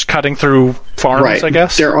 short of just cutting through farms, right. I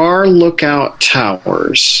guess. There are lookout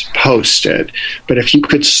towers posted, but if you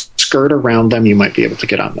could skirt around them, you might be able to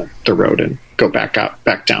get on the road and go back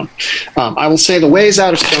down. I will say the ways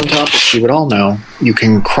out of Stone Top, as you would all know, you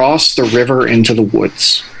can cross the river into the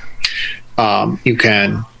woods. You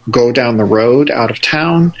can go down the road out of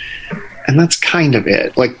town, and that's kind of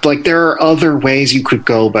it. Like there are other ways you could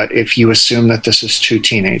go, but if you assume that this is two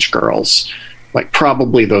teenage girls, like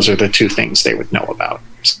probably those are the two things they would know about.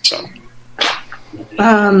 So,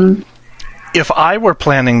 if I were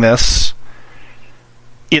planning this,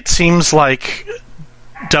 it seems like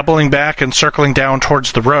doubling back and circling down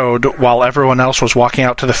towards the road while everyone else was walking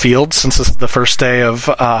out to the field, since this is the first day of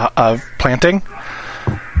planting,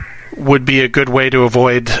 would be a good way to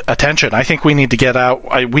avoid attention. I think we need to get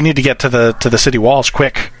out. We need to get to the city walls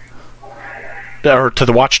quick, or to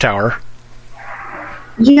the watchtower.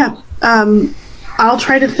 Yeah. I'll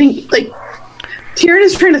try to think, like, Tyrion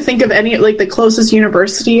is trying to think of any, like, the closest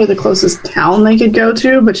university or the closest town they could go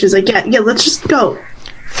to, but she's like, yeah, let's just go.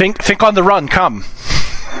 Think on the run, come.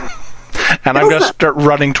 And I'm going to start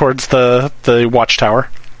running towards the watchtower.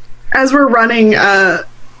 As we're running,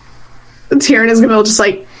 Tyrion is going to just,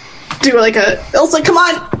 like, do, like, Ilsa, come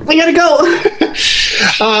on, we gotta go.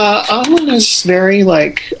 Amon is very,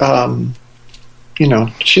 like,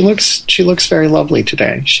 she looks very lovely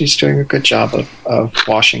today. She's doing a good job of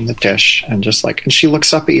washing the dish, and and she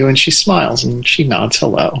looks up at you and she smiles and she nods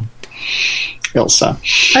hello.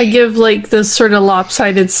 Ilsa. I give like this sort of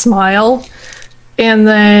lopsided smile, and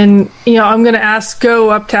then I'm going to go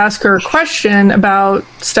up to ask her a question about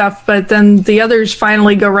stuff, but then the others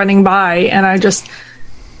finally go running by, and I just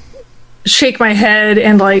shake my head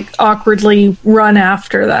and like awkwardly run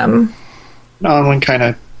after them. Amon kind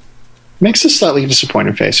of makes a slightly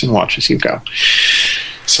disappointed face and watches you go.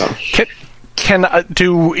 So,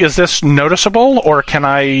 is this noticeable, or can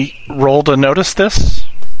I roll to notice this?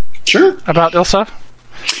 Sure. About Ilsa?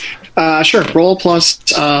 Sure. Roll plus.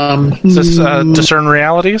 Is this discern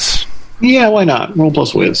realities? Yeah, why not? Roll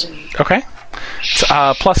plus whiz. Okay. It's,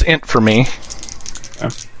 plus int for me.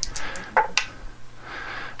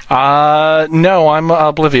 No, I'm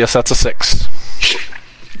oblivious. That's a 6.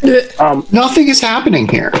 Nothing is happening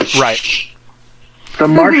here. Right. The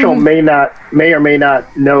marshal may or may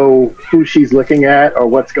not know who she's looking at or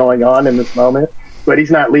what's going on in this moment, but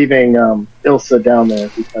he's not leaving Ilsa down there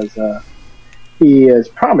because he has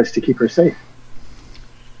promised to keep her safe.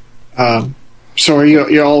 So are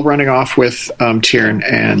you're all running off with Tyrion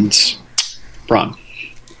and Bronn?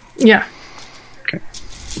 Yeah. Okay.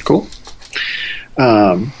 Cool.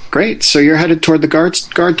 Great. So you're headed toward the guard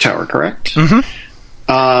tower, correct? Mm-hmm.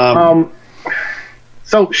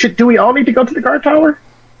 So do we all need to go to the guard tower?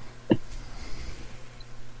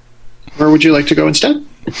 Where would you like to go instead?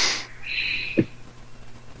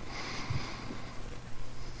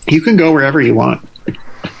 You can go wherever you want.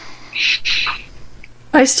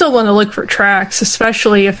 I still want to look for tracks,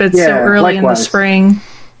 especially if it's so early in the spring.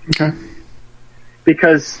 Okay.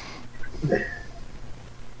 Because,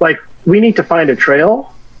 like, we need to find a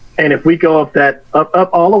trail, and if we go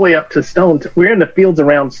up all the way up to we're in the fields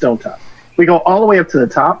around Stone Top. We go all the way up to the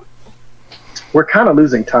top, we're kind of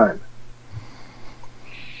losing time.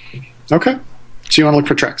 Okay. So you want to look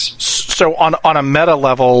for tracks. So on a meta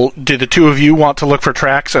level, do the two of you want to look for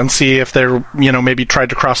tracks and see if they're, maybe tried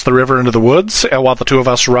to cross the river into the woods, while the two of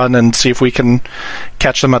us run and see if we can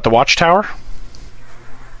catch them at the watchtower?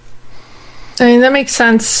 I mean, that makes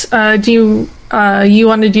sense. Do you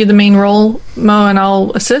want to do the main role, Mo, and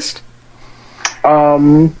I'll assist?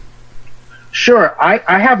 Sure.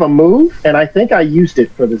 I have a move, and I think I used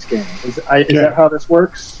it for this game. Is that how this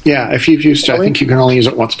works? Yeah, if you've used it, I think you can only use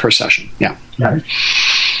it once per session. Yeah. Okay.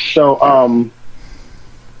 So,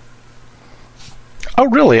 Oh,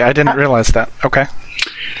 really? I didn't realize that. Okay.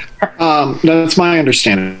 That's my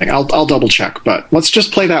understanding. I'll double check, but let's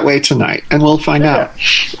just play that way tonight, and we'll find out.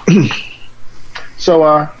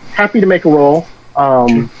 So, happy to make a roll.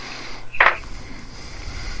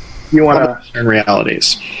 You want to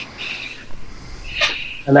realities,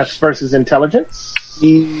 and that's versus intelligence.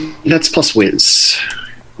 That's plus whiz.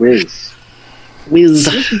 Whiz. Whiz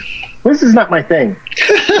is not my thing.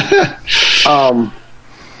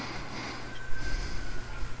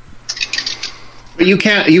 You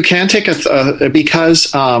can take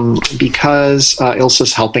because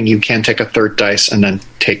Ilsa's helping. You can take a third dice and then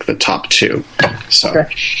take the top two. So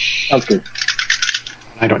okay. Sounds good.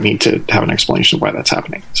 I don't need to have an explanation of why that's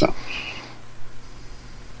happening. So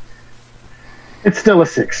it's still a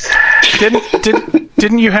 6.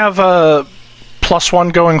 Didn't you have a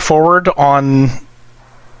 +1 going forward on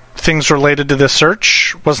things related to this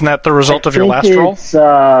search? Wasn't that the result of your last roll? It's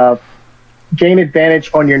gain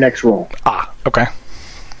advantage on your next roll. Ah, okay.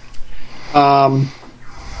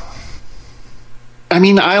 I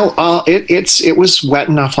mean, it was wet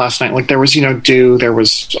enough last night. Like there was, dew. There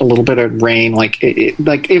was a little bit of rain. Like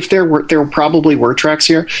if there probably were tracks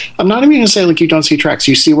here. I'm not even going to say like you don't see tracks.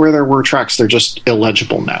 You see where there were tracks. They're just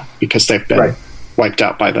illegible now because they've been wiped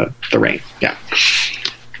out by the rain. Yeah.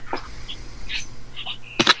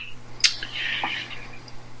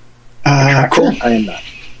 Cool. I am not.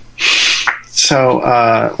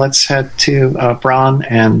 So let's head to Braun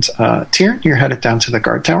and Tyrion. You're headed down to the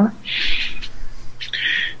guard tower.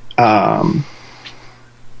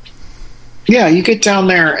 Yeah, you get down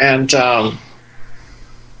there, and the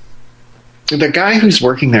guy who's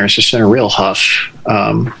working there is just in a real huff.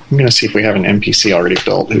 I'm going to see if we have an NPC already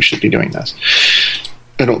built who should be doing this.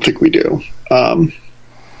 I don't think we do.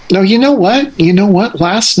 No, you know what?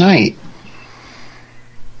 Last night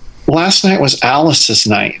was Alice's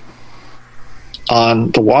night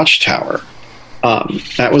on the Watchtower.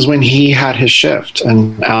 That was when he had his shift,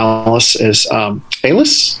 and Alice is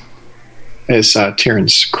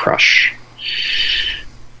Tyrion's crush.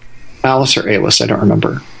 Alice or Alice, I don't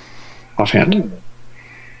remember offhand.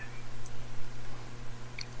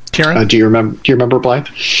 Tyrion? Do you remember Blythe?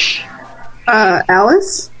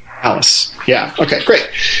 Alice? Alice. Yeah. Okay, great.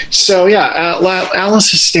 So yeah,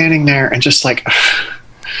 Alice is standing there and just like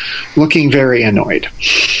looking very annoyed.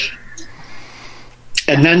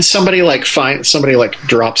 And then somebody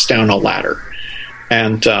drops down a ladder,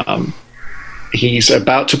 and he's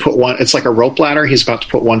about to put it's like a rope ladder. He's about to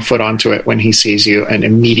put one foot onto it when he sees you, and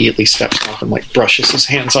immediately steps off and like brushes his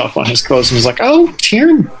hands off on his clothes and is like, "Oh,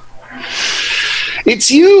 Tyrion,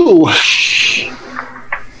 it's you."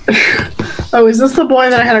 Oh, is this the boy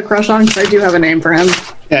that I had a crush on? Because I do have a name for him.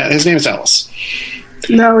 Yeah, his name is Alice.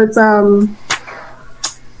 No, it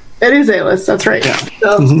is Alice. That's right. Yeah.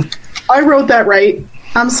 So, I wrote that right.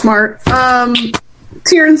 I'm smart.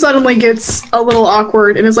 Tyrion suddenly gets a little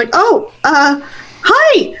awkward and is like, "Oh,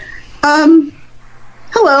 hi.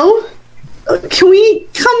 Hello. Can we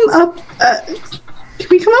come up? Can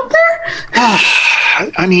we come up there?"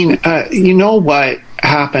 I mean, you know what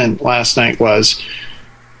happened last night was,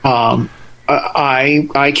 I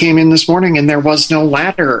came in this morning and there was no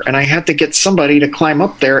ladder, and I had to get somebody to climb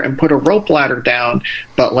up there and put a rope ladder down.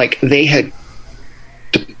 But like they had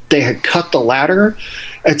cut the ladder.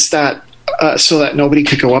 It's that so that nobody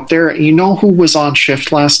could go up there. You know who was on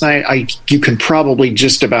shift last night? You can probably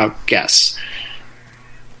just about guess.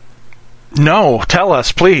 No, tell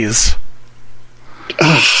us, please.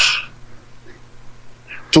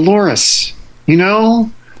 Dolores. You know,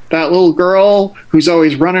 that little girl who's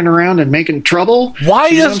always running around and making trouble? Why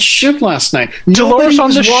She was is on shift last night? Dolores Nobody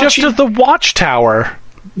on the was shift watching. of the Watchtower?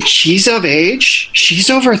 She's of age. She's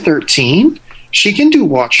over 13. She can do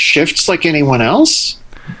watch shifts like anyone else.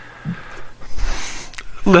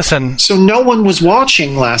 Listen. So no one was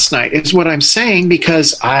watching last night, is what I'm saying,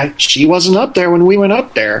 because she wasn't up there when we went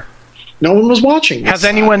up there. No one was watching. Has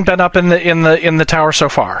anyone been up in the tower so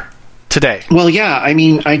far today? Well, yeah. I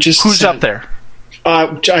mean, Who's up there?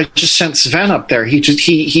 I just sent Sven up there. He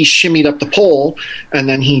shimmied up the pole, and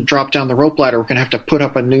then he dropped down the rope ladder. We're gonna have to put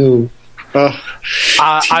up a new. I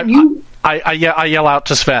yell out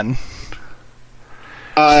to Sven.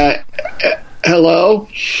 Hello?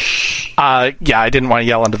 Yeah, I didn't want to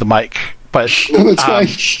yell into the mic, but That's fine.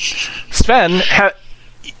 Sven,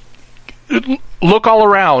 look all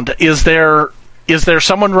around. Is there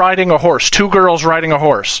someone riding a horse? Two girls riding a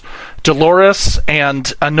horse. Dolores and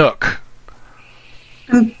Anouk.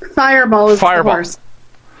 And Fireball is Fireball. the horse.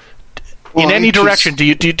 Well, In any I just- direction, do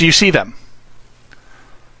you see them?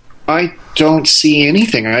 I don't see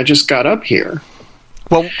anything. I just got up here.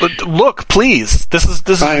 Well, look, please. This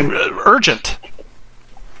is I'm- urgent.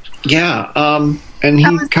 Yeah. And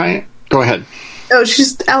he kind. Go ahead. Oh,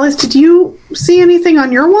 Alice, did you see anything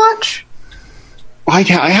on your watch? I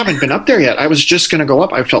haven't been up there yet. I was just going to go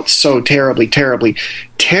up. I felt so terribly, terribly,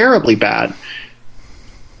 terribly bad.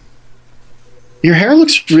 Your hair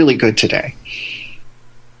looks really good today.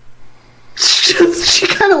 She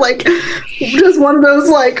kind of like just one of those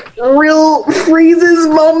like real freezes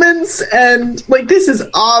moments, and like this is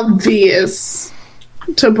obvious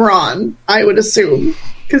to Braun, I would assume,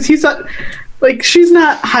 because he's not like she's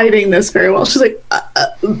not hiding this very well. She's like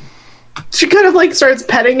she kind of like starts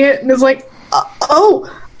petting it and is like,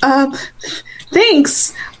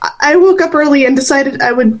 thanks. I woke up early and decided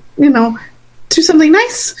I would, do something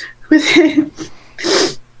nice with it.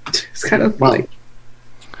 It's kind of Well,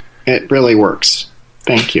 it really works.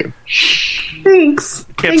 Thank you. Thanks.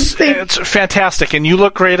 Thanks. It's fantastic, and you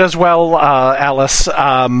look great as well, Alice.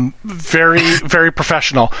 Very, very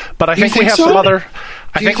professional. But I think we have some other.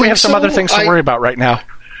 I think we have some other things to worry about right now.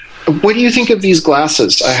 What do you think of these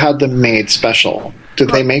glasses? I had them made special. Did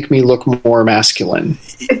they make me look more masculine?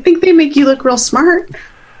 I think they make you look real smart.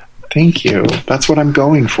 Thank you. That's what I'm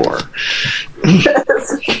going for.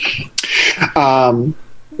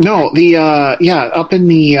 No, up in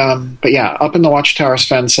the Watchtower,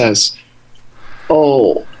 Sven says,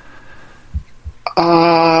 "Oh,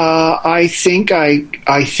 I think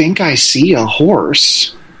I see a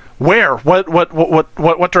horse." Where?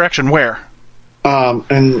 What direction? Where?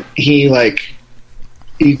 And he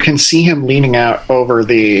you can see him leaning out over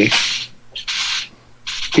the.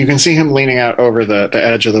 You can see him leaning out over the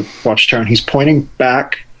edge of the Watchtower, and he's pointing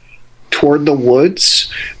back toward the woods,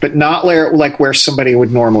 but not where somebody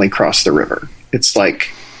would normally cross the river. It's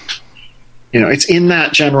it's in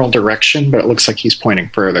that general direction, but it looks like he's pointing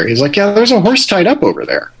further. He's like, yeah, there's a horse tied up over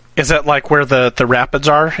there. Is that like where the rapids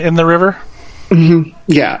are in the river? Mm-hmm.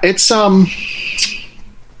 Yeah, it's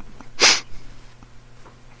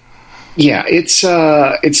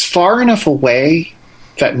it's far enough away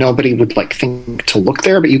that nobody would think to look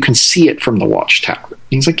there, but you can see it from the Watchtower.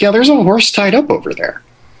 He's like, yeah, there's a horse tied up over there.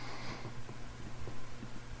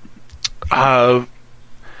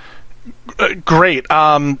 Great.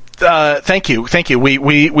 Thank you.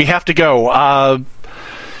 We have to go.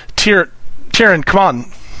 Tyrion, come on.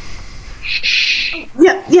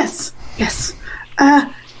 Yeah. Yes.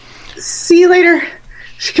 See you later.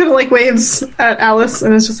 She kind of waves at Alice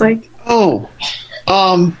and is just like, "Oh,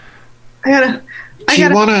 I gotta.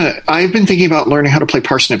 I've been thinking about learning how to play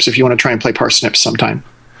parsnips. If you want to try and play parsnips sometime."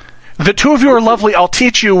 The two of you are lovely. I'll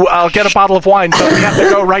teach you. I'll get a bottle of wine, but we have to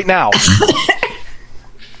go right now.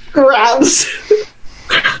 Grabs.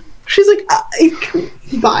 She's like,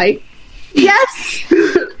 bye. Yes.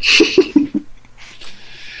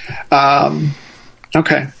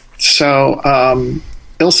 Okay. So,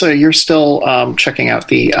 Ilsa, you're still checking out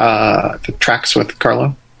the tracks with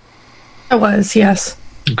Carlo? I was, yes.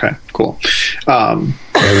 Okay, cool. I'll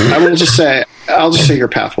just say your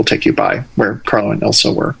path will take you by where Carlo and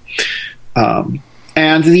Ilsa were.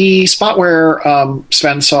 And the spot where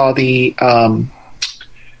Sven saw the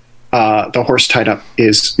horse tied up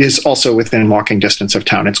is also within walking distance of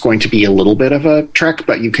town. It's going to be a little bit of a trek,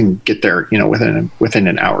 but you can get there, within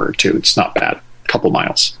an hour or two. It's not bad. A couple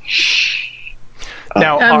miles.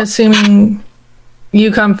 Now, I'm assuming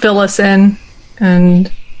you come fill us in and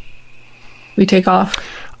we take off.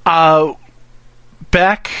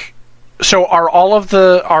 Beck, so are all of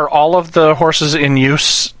the horses in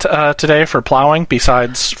use today for plowing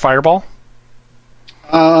besides Fireball?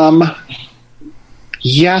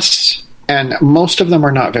 Yes, and most of them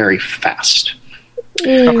are not very fast.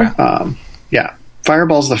 Okay. Yeah,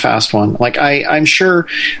 Fireball's the fast one. I'm sure.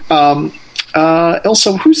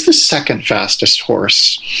 Ilsa, who's the second fastest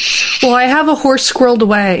horse? Well, I have a horse squirreled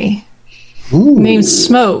away. Ooh. Named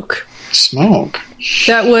Smoke. Smoke.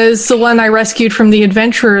 That was the one I rescued from the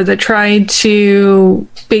adventurer that tried to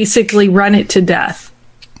basically run it to death.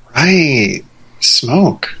 Right.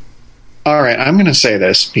 Smoke. All right, I'm going to say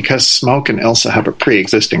this because Smoke and Ilsa have a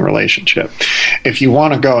pre-existing relationship. If you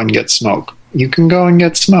want to go and get Smoke, you can go and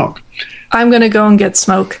get Smoke. I'm going to go and get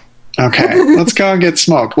Smoke. Okay, let's go and get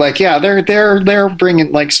Smoke. They're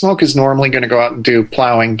bringing Smoke is normally going to go out and do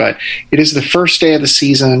plowing, but it is the first day of the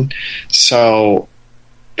season, so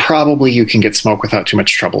probably you can get Smoke without too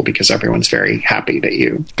much trouble because everyone's very happy that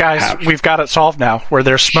you guys. We've got it solved now. Where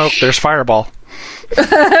there's Smoke, there's Fireball.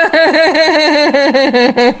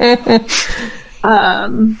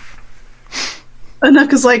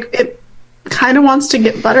 Anouk is it kind of wants to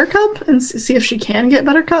get Buttercup and see if she can get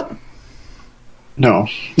Buttercup. No,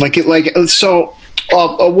 the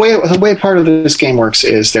way part of this game works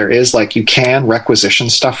is there is you can requisition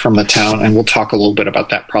stuff from the town, and we'll talk a little bit about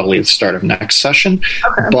that probably at the start of next session.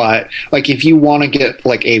 Okay. But if you want to get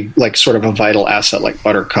a sort of a vital asset like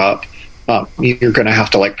Buttercup, you're going to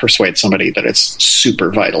have to persuade somebody that it's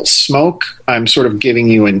super vital. Smoke, I'm sort of giving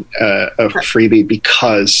you a freebie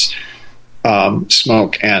because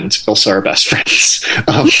Smoke and Ilsa are best friends.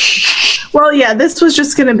 Well, yeah, this was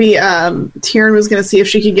just going to be Tyrion was going to see if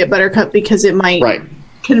she could get Buttercup because it might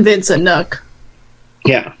convince Anouk.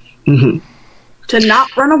 Yeah. Mm-hmm. To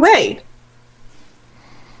not run away.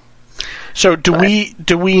 So do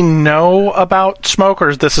we know about Smoke, or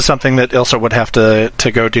is this something that Ilsa would have to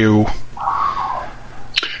go do?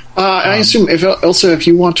 I assume if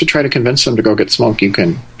you want to try to convince them to go get Smoke, you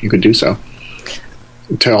can do so.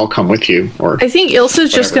 I'll come with you. Or I think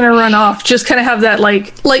Ilsa's just going to run off, just kind of have that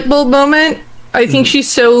light bulb moment, I think she's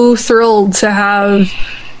so thrilled to have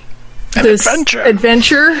this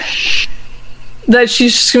adventure that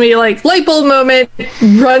she's just gonna be like, light bulb moment,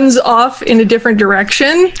 runs off in a different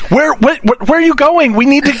direction. Where are you going? We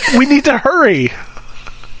need to hurry.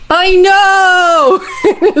 I know.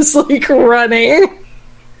 It's like running.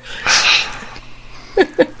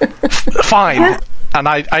 Fine. And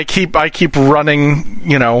I keep running,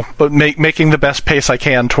 but making the best pace I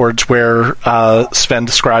can towards where Sven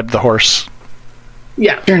described the horse.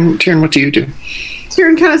 Yeah. Tyrion, what do you do?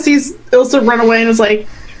 Tyrion kind of sees Ilsa run away and is like,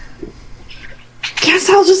 guess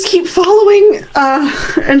I'll just keep following.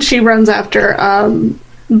 And she runs after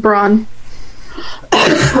Bronn.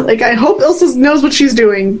 Like, I hope Ilsa knows what she's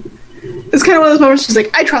doing. It's kind of one of those moments she's like,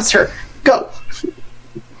 I trust her. Go.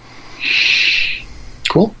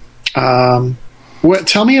 Cool.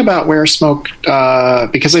 Tell me about where Smoke,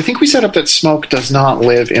 because I think we set up that Smoke does not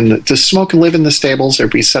live does Smoke live in the stables, or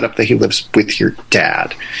we set up that he lives with your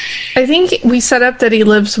dad? I think we set up that he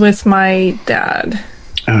lives with my dad.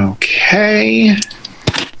 Okay.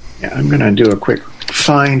 Yeah, I'm going to do a quick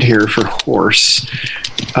find here for horse.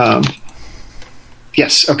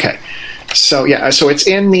 Yes, okay. So, so it's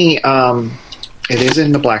in the, it is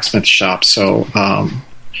in the blacksmith shop, so,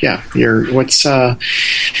 yeah, your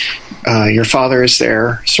father is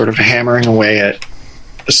there sort of hammering away at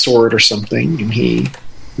a sword or something, and he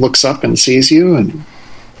looks up and sees you, and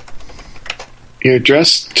you're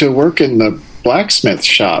dressed to work in the blacksmith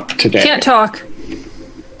shop today. Can't talk.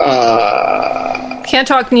 Can't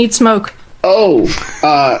talk, need smoke. Oh,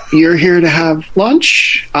 you're here to have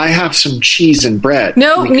lunch? I have some cheese and bread.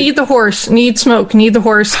 No, need the horse. Need smoke. Need the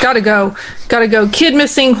horse. Gotta go. Kid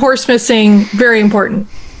missing, horse missing. Very important.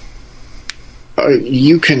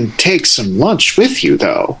 You can take some lunch with you,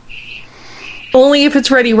 though. Only if it's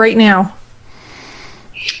ready right now.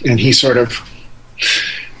 And he sort of...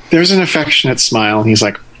 There's an affectionate smile, and he's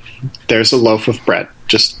like, there's a loaf of bread.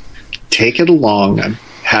 Just take it along and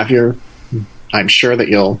have your... I'm sure that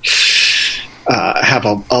you'll have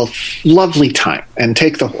a lovely time, and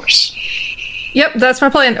take the horse. Yep, that's my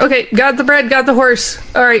plan. Okay, got the bread, got the horse.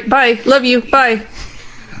 All right, bye. Love you. Bye.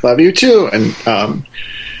 Love you, too. And,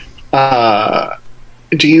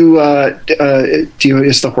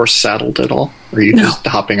 is the horse saddled at all? Or are you just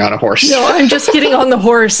hopping on a horse? No, I'm just getting on the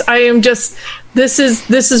horse. I am just, this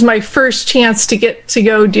is my first chance to get to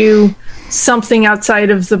go do something outside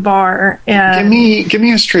of the bar. And give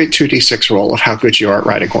me a straight 2d6 roll of how good you are at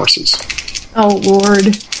riding horses. Oh,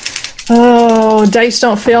 Lord. Oh, dice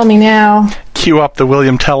don't fail me now. Cue up the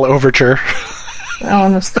William Tell overture.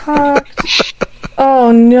 On the spot.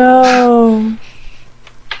 Oh, no.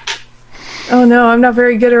 Oh, no, I'm not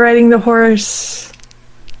very good at riding the horse.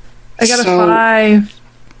 I got a 5.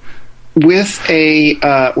 With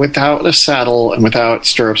without a saddle and without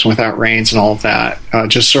stirrups and without reins and all of that,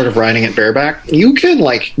 just sort of riding it bareback, you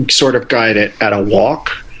can sort of guide it at a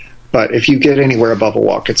walk. But if you get anywhere above a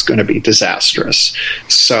walk, it's going to be disastrous.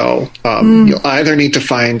 So you'll either need to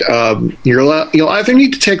find you'll either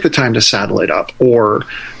need to take the time to saddle it up, or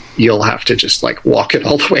you'll have to just walk it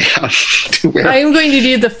all the way out to where... I am going to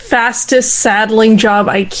do the fastest saddling job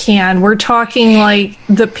I can. We're talking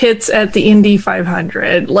the pits at the Indy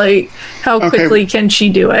 500. How quickly can she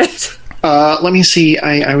do it? Let me see.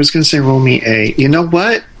 I was going to say roll me a... You know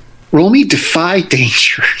what? Roll me Defy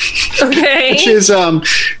Danger. Okay.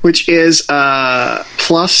 which is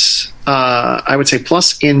plus, I would say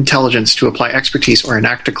plus intelligence to apply expertise or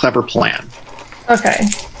enact a clever plan. Okay.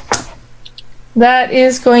 That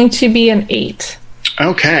is going to be an 8.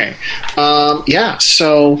 Okay.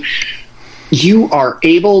 So you are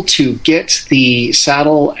able to get the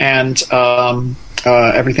saddle and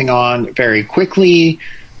everything on very quickly,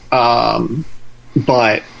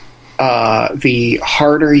 but the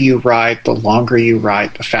harder you ride, the longer you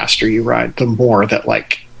ride, the faster you ride, the more that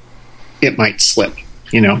it might slip.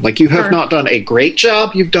 You have not done a great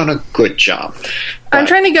job, you've done a good job. I'm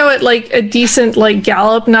trying to go at a decent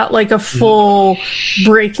gallop, not a full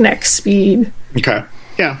breakneck speed. Okay.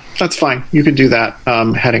 Yeah, that's fine. You can do that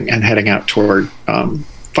heading out toward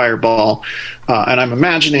Fireball. And I'm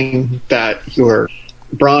imagining that your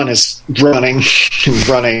Bronn is running and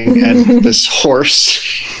running and this horse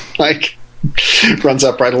runs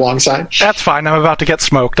up right alongside. That's fine. I'm about to get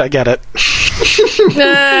smoked. I get it.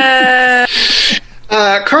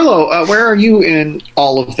 Carlo, where are you in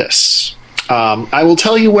all of this? I will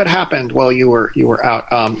tell you what happened while you were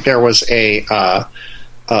out. There was a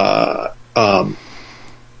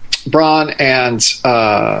Bronn and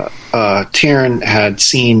Tyrion had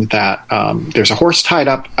seen that there's a horse tied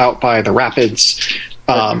up out by the rapids,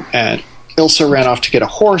 and Ilsa ran off to get a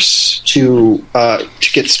horse to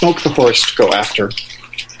get Smoke the horse to go after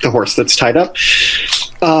the horse that's tied up.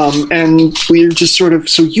 And we're just sort of,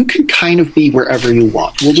 so you can kind of be wherever you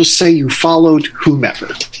want. We'll just say you followed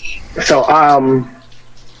whomever. So,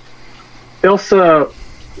 Ilsa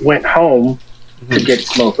went home to get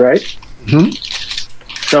Smoke, right? Mm-hmm.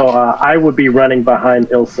 So I would be running behind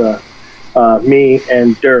Ilsa. Me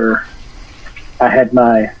and Durr. I had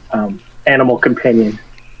my animal companion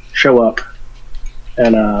show up,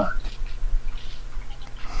 and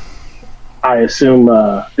I assume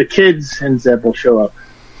the kids and Zeb will show up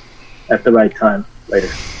at the right time later.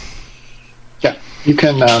 Yeah, you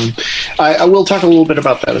can. I will talk a little bit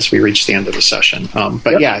about that as we reach the end of the session.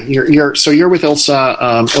 But yeah, you're with Ilsa.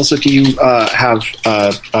 Ilsa, do you have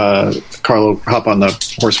Carlo hop on the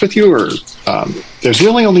horse with you, or there's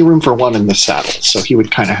really only room for one in the saddle, so he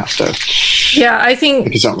would kind of have to. Yeah, I think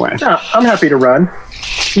make his own way. No, I'm happy to run.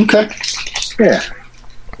 Okay. Yeah.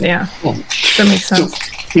 Yeah, cool. That makes sense. So,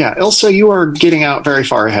 yeah, Ilsa, you are getting out very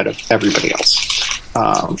far ahead of everybody else.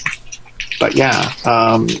 But yeah,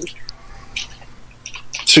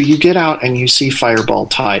 so you get out and you see Fireball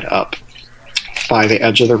tied up by the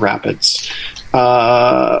edge of the rapids.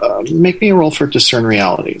 Make me a roll for discern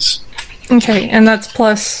realities. Okay, and that's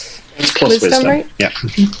plus wisdom, right? Yeah.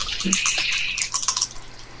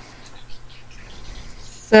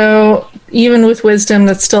 So even with wisdom,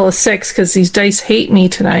 that's still a 6 because these dice hate me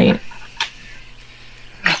tonight.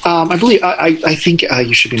 I believe I think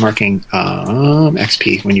you should be marking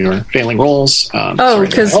XP when you're failing rolls.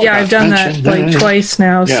 Because I've done that like twice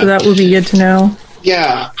now, so that would be good to know.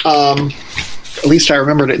 Yeah. At least I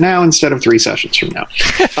remembered it now instead of 3 sessions from now.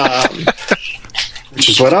 Which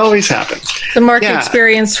is what always happens. The mark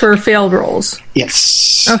experience for failed rolls.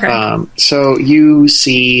 Yes. Okay. So you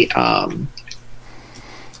see a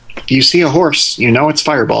horse. You know it's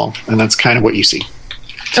Fireball, and that's kind of what you see.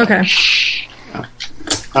 Okay.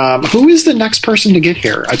 Who is the next person to get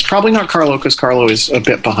here? It's probably not Carlo, because Carlo is a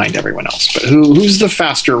bit behind everyone else. But who's the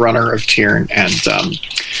faster runner of Tyrn? And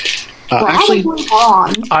probably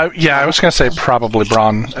Braun. I was going to say probably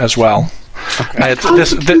Braun as well. Okay.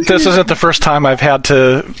 This isn't the first time I've had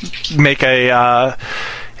to make a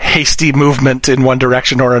hasty movement in one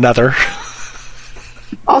direction or another.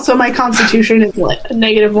 Also, my constitution is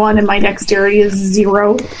 -1 and my dexterity is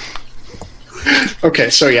 0.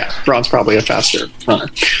 Okay, so yeah, Braun's probably a faster runner.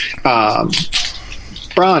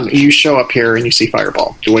 Braun, you show up here and you see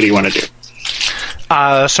Fireball. What do you want to do?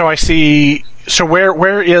 So I see. So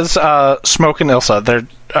where is Smoke and Ilsa?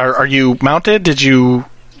 Are you mounted? Did you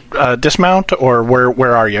dismount, or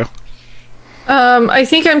where are you? I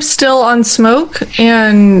think I'm still on Smoke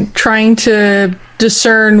and trying to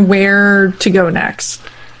discern where to go next.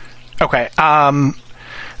 Okay.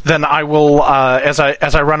 Then I will, as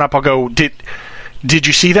I run up, I'll go. Did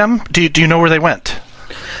you see them? Do you know where they went?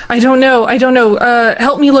 I don't know.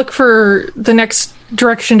 Help me look for the next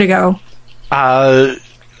direction to go. I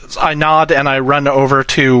nod and I run over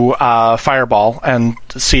to Fireball and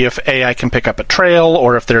see if I can pick up a trail,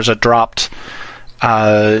 or if there's a dropped,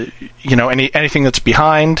 anything that's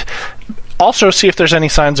behind. Also, see if there's any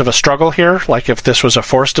signs of a struggle here, like if this was a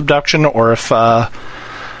forced abduction, or if.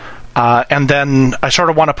 And then I sort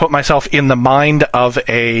of want to put myself in the mind of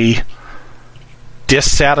a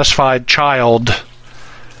dissatisfied child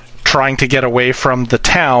trying to get away from the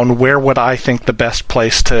town. Where would I think the best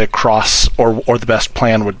place to cross or the best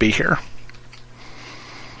plan would be here?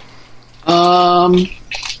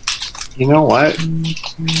 You know what?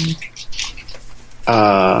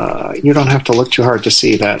 You don't have to look too hard to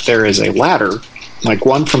see that there is a ladder, like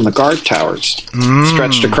one from the guard towers,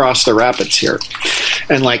 stretched across the rapids here.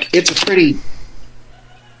 And it's a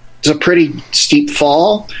pretty steep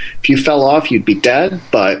fall. If you fell off, you'd be dead,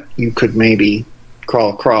 but you could maybe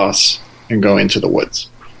crawl across and go into the woods.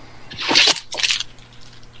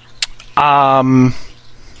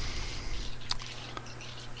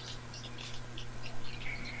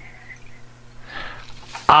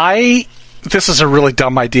 This is a really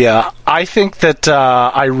dumb idea. I think that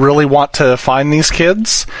I really want to find these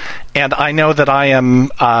kids, and I know that I am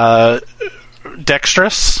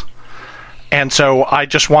dexterous, and so I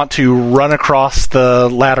just want to run across the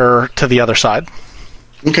ladder to the other side.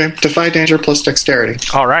 Okay, defy danger plus dexterity.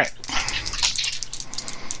 All right.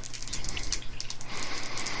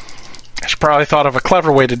 I should probably thought of a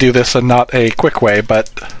clever way to do this and not a quick way,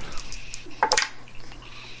 but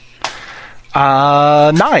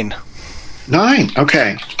 9. 9.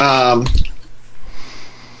 Okay.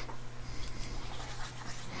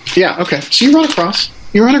 Yeah. Okay. So you run across.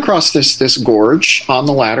 You run across this gorge on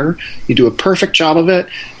the ladder. You do a perfect job of it,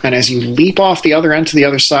 and as you leap off the other end to the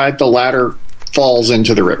other side, the ladder falls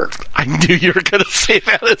into the river. I knew you were going to say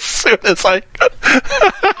that as soon as I...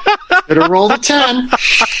 Should have rolled a 10.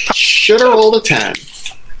 Should have rolled a 10.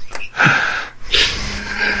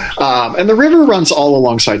 And the river runs all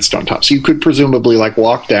alongside Stone Top, so you could presumably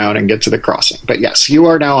walk down and get to the crossing. But yes, you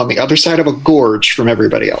are now on the other side of a gorge from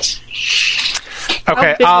everybody else.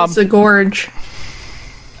 Okay. How big is the gorge?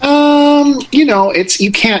 It's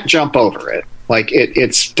you can't jump over it.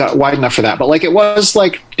 It's wide enough for that, but it was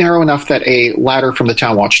narrow enough that a ladder from the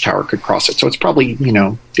town watchtower could cross it. So it's probably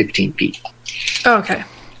 15 feet. Okay.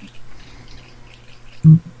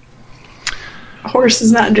 A horse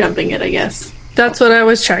is not jumping it, I guess. That's what I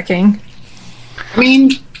was checking. I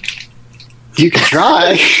mean, you can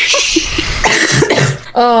try.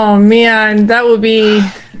 Oh man, that would be...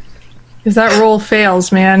 If that roll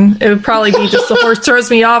fails, man, it would probably be just the horse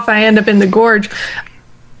throws me off, I end up in the gorge.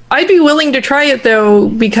 I'd be willing to try it, though,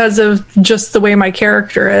 because of just the way my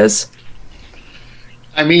character is.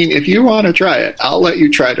 I mean, if you want to try it, I'll let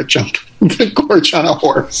you try to jump the gorge on a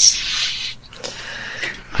horse.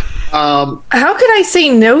 How could I say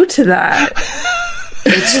no to that?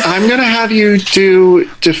 I'm going to have you do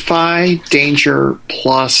Defy Danger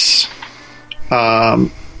plus...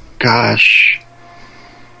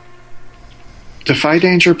 Defy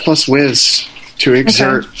Danger plus Whiz to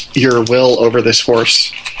exert your will over this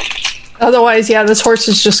horse. Otherwise, yeah, this horse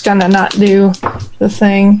is just gonna not do the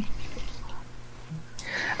thing.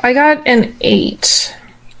 I got an 8.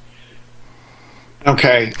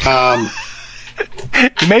 Okay.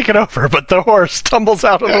 You make it over, but the horse tumbles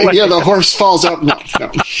out of the way. Yeah, the horse falls up. No.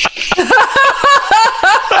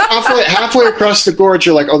 halfway across the gorge,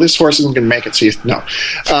 you're like, oh, this horse isn't going to make it. So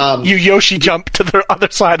you Yoshi jump to the other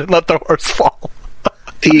side and let the horse fall.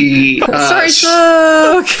 Sorry,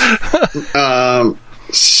 Smoke!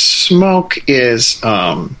 Smoke is...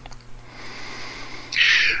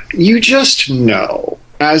 you just know.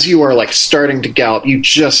 As you are starting to gallop, you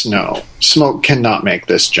just know Smoke cannot make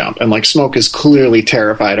this jump. And Smoke is clearly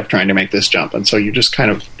terrified of trying to make this jump. And so you just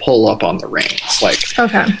kind of pull up on the reins.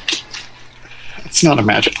 Okay. It's not a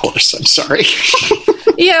magic horse. I'm sorry.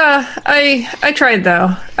 Yeah, I tried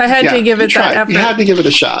though. I had to give it that effort. You had to give it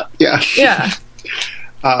a shot. Yeah. Yeah.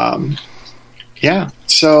 Yeah.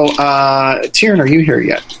 So, Tieran, are you here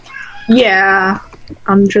yet? Yeah.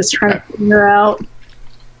 I'm just trying to figure out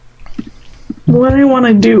what I want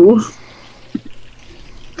to do.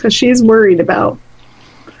 Because she's worried about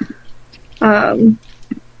a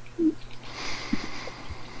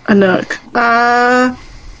nook.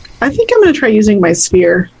 I think I'm going to try using my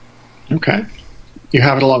sphere. Okay. You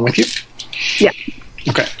have it along with you? Yeah.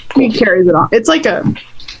 Okay. Cool. He carries it on. It's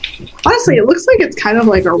honestly, it looks like it's kind of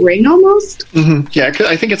like a ring almost. Mm-hmm. Yeah,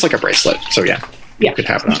 I think it's like a bracelet. So yeah. You could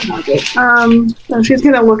have it on. So she's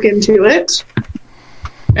going to look into it.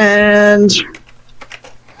 And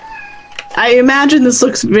I imagine this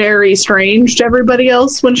looks very strange to everybody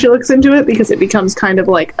else when she looks into it because it becomes kind of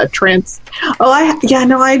like a trance. I've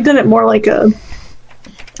done it more like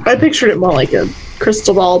I pictured it more like a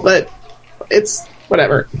crystal ball, but it's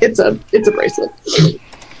whatever. It's a bracelet.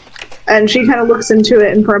 And she kind of looks into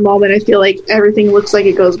it, and for a moment I feel like everything looks like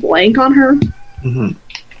it goes blank on her. Mm-hmm.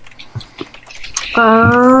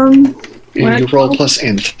 You roll plus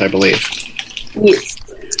int, I believe. Yes.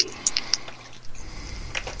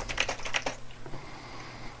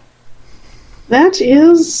 That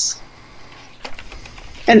is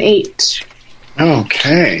an 8.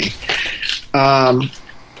 Okay.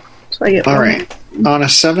 So I get all one. right. On a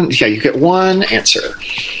 7, you get one answer.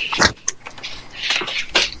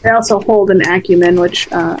 I also hold an acumen,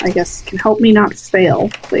 which I guess can help me not fail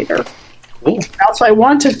later. Cool. Also, I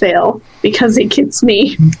want to fail because it gets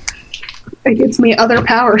me other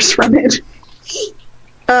powers from it.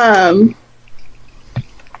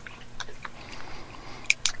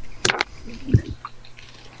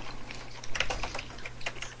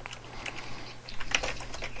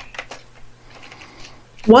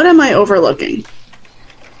 What am I overlooking?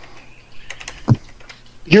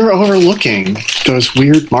 You're overlooking those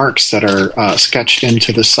weird marks that are sketched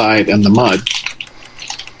into the side and the mud.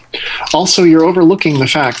 Also, you're overlooking the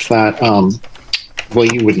fact that,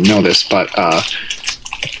 you wouldn't know this, but,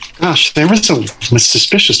 there was a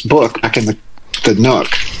suspicious book back in the nook.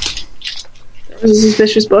 There was a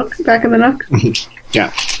suspicious book back in the nook?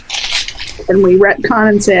 Yeah. And we retcon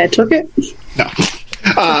and say I took it? No.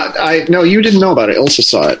 No, you didn't know about it. Ilsa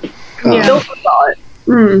saw it. Ilsa saw it.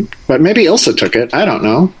 Mm. But maybe Ilsa took it. I don't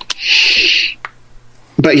know.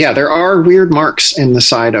 But yeah, there are weird marks in the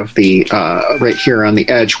side of the right here on the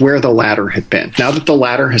edge where the ladder had been. Now that the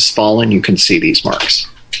ladder has fallen, you can see these marks.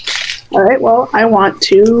 All right, well, I want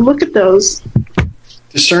to look at those.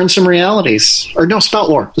 Discern some realities. Or no, spout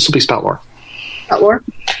lore. This will be spout lore. Spout lore?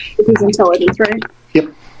 This is intelligence, right?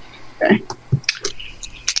 Yep. Okay.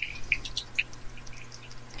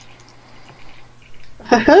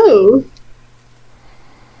 Ho-ho!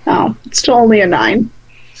 Oh, it's still only a 9.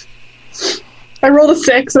 I rolled a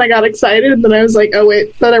 6 and I got excited, and then I was like, oh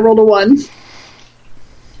wait, then I rolled a 1.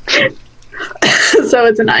 So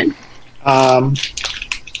it's a 9.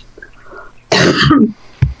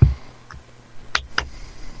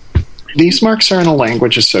 These marks are in a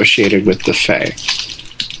language associated with the Fae.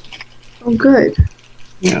 Oh, good.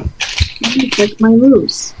 Yeah. It's like my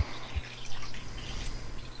moves.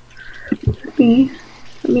 Let me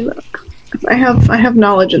look. I have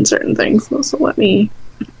knowledge in certain things, so let me.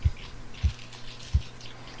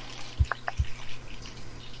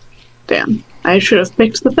 Damn, I should have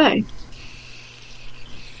picked the Fae.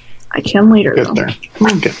 I can later.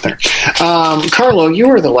 We'll get there. Carlo, you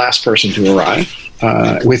are the last person to arrive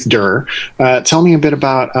with Dur. Tell me a bit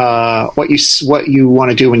about what you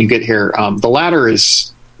want to do when you get here. The ladder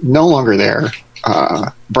is no longer there.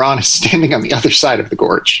 Bron is standing on the other side of the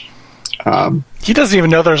gorge. He doesn't even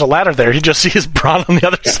know there's a ladder there. He just sees Bron on the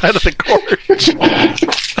other side of the gorge.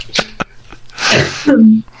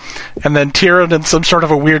 And then Tyrion in some sort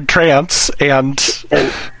of a weird trance, and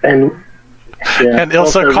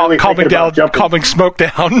Ilsa calming smoke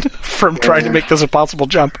down from trying to make this a possible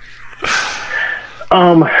jump.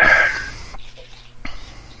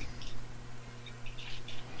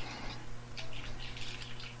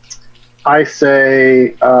 I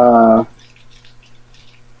say,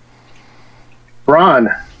 Bron,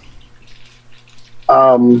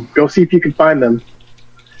 go see if you can find them.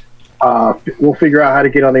 We'll figure out how to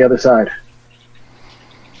get on the other side.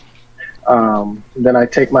 Then I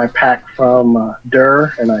take my pack from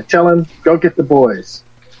Dur and I tell him, go get the boys.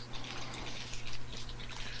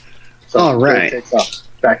 So all right. Takes off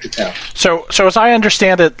back to town. So as I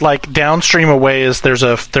understand it, like downstream a ways, there's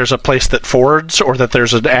a place that fords, or that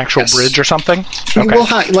there's an actual bridge or something.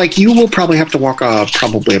 Okay. You will probably have to walk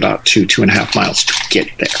probably about 2.5 miles to get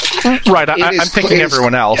there. Right. I'm thinking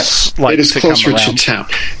everyone else. Yes, it is closer to town.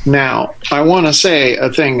 Now, I want to say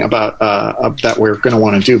a thing about that we're going to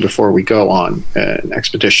want to do before we go on an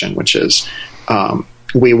expedition, which is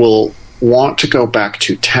we will want to go back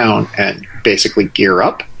to town and basically gear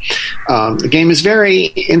up. The game is very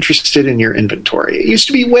interested in your inventory. It used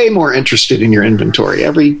to be way more interested in your inventory.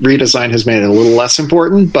 Every redesign has made it a little less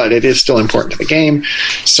important, but it is still important to the game.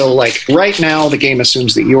 So, right now, the game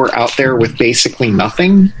assumes that you're out there with basically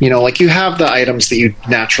nothing. You have the items that you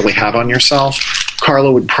naturally have on yourself.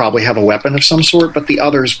 Carlo would probably have a weapon of some sort, but the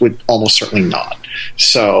others would almost certainly not.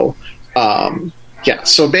 So,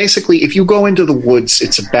 so basically, if you go into the woods,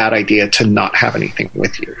 it's a bad idea to not have anything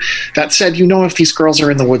with you. That said, if these girls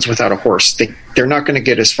are in the woods without a horse, they're not going to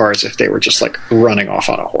get as far as if they were just running off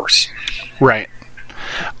on a horse. Right.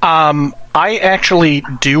 I actually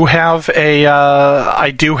do have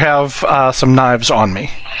some knives on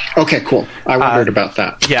me. Okay, cool. I wondered about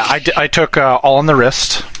that. Yeah, I took all on the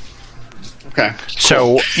wrist. Okay.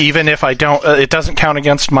 So even if I don't, it doesn't count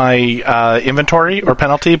against my inventory or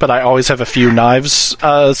penalty, but I always have a few knives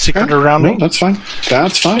secreted around me. That's fine. Yeah.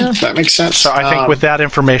 That makes sense. So I think with that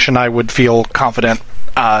information, I would feel confident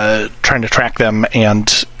trying to track them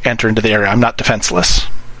and enter into the area. I'm not defenseless.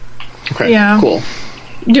 Okay. Yeah. Cool.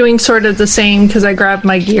 Doing sort of the same because I grabbed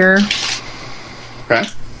my gear. Okay.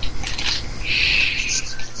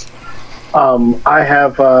 I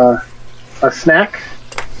have a snack,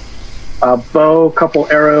 a bow, a couple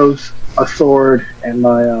arrows, a sword, and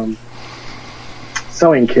my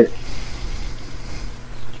sewing kit.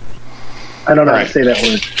 I don't know how to say that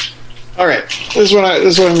word. All right. This is what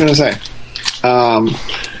I'm going to say.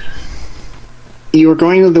 You are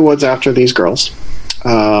going into the woods after these girls,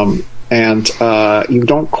 and you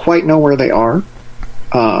don't quite know where they are.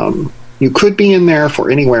 You could be in there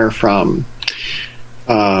for anywhere from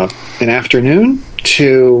an afternoon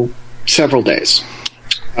to several days.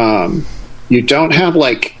 You don't have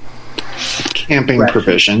camping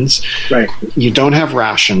provisions. Right. You don't have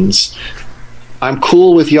rations. I'm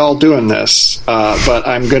cool with y'all doing this, but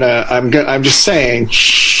I'm just saying,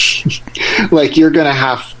 you're gonna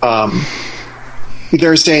have.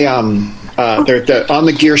 There's a on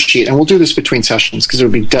the gear sheet, and we'll do this between sessions because it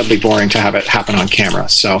would be deadly boring to have it happen on camera.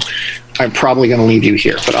 So I'm probably going to leave you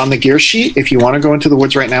here. But on the gear sheet, if you want to go into the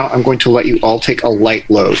woods right now, I'm going to let you all take a light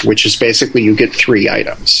load, which is basically you get 3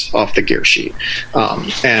 items off the gear sheet.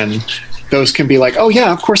 And those can be like, oh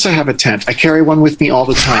yeah, of course I have a tent. I carry one with me all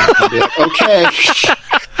the time. I'll be like, okay.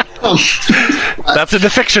 That's in the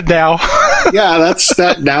fiction now. Yeah, that's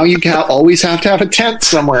that. Now you always have to have a tent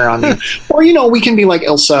somewhere on you. Or, you know, we can be like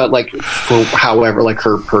Ilsa, like, for however, like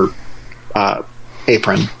her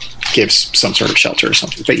apron gives some sort of shelter or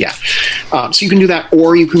something. But yeah, so you can do that,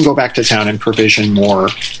 or you can go back to town and provision more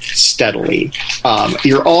steadily.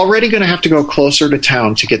 You're already going to have to go closer to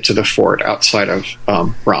town to get to the fort outside of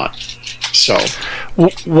Ron. So,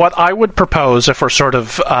 what I would propose, if we're sort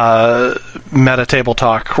of meta table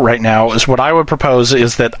talk right now, is what I would propose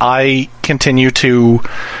is that I continue to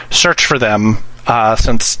search for them,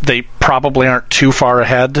 since they probably aren't too far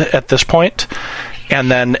ahead at this point, and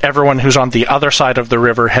then everyone who's on the other side of the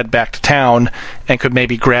river head back to town and could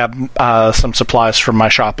maybe grab some supplies from my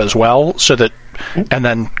shop as well, so that, and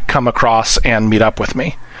then come across and meet up with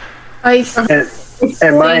me.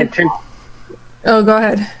 And my intention. Oh, go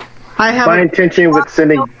ahead. My intention with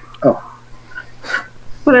sending. Oh,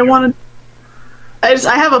 But I wanted.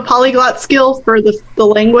 I have a polyglot skill for the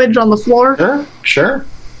language on the floor. Sure.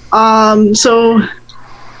 So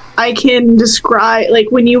I can describe,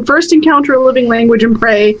 like, when you first encounter a living language in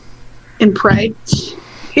play,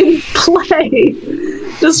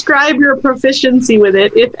 describe your proficiency with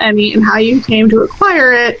it, if any, and how you came to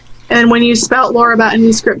acquire it. And when you spout lore about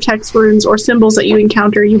any script, text, runes, or symbols that you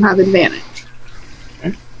encounter, you have advantage.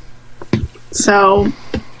 Okay. So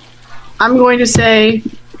I'm going to say,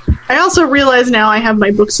 I also realize now I have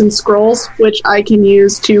my books and scrolls, which I can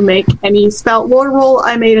use to make any spout lore roll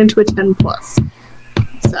I made into a 10+.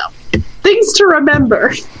 So, things to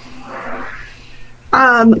remember.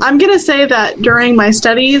 I'm going to say that during my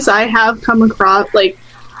studies, I have come across, like,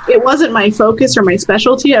 it wasn't my focus or my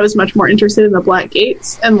specialty. I was much more interested in the Black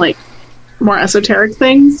Gates and, like, more esoteric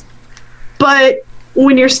things. But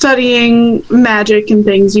when you're studying magic and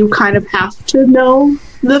things, you kind of have to know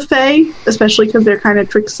the Fae, especially because they're kind of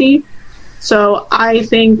tricksy. So I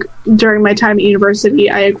think during my time at university,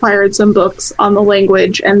 I acquired some books on the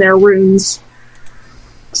language and their runes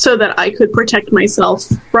so that I could protect myself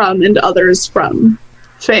from and others from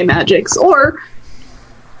Fae magics, or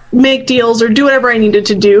make deals or do whatever I needed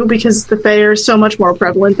to do, because the Fae are so much more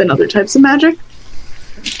prevalent than other types of magic.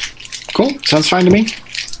 Cool. Sounds fine to me.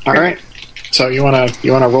 All right. So you wanna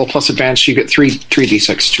roll plus advantage. You get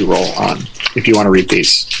 3d6 to roll on if you want to read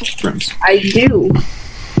these rooms. I do.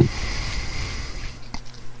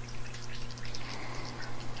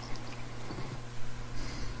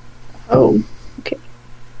 Oh, okay.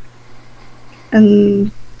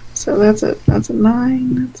 And so that's a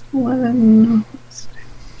 9. That's 11.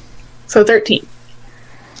 So 13.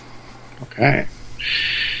 Okay.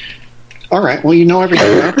 All right. Well, you know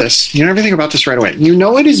everything about this. You know everything about this right away. You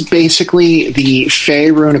know it is basically the Fae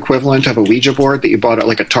rune equivalent of a Ouija board that you bought at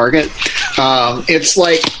like a Target. It's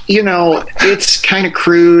like, you know, it's kind of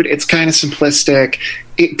crude. It's kind of simplistic.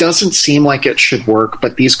 It doesn't seem like it should work,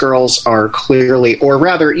 but these girls are clearly, or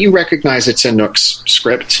rather, you recognize it's Anouk's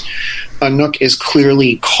script. Anouk is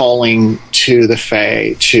clearly calling to the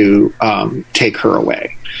Fae to take her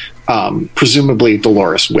away. Presumably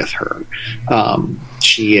Dolores with her.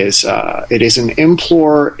 She is. It is an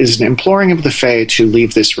imploring of the Fae to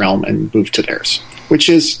leave this realm and move to theirs, which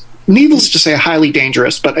is, needless to say, highly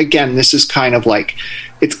dangerous. But again, this is kind of like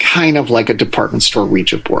a department store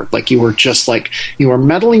Ouija board. Like you were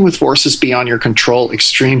meddling with forces beyond your control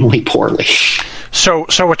extremely poorly. So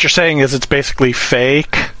what you're saying is it's basically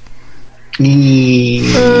fake.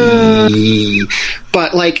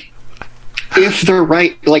 But like, if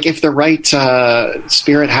the right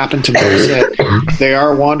spirit happened to notice it, they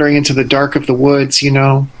are wandering into the dark of the woods, you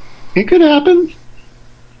know, it could happen.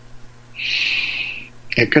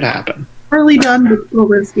 It could happen. Poorly done, but still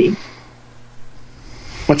risky.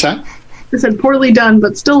 What's that? I said poorly done,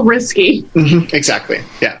 but still risky. Mm-hmm, exactly.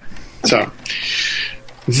 Yeah. So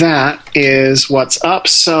that is what's up.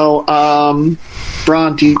 So,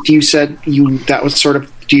 Braun, do you shout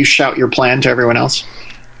your plan to everyone else?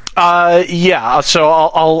 Yeah. So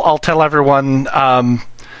I'll tell everyone.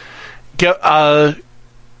 Grab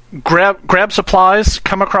supplies.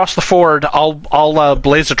 Come across the ford. I'll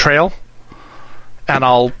blaze a trail, and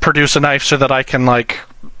I'll produce a knife so that I can like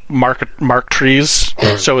mark trees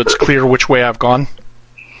so it's clear which way I've gone.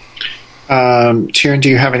 Tyrion, do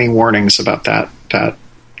you have any warnings about that?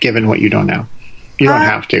 Given what you don't know, you don't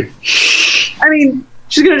have to. I mean,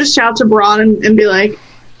 she's gonna just shout to Braun and be like,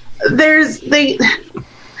 They're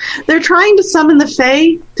trying to summon the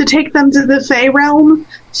Fae to take them to the Fae realm,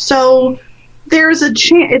 so there's a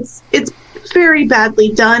chance. It's very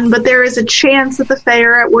badly done, but there is a chance that the Fae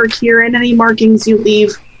are at work here, and any markings you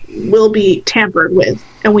leave will be tampered with,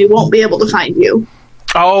 and we won't be able to find you.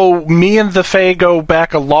 Oh, me and the Fae go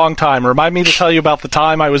back a long time. Remind me to tell you about the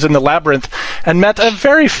time I was in the labyrinth and met a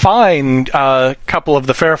very fine couple of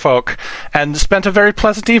the fair folk and spent a very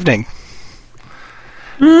pleasant evening.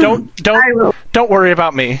 Don't worry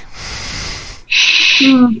about me.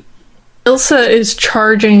 Ilsa is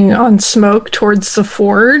charging on Smoke towards the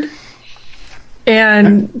ford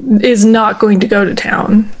and is not going to go to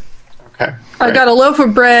town. Okay. I got a loaf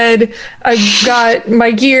of bread. I've got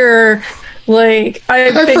my gear. Like,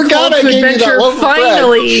 I've been called to adventure.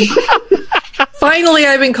 Finally. Finally,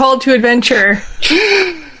 I've been called to adventure.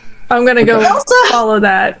 I'm going to go follow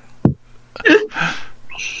that.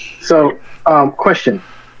 So, question.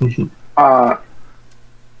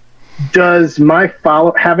 Does my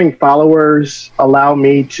having followers allow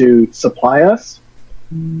me to supply us?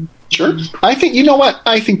 Sure. I think, you know what?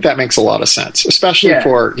 I think that makes a lot of sense, especially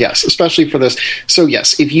for this. So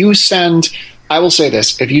yes, if you send, I will say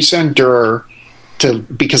this, if you send Durr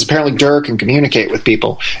because apparently Durr can communicate with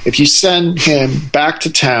people, if you send him back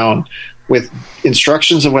to town with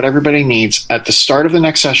instructions of what everybody needs, at the start of the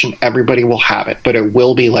next session, everybody will have it, but it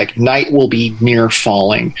will be like night will be near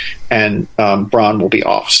falling and Bron will be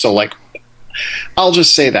off. So like, I'll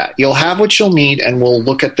just say that you'll have what you'll need and we'll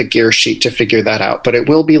look at the gear sheet to figure that out, but it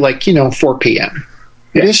will be like, 4 p.m.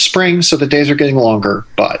 It is spring, so the days are getting longer,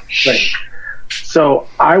 but right. So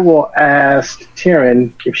I will ask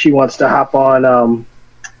Taryn if she wants to hop on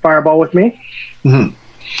Fireball with me,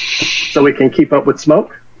 so we can keep up with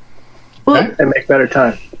Smoke and make better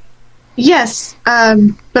time. Yes,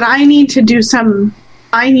 but I need to do some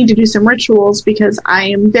rituals because I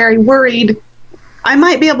am very worried. I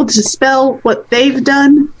might be able to dispel what they've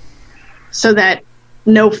done, so that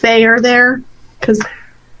no Fae are there. Because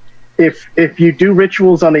if you do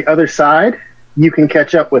rituals on the other side, you can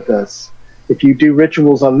catch up with us. If you do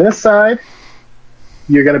rituals on this side,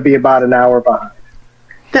 you're going to be about an hour behind.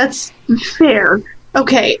 That's fair.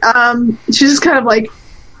 Okay. She's just kind of like,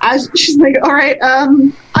 she's like, all right.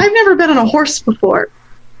 I've never been on a horse before.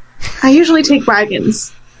 I usually take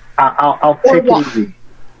wagons. I'll take it easy.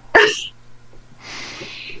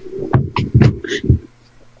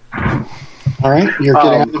 All right, you're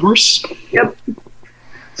getting on the horse? Yep.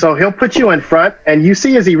 So he'll put you in front, and you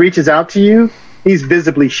see as he reaches out to you, he's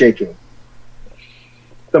visibly shaking.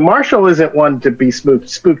 The marshal isn't one to be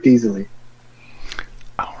spooked easily.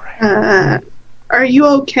 All right. Are you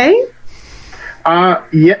okay?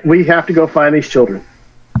 Yeah, we have to go find these children.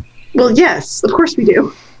 Well, yes, of course we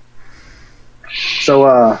do.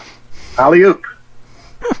 So, alley-oop.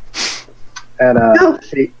 And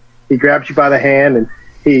he grabs you by the hand, and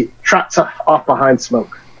he trots off behind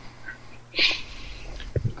Smoke.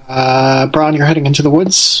 Bron, you're heading into the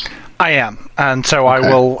woods? I am, and so I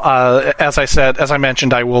will, as I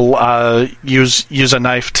mentioned, I will use a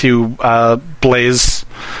knife to blaze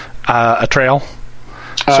a trail,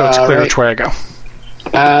 so it's clear which way I go.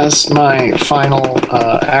 As my final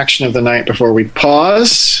action of the night before we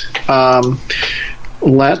pause,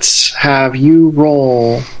 let's have you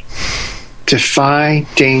roll Defy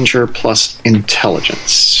Danger plus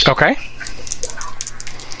Intelligence. Okay.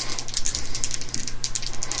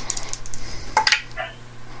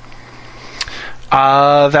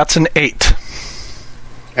 That's an 8.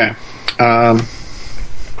 Okay.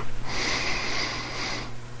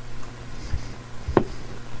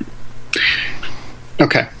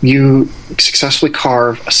 Okay. You successfully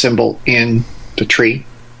carve a symbol in the tree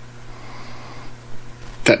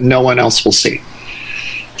that no one else will see.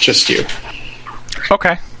 Just you.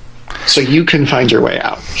 Okay. So you can find your way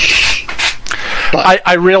out. But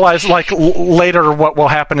I realize, like, later what will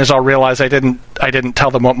happen is I'll realize I didn't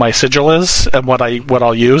tell them what my sigil is and what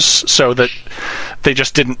I'll use, so that they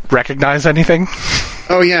just didn't recognize anything.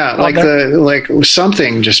 Oh yeah, like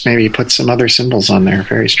something, just maybe put some other symbols on there.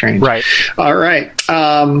 Very strange. Right. All right.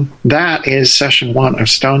 That is session 1 of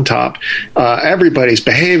Stone Top. Everybody's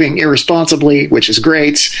behaving irresponsibly, which is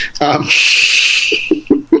great.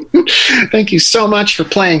 Thank you so much for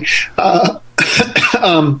playing.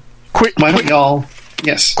 Why don't y'all?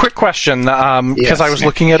 Yes. Quick question, because I was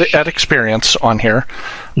looking at experience on here.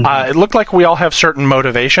 Mm-hmm. It looked like we all have certain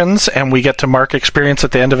motivations, and we get to mark experience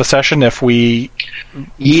at the end of a session if we follow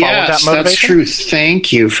that motivation. That's true.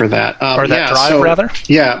 Thank you for that. Or that drive, rather.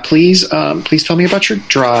 Yeah, please tell me about your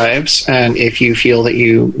drives, and if you feel that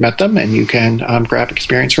you met them, and you can grab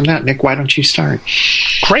experience from that. Nick, why don't you start?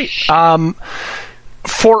 Great.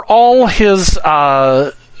 For all his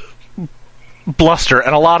bluster,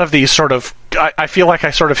 and a lot of these sort of, I feel like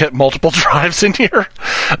I sort of hit multiple drives in here,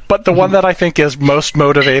 but the one that I think is most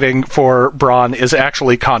motivating for Bron is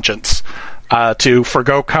actually conscience. to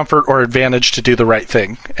forgo comfort or advantage to do the right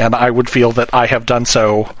thing, and I would feel that I have done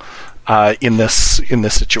so in this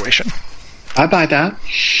situation. I buy that.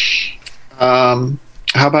 How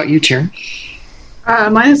about you, Tyrion?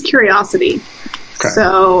 Mine is curiosity. Okay.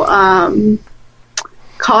 So,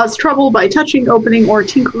 cause trouble by touching, opening, or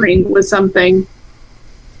tinkering with something.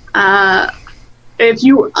 I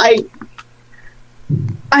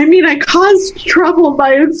caused trouble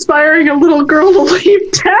by inspiring a little girl to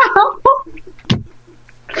leave town.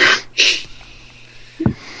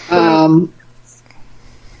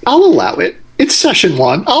 I'll allow it. It's session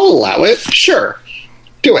 1. I'll allow it. Sure.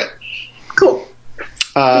 Do it. Cool.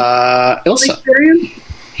 Ilsa. Experience?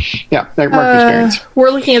 Yeah, mark experience. We're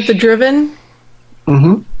looking at the driven.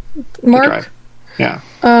 Mm-hmm. Mark? Yeah.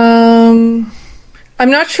 I'm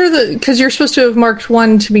not sure because you're supposed to have marked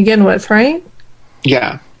 1 to begin with, right?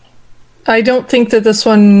 Yeah. I don't think that this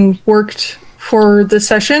one worked for the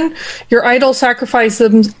session. Your idol sacrificed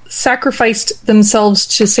themselves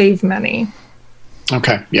to save many.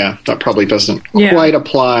 Okay, yeah, that probably doesn't quite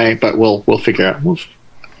apply, but we'll figure out.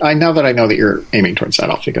 Now that I know that you're aiming towards that,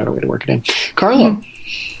 I'll figure out a way to work it in. Carlo.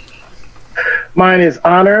 Mine is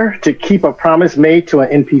honor to keep a promise made to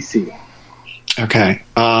an NPC. Okay.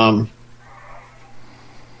 I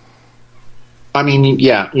mean,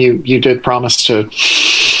 yeah, you did promise to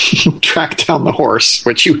track down the horse,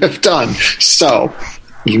 which you have done. So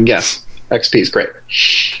you can guess. XP is great.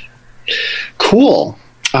 Cool.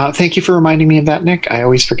 Thank you for reminding me of that, Nick. I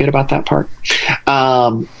always forget about that part.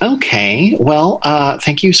 Okay. Well,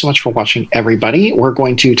 thank you so much for watching, everybody. We're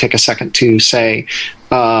going to take a second to say,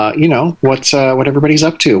 what everybody's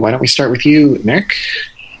up to. Why don't we start with you, Nick?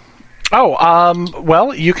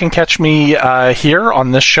 Well, you can catch me here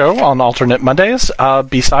on this show on alternate Mondays.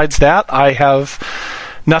 Besides that, I have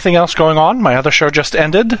nothing else going on. My other show just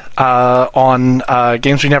ended on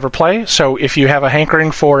Games We Never Play. So if you have a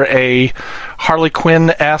hankering for a Harley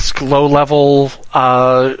Quinn-esque low-level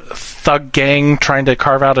thug gang trying to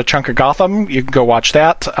carve out a chunk of Gotham, you can go watch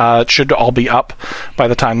that. It should all be up by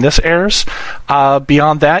the time this airs.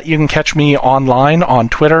 Beyond that, you can catch me online on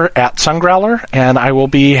Twitter @Sungrowler, and I will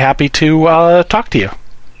be happy to talk to you.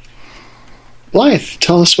 Blythe,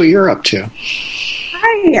 tell us what you're up to.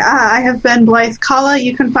 Hi, I have been Blythe Kala.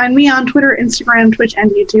 You can find me on Twitter, Instagram, Twitch, and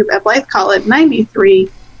YouTube at Blythe Kala93.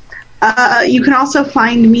 You can also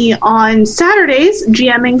find me on Saturdays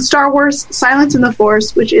GMing Star Wars Silence in the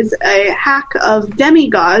Force, which is a hack of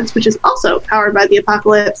demigods, which is also powered by the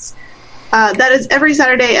Apocalypse. That is every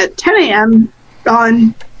Saturday at 10 a.m.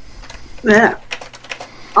 on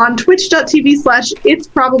twitch.tv/It's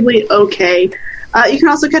Probably Okay. You can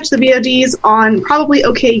also catch the VODs on Probably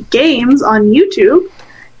Okay Games on YouTube.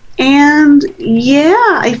 And yeah,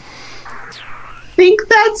 I think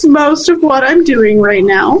that's most of what I'm doing right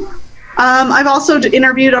now. I've also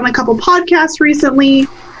interviewed on a couple podcasts recently.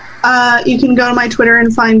 You can go to my Twitter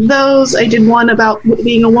and find those. I did one about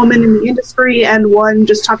being a woman in the industry and one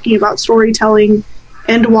just talking about storytelling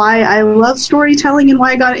and why I love storytelling and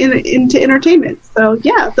why I got into entertainment. So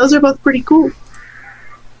yeah, those are both pretty cool.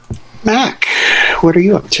 Mac, what are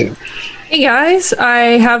you up to? Hey guys,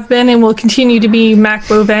 I have been and will continue to be Mac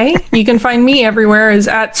Beauvais. You can find me everywhere as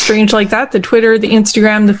 @StrangeLikeThat, the Twitter, the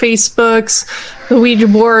Instagram, the Facebooks, the Ouija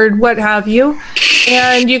board, what have you.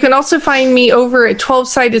 And you can also find me over at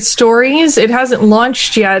 12-Sided Stories. It hasn't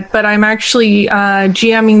launched yet, but I'm actually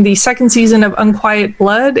GMing the second season of Unquiet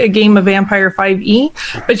Blood, a game of Vampire 5e.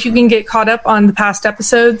 But you can get caught up on the past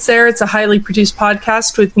episodes there. It's a highly produced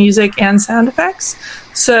podcast with music and sound effects.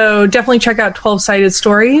 So definitely check out 12-Sided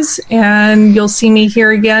Stories, and you'll see me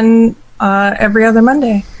here again every other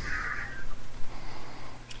Monday.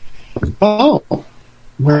 Oh,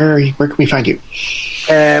 where can we find you?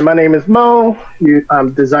 And my name is Mo.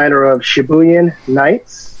 I'm designer of Shibuyan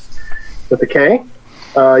Nights with a K.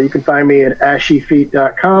 You can find me at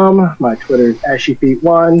ashyfeet.com. My Twitter is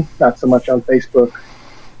ashyfeet1. Not so much on Facebook.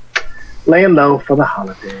 Laying low for the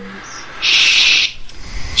holidays.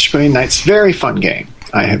 Shibuyan Nights, very fun game.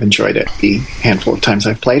 I have enjoyed it the handful of times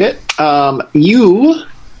I've played it. You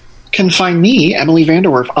can find me, Emily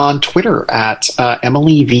Vanderwerf, on Twitter at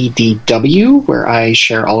EmilyVDW, where I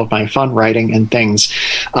share all of my fun writing and things.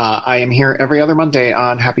 I am here every other Monday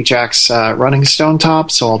on Happy Jack's Running Stone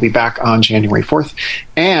Top, so I'll be back on January 4th.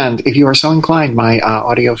 And if you are so inclined, my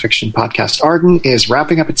audio fiction podcast, Arden, is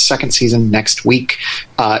wrapping up its second season next week.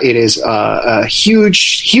 It is a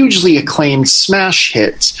hugely acclaimed smash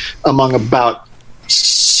hit among about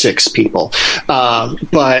 6 people.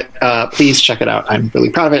 But please check it out. I'm really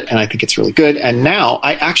proud of it, and I think it's really good. And now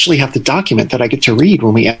I actually have the document that I get to read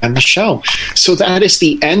when we end the show. So that is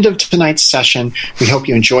the end of tonight's session. We hope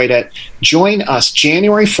you enjoyed it. Join us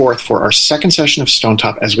January 4th for our second session of Stone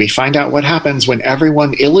Top as we find out what happens when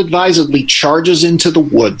everyone ill-advisedly charges into the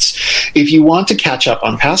woods. If you want to catch up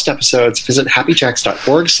on past episodes, visit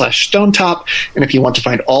happyjacks.org/stonetop. And if you want to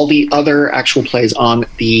find all the other actual plays on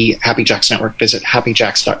the Happy Jacks Network, visit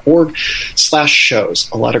happyjacks.org/shows.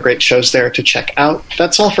 A lot of great shows there to check out.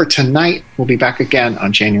 That's all for tonight. We'll be back again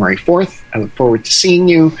on January 4th. I look forward to seeing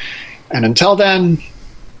you. And until then,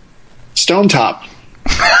 Stone Top.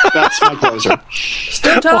 That's my closer.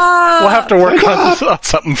 Stone Top! We'll have to work on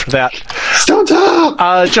something for that. Stone Top!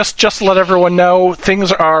 Just to let everyone know,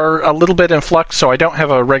 things are a little bit in flux, so I don't have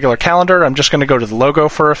a regular calendar. I'm just going to go to the logo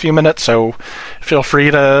for a few minutes, so feel free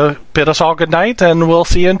to bid us all good night, and we'll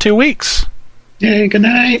see you in 2 weeks. Yay, good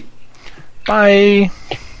night. Bye.